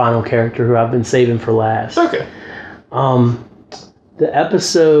about our final character who I've been saving for last. Okay. The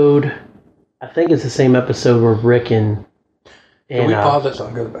episode, I think it's the same episode where Rick and Can we pause it so I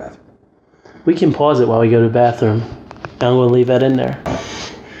can go to the bathroom? We can pause it while we go to the bathroom. I'm going to leave that in there.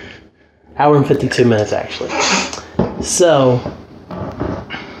 Hour and 52 minutes, actually. So,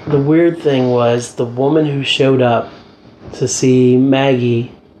 the weird thing was the woman who showed up to see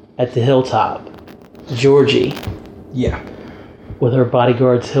Maggie at the hilltop, Georgie. Yeah. With her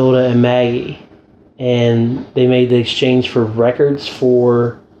bodyguards Hilda and Maggie. And they made the exchange for records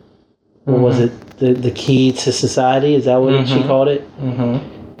for, what was it, the key to society? Is that what she called it?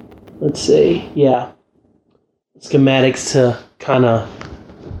 Let's see. Yeah. Schematics to kind of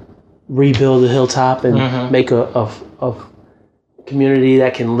rebuild the hilltop and make a community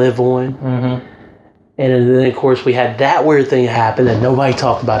that can live on. And then, of course, we had that weird thing happen that nobody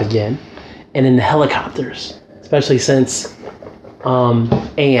talked about again. And then the helicopters, especially since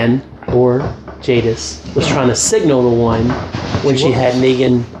Anne, or Jadis, was trying to signal the one when she had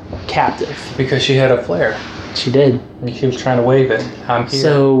Negan captive. Because she had a flare. She did. And she was trying to wave it. I'm here.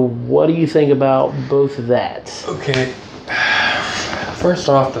 So, what do you think about both of that? Okay. First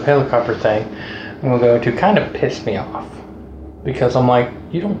off, the helicopter thing, I'm going to go to kind of pissed me off. Because I'm like,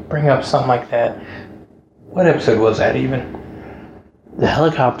 you don't bring up something like that. What episode was that even? The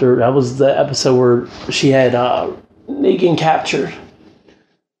helicopter, that was the episode where she had Negan captured.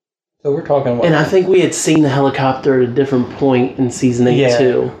 So we're talking about... And I think we had seen the helicopter at a different point in season 8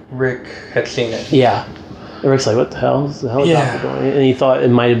 too. Rick had seen it. Yeah. And Rick's like, what the hell is the helicopter going? And he thought it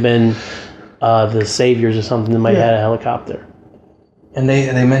might have been the Saviors or something that might have had a helicopter. And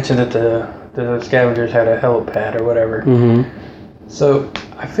they mentioned that the scavengers had a helipad or whatever. Mm-hmm. So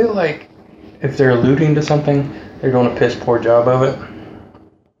I feel like if they're alluding to something, they're doing a piss poor job of it.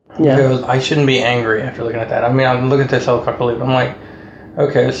 Yeah. Because I shouldn't be angry after looking at that. I mean, I'm looking at this helicopter leave. I'm like,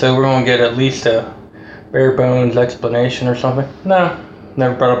 okay, so we're going to get at least a bare bones explanation or something. No,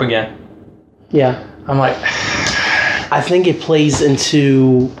 never brought up again. Yeah. I'm like, I think it plays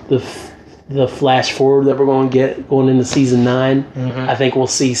into the flash forward that we're going to get going into season 9. Mm-hmm. I think we'll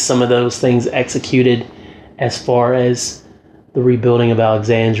see some of those things executed as far as the rebuilding of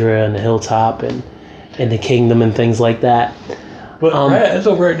Alexandria and the hilltop and the kingdom and things like that. But as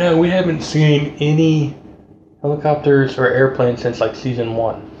of right now, we haven't seen any helicopters or airplanes since like season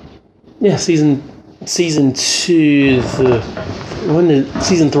 1. Yeah, season 2.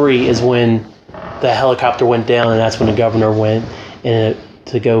 Season 3 is when the helicopter went down, and that's when the governor went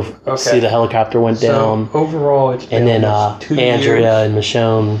to go see the helicopter went down. So overall, it's been and then 2 Andrea years. and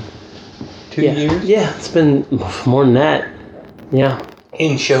Michonne. 2 years? Yeah, it's been more than that. Yeah.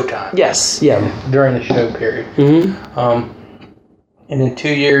 In showtime. Yes. Yeah. During the show period. Mm-hmm. And in 2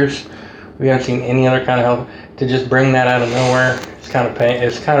 years, we haven't seen any other kind of help. To just bring that out of nowhere, it's kind of pain.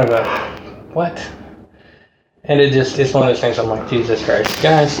 It's kind of a what? And it's one of those things. I'm like, Jesus Christ,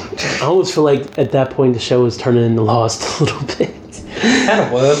 guys. I almost feel like at that point the show was turning into Lost a little bit. Kind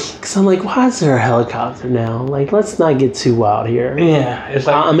of was. Because I'm like, why is there a helicopter now? Like, let's not get too wild here. Yeah, it's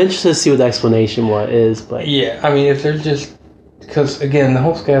like I'm interested to see what the explanation is, but yeah, I mean, if there's just because again, the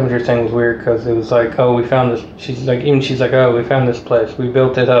whole scavenger thing was weird because it was like, oh, we found this. She's like, oh, we found this place. We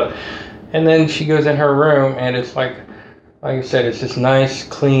built it up, and then she goes in her room and it's like I said, it's this nice,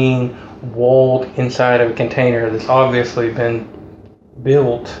 clean, walled inside of a container that's obviously been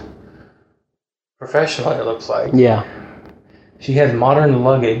built professionally. It looks like. Yeah. She has modern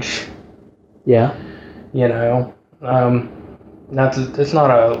luggage. Yeah. You know, it's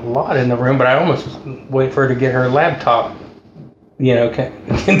not a lot in the room, but I almost wait for her to get her laptop. You know,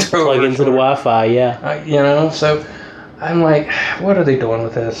 can throw plug into the Wi-Fi. Yeah. You know, so I'm like, what are they doing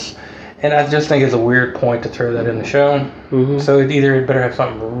with this? And I just think it's a weird point to throw that in the show. Mm-hmm. So it better have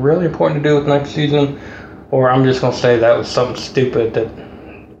something really important to do with next season, or I'm just gonna say that was something stupid that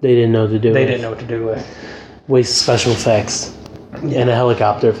they didn't know what to do. They didn't know what to do with. Waste special effects. And a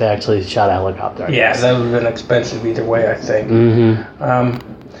helicopter, if they actually shot a helicopter. Yeah, that would have been expensive either way, I think.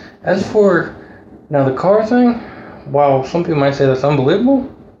 Mm-hmm. As for now, the car thing, while some people might say that's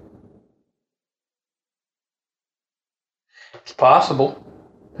unbelievable, it's possible.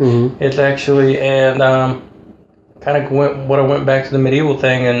 Mm-hmm. It's actually, and kind of what I went back to the medieval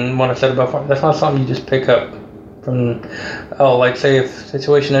thing and what I said about that's not something you just pick up from. Oh, like say if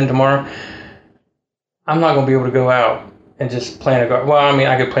situation ends tomorrow, I'm not going to be able to go out and just plant a garden. Well, I mean,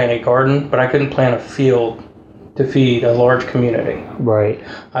 I could plant a garden, but I couldn't plant a field to feed a large community. Right.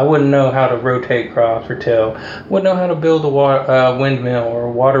 I wouldn't know how to rotate crops or till. Wouldn't know how to build a windmill or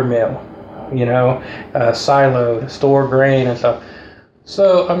a water mill, you know, a silo to store grain and stuff.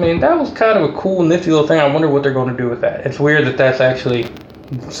 So, I mean, that was kind of a cool, nifty little thing. I wonder what they're going to do with that. It's weird that that's actually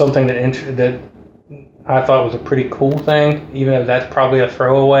something that I thought was a pretty cool thing, even though that's probably a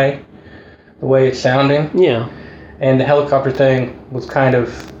throwaway, the way it's sounding. Yeah. And the helicopter thing was kind of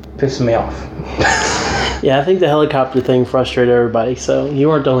pissing me off. Yeah, I think the helicopter thing frustrated everybody, so you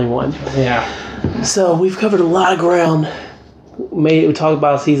weren't the only one. Yeah. So we've covered a lot of ground. We talked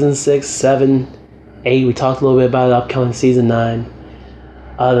about season 6, 7, 8. We talked a little bit about the upcoming season 9.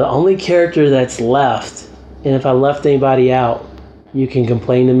 The only character that's left, and if I left anybody out, you can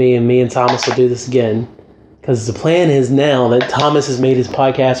complain to me, and me and Thomas will do this again. Because the plan is now that Thomas has made his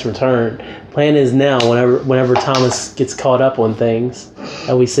podcast return. Plan is now, whenever Thomas gets caught up on things,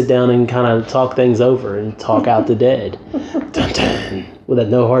 that we sit down and kind of talk things over and talk out the dead. Dun, dun, with that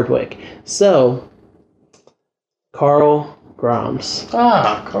no Hardwick. So, Carl Grimes.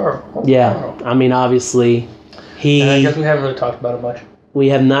 Carl. Yeah, Carl. I mean, obviously, I guess we haven't really talked about it much. We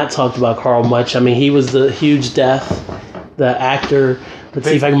have not talked about Carl much. I mean, he was the huge death. The actor, let's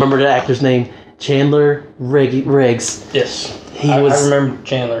see if I can remember the actor's name. Chandler Riggs. Yes. I remember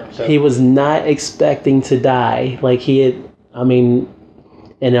Chandler. So. He was not expecting to die. Like and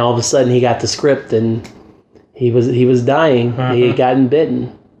all of a sudden he got the script and he was dying. Mm-hmm. He had gotten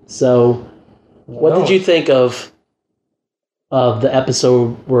bitten. So what did you think of the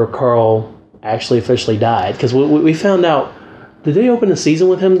episode where Carl actually officially died? Because we found out, did they open the season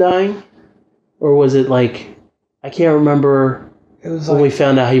with him dying? Or was it like, I can't remember it was when we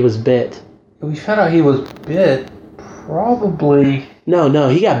found out he was bit. We found out he was bit probably... No,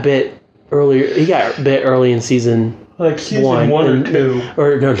 he got bit earlier. He got bit early in season Like season one or two.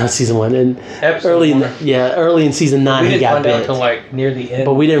 Or no, not season one. And Episode early in season 9 he got bit. We didn't find out until like near the end.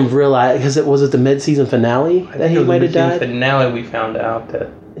 But we didn't realize, because was it the mid-season finale that he might have died? Finale we found out that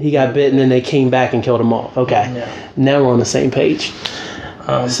he got bit, and then they came back and killed him off. Okay. Yeah. Now we're on the same page.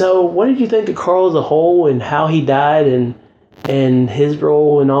 So what did you think of Carl as a whole, and how he died, and his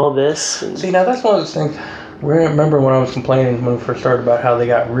role in all this? See, now that's one of those things. Remember when I was complaining when we first started about how they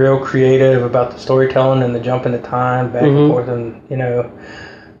got real creative about the storytelling and the jump into time back and forth, and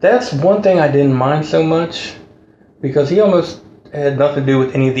that's one thing I didn't mind so much, because he almost had nothing to do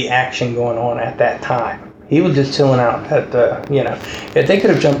with any of the action going on at that time. He was just chilling out at the, if they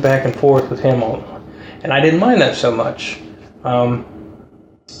could have jumped back and forth with him and I didn't mind that so much.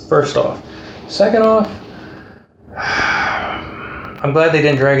 First off. Second off, I'm glad they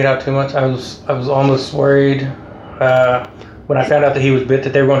didn't drag it out too much. I was almost worried when I found out that he was bit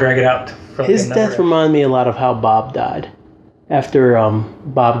that they were going to drag it out. His death reminded me a lot of how Bob died. After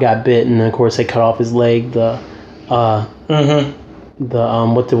Bob got bit, and of course they cut off his leg. What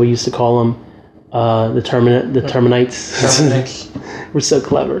do we used to call them? The Terminites. We're so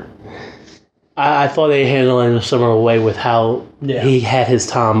clever. I thought they handled it in a similar way with how he had his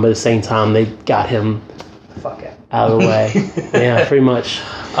time, but at the same time they got him out of the way. Yeah, pretty much.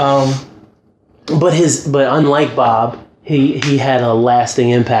 But unlike Bob, he had a lasting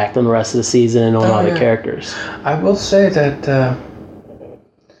impact on the rest of the season and on all the characters. I will say that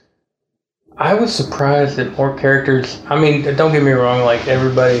I was surprised that more characters. I mean, don't get me wrong. Like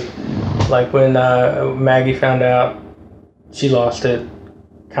everybody, like when Maggie found out, she lost it,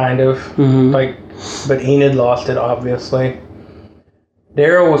 kind of. But Enid lost it, obviously.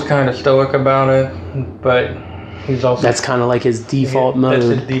 Daryl was kind of stoic about it, but he's also... That's kind of like his default mode.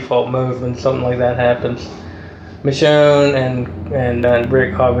 That's his default mode when something like that happens. Michonne and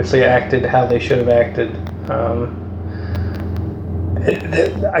Rick obviously acted how they should have acted.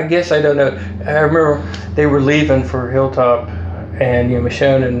 I guess, I don't know. I remember they were leaving for Hilltop, and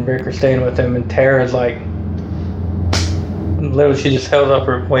Michonne and Rick are staying with them, and Tara's like... Literally, she just held up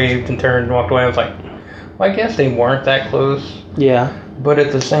her, waved, and turned and walked away. I was like, well, I guess they weren't that close. Yeah. But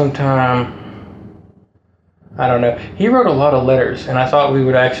at the same time, I don't know. He wrote a lot of letters, and I thought we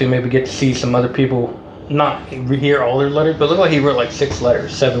would actually maybe get to see some other people, not hear all their letters, but it looked like he wrote like 7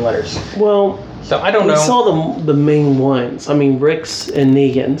 letters. Well, so I don't know. We saw the main ones. I mean, Rick's and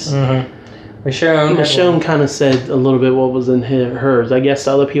Negan's. Michonne kind of said a little bit what was in hers. I guess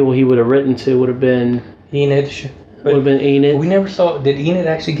the other people he would have written to would have been Enid. Would have been Enid. We never saw. Did Enid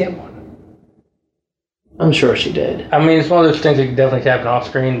actually get one? I'm sure she did. I mean, it's one of those things that could definitely happen off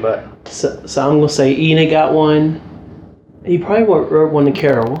screen, but... So I'm going to say Enid got one. He probably wrote one to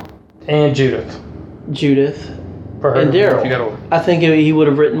Carol. And Judith. For her, and Daryl. I think he would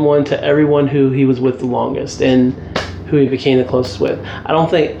have written one to everyone who he was with the longest and who he became the closest with. I don't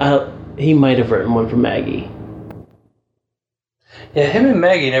think... he might have written one for Maggie. Yeah, him and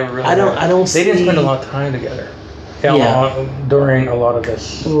Maggie never really... They didn't spend a lot of time together. During a lot of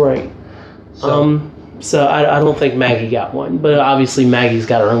this. Right. So I don't think Maggie got one, but obviously Maggie's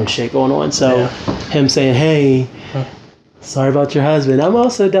got her own shit going on. So him saying, "Hey, sorry about your husband. I'm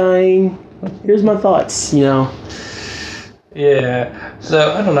also dying. Here's my thoughts." Yeah.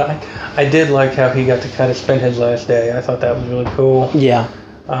 So I don't know. I did like how he got to kind of spend his last day. I thought that was really cool. Yeah.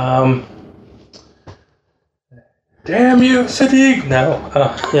 Damn you, Sadiq! No.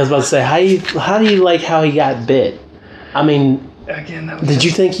 I was about to say, how do you like how he got bit? I mean. Again, did you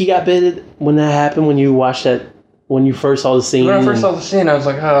think he got bit when that happened? When you watched that, when you first saw the scene? When I first saw the scene, I was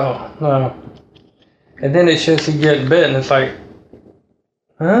like, "Oh no!" And then it shows he getting bit, and it's like,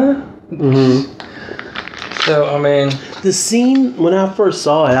 "Huh?" So I mean, the scene when I first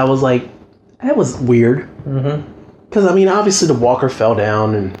saw it, I was like, "That was weird." Because I mean, obviously the walker fell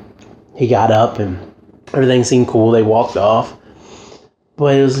down, and he got up, and everything seemed cool. They walked off,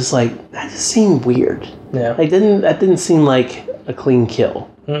 but it was just like that just seemed weird. Yeah, that didn't seem like a clean kill.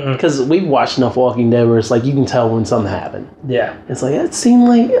 Because we've watched enough Walking Dead where it's like you can tell when something happened. Yeah, it's like it seemed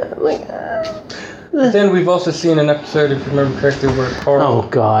like. But then we've also seen an episode, if you remember correctly, where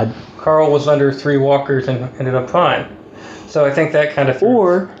Carl was under 3 walkers and ended up fine. So I think that kind of.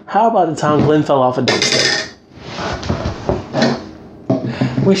 Or how about the time Glenn fell off a dumpster?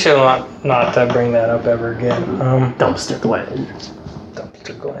 We should not bring that up ever again. Dumpster Glenn.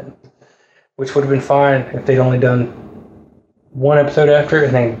 Which would have been fine if they'd only done 1 episode after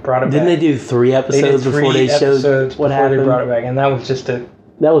and then brought it back. Didn't they do 3 episodes before they showed what happened? They brought it back, and that was just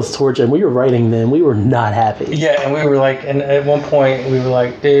that was torture. And we were writing then. We were not happy. Yeah, and we were like, and at one point we were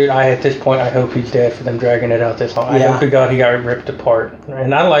like, dude, at this point I hope he's dead for them dragging it out this long. I hope to God he got ripped apart.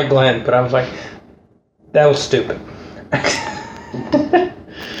 And I like Glenn, but I was like, that was stupid.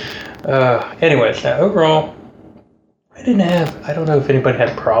 Anyways, now overall, I don't know if anybody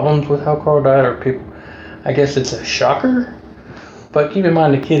had problems with how Carl died or people. I guess it's a shocker. But keep in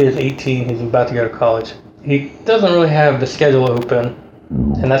mind, the kid is 18. He's about to go to college. He doesn't really have the schedule open.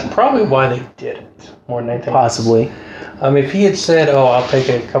 And that's probably why they did it, more than anything. Possibly. If he had said, "Oh, I'll take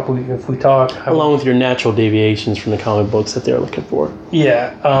a couple," if we talk, along with your natural deviations from the comic books that they're looking for.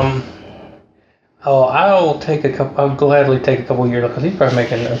 Yeah. I'll take a couple. I'll gladly take a couple years because he's probably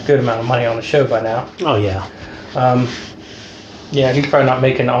making a good amount of money on the show by now. Oh yeah. Yeah, he's probably not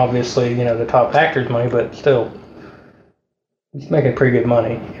making obviously the top actors money, but still, he's making pretty good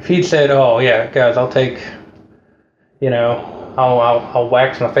money. If he'd said, "Oh yeah, guys, I'll take," I'll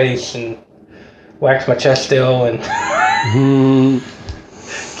wax my face and wax my chest still and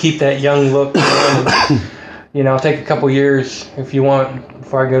keep that young look going. I'll take a couple years if you want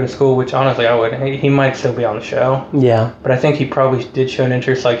before I go to school, which honestly I would. He might still be on the show. Yeah. But I think he probably did show an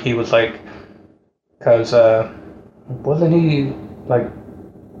interest, like he was like, because wasn't he like,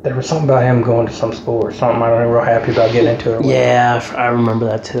 there was something about him going to some school or something. I don't know, real happy about getting into it. Yeah, I remember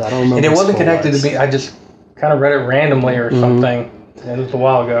that too. I don't remember. And it wasn't connected to me. I just kind of read it randomly or something. It was a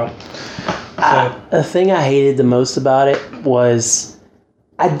while ago. So. The thing I hated the most about it was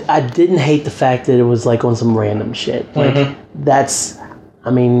I didn't hate the fact that it was like on some random shit. Like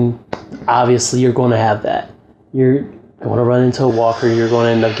obviously you're going to have that. You're going to run into a walker. You're going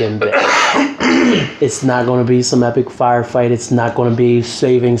to end up getting bit. It's not going to be some epic firefight. It's not going to be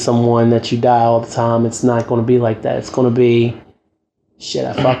saving someone that you die all the time. It's not going to be like that. It's going to be shit.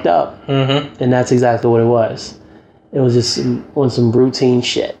 I fucked up, and that's exactly what it was. It was just on some routine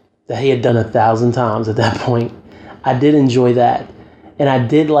shit that he had done 1,000 times at that point. I did enjoy that. And I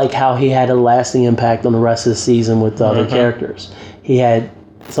did like how he had a lasting impact on the rest of the season with the other characters. He had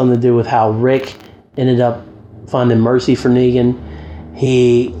something to do with how Rick ended up finding mercy for Negan.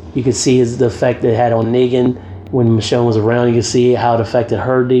 You could see the effect it had on Negan when Michonne was around. You could see how it affected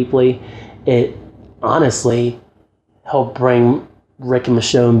her deeply. It honestly helped bring Rick and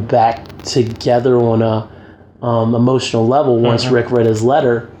Michonne back together on a emotional level once Rick read his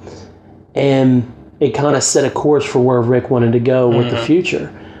letter, and it kind of set a course for where Rick wanted to go with the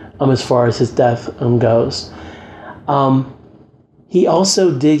future, as far as his death goes. He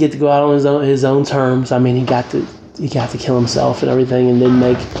also did get to go out on his own terms. I mean, he got to kill himself and everything, and didn't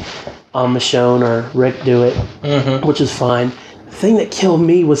make Michonne or Rick do it, which is fine. The thing that killed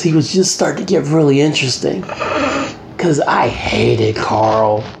me was he was just starting to get really interesting, because I hated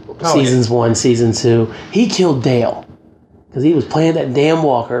Carl. Seasons 1, Season 2. He killed Dale because he was playing that damn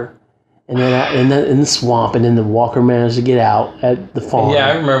walker, and then in the swamp, and then the walker managed to get out at the farm. Yeah,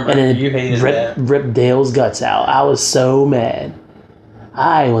 I remember. And then you hated that. Ripped Dale's guts out. I was so mad.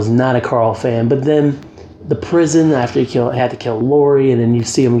 I was not a Carl fan. But then the prison, after he had to kill Lori, and then you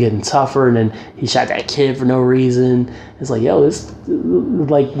see him getting tougher, and then he shot that kid for no reason. It's like, yo, this,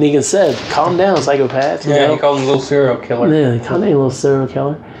 like Negan said, calm down, psychopath. He called him a little serial killer. Yeah, he called him a little serial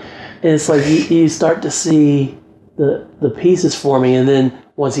killer. And it's like you start to see the pieces forming, and then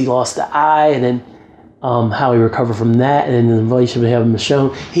once he lost the eye, and then how he recovered from that, and then the relationship with him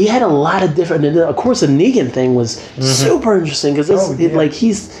Michonne, he had a lot of different. And of course, the Negan thing was super interesting because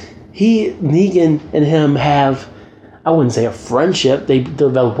Negan and him have, I wouldn't say a friendship. They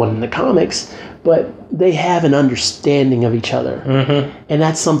develop one in the comics, but they have an understanding of each other, and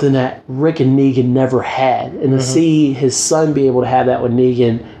that's something that Rick and Negan never had. And to see his son be able to have that with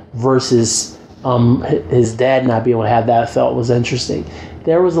Negan versus his dad not being able to have that, I felt was interesting.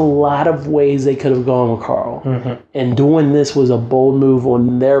 There was a lot of ways they could have gone with Carl, and doing this was a bold move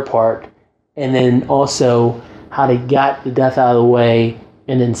on their part. And then also how they got the death out of the way,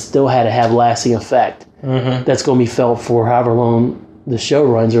 and then still had to have lasting effect. That's going to be felt for however long the show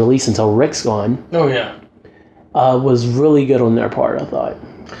runs, or at least until Rick's gone. Oh yeah, was really good on their part, I thought.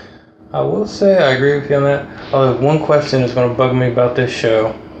 I will say I agree with you on that. Although one question is going to bug me about this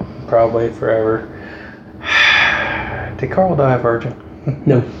show, probably forever. Did Carl die a virgin?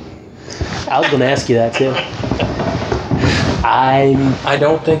 No. I was going to ask you that too. I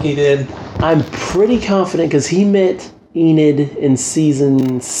don't think he did. I'm pretty confident because he met Enid in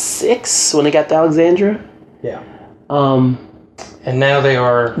season 6 when they got to Alexandria. Yeah. And now they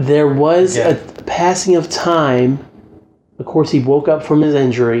are. There was a passing of time. Of course, he woke up from his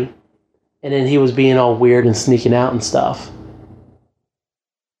injury, and then he was being all weird and sneaking out and stuff.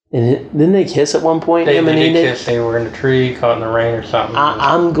 And didn't they kiss at one point? They did kiss. They were in a tree, caught in the rain or something.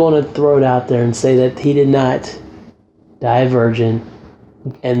 I'm going to throw it out there and say that he did not die a virgin,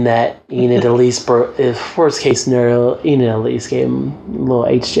 and that Enid at least, if worst case scenario, Enid at least gave him a little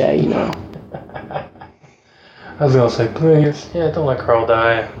HJ, I was gonna say, please, don't let Carl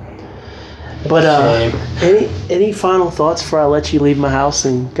die. But any final thoughts before I let you leave my house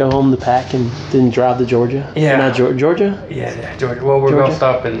and go home to pack and then drive to Georgia? Yeah. Not Georgia? Yeah, Georgia. Well, we're gonna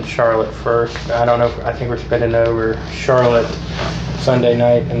stop in Charlotte first. I don't know. I think we're spending over Charlotte Sunday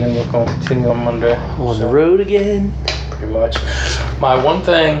night, and then we're gonna continue on Monday. On the road again. Pretty much. My one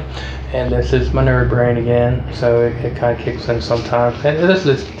thing, and this is my nerd brain again, so it kind of kicks in sometimes. And this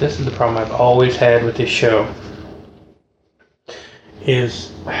is the problem I've always had with this show.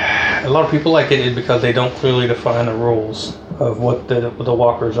 Is a lot of people like it because they don't clearly define the rules of what the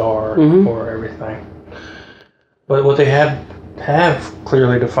walkers are or everything. But what they have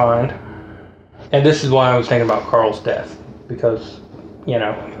clearly defined, and this is why I was thinking about Carl's death, because he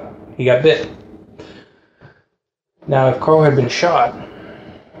got bit. Now, if Carl had been shot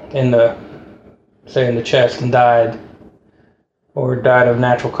in the chest and died, or died of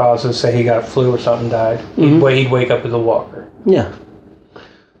natural causes, say he got a flu or something, died, he'd wake up as a walker. Yeah.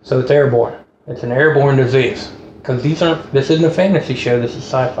 So it's airborne. It's an airborne disease. Because this isn't a fantasy show, this is a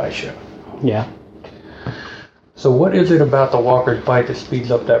sci-fi show. Yeah. So what is it about the walker's bite that speeds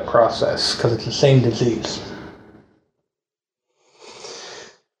up that process? Because it's the same disease.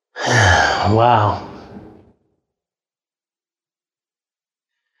 Wow.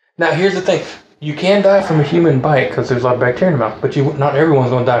 Now here's the thing. You can die from a human bite because there's a lot of bacteria in the mouth, but not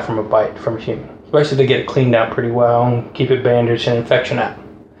everyone's going to die from a bite from a human. Especially if they get it cleaned out pretty well and keep it bandaged and infection out.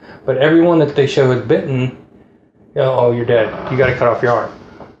 But everyone that they show is bitten, you're dead. You got to cut off your arm.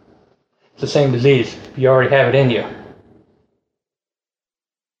 It's the same disease. You already have it in you.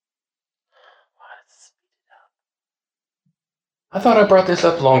 I thought I brought this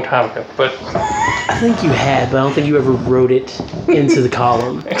up a long time ago, but I think you had, but I don't think you ever wrote it into the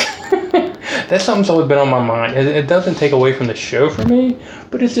column. That's something that's always been on my mind. It doesn't take away from the show for me,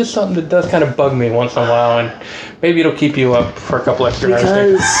 but it's just something that does kind of bug me once in a while, and maybe it'll keep you up for a couple extra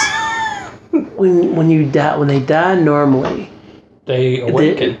hours. Because when they die normally, they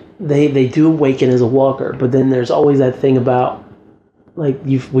awaken. They do awaken as a walker, but then there's always that thing about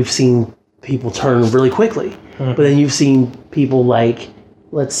we've seen people turn really quickly, but then you've seen people like,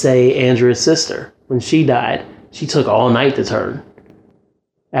 let's say Andrea's sister, when she died, she took all night to turn.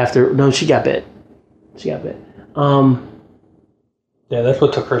 She got bit. Yeah, that's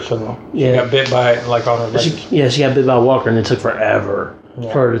what took her so long. She Yeah. got bit by on her leg. She got bit by a walker, and it took forever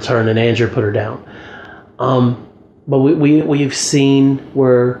for her to turn, and Andrea put her down. But we've seen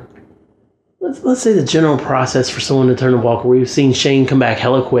where, let's say the general process for someone to turn a walker, we've seen Shane come back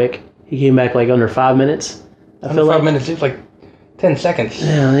hella quick. He came back under 5 minutes. I feel 5 minutes, it's 10 seconds.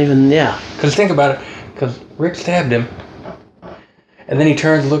 Yeah. Because think about it, because Rick stabbed him, and then he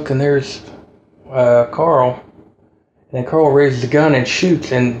turns, look, and there's Carl, and then Carl raises the gun and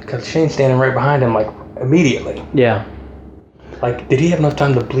shoots, and because Shane's standing right behind him, immediately. Yeah. Did he have enough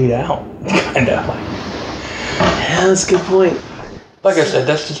time to bleed out? Kinda. Yeah, that's a good point. Like I said,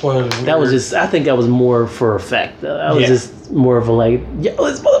 that's just one of those. That was just. I think that was more for effect. That was just more of a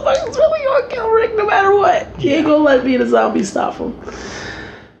this motherfucker's really gonna kill Rick no matter what. He ain't gonna let me and the zombie stop him.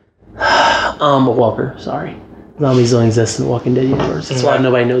 A Walker. Sorry, zombies don't exist in the Walking Dead universe. That's why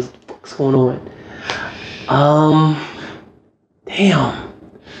nobody knows what's going on. Damn,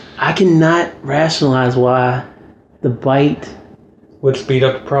 I cannot rationalize why the bite would speed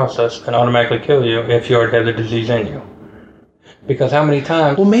up the process and automatically kill you if you already have the disease in you. Because how many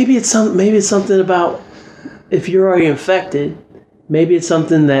times? Well, maybe it's something about if you're already infected. Maybe it's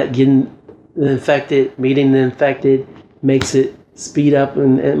something that meeting the infected makes it speed up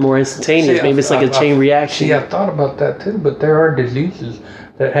and more instantaneous. Maybe it's a chain reaction. See, I've thought about that too, but there are diseases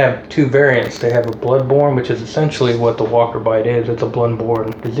that have two variants. They have a bloodborne, which is essentially what the walker bite is. It's a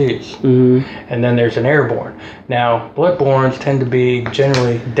bloodborne disease. Mm-hmm. And then there's an airborne. Now, bloodbornes tend to be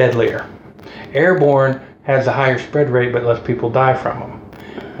generally deadlier. Airborne has a higher spread rate, but less people die from them.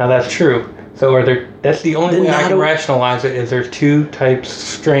 Now, that's true. So that's the only way I can rationalize it, is there's two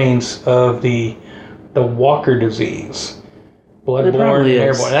strains of the walker disease. Bloodborne and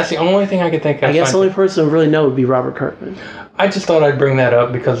airborne. That's the only thing I could think of. I guess the only person who really know would be Robert Kirkman. I just thought I'd bring that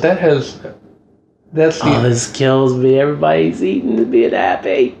up because this kills me. Everybody's eating and being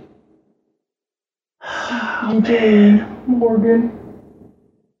happy. Oh, man. Morgan.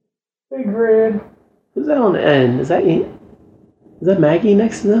 Big Red. Who's that on the end? Is that Maggie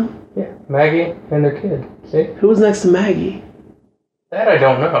next to them? Yeah, Maggie and their kid. See? Who was next to Maggie? That I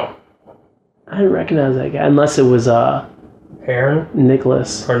don't know. I didn't recognize that guy unless it was Aaron?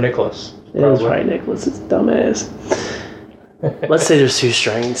 Nicholas. Or Nicholas. It was probably Nicholas. It's a dumbass. Let's say there's two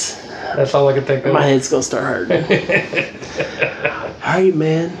strains. That's all I can think of. My head's gonna start hurting. Alright,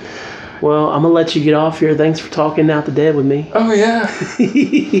 man. Well, I'm going to let you get off here. Thanks for talking out the dead with me. Oh, yeah.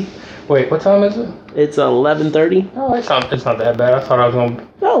 Wait, what time is it? It's 11:30. Oh, it's not that bad. I thought I was going to...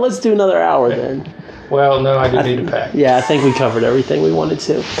 Oh, let's do another hour then. Well, no, I do need to pack. Yeah, I think we covered everything we wanted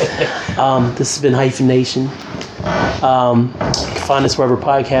to. This has been Hyphen Nation. You can find us wherever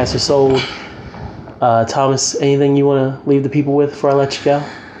podcasts are sold. Thomas, anything you want to leave the people with before I let you go?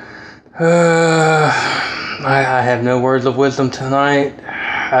 I have no words of wisdom tonight.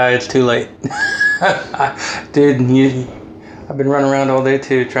 It's too late. Dude, I've been running around all day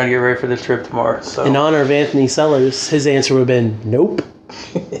too, trying to get ready for this trip tomorrow. So. In honor of Anthony Sellers, his answer would have been nope.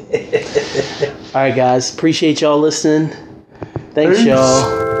 All right, guys. Appreciate y'all listening. Thanks,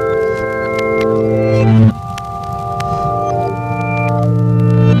 y'all.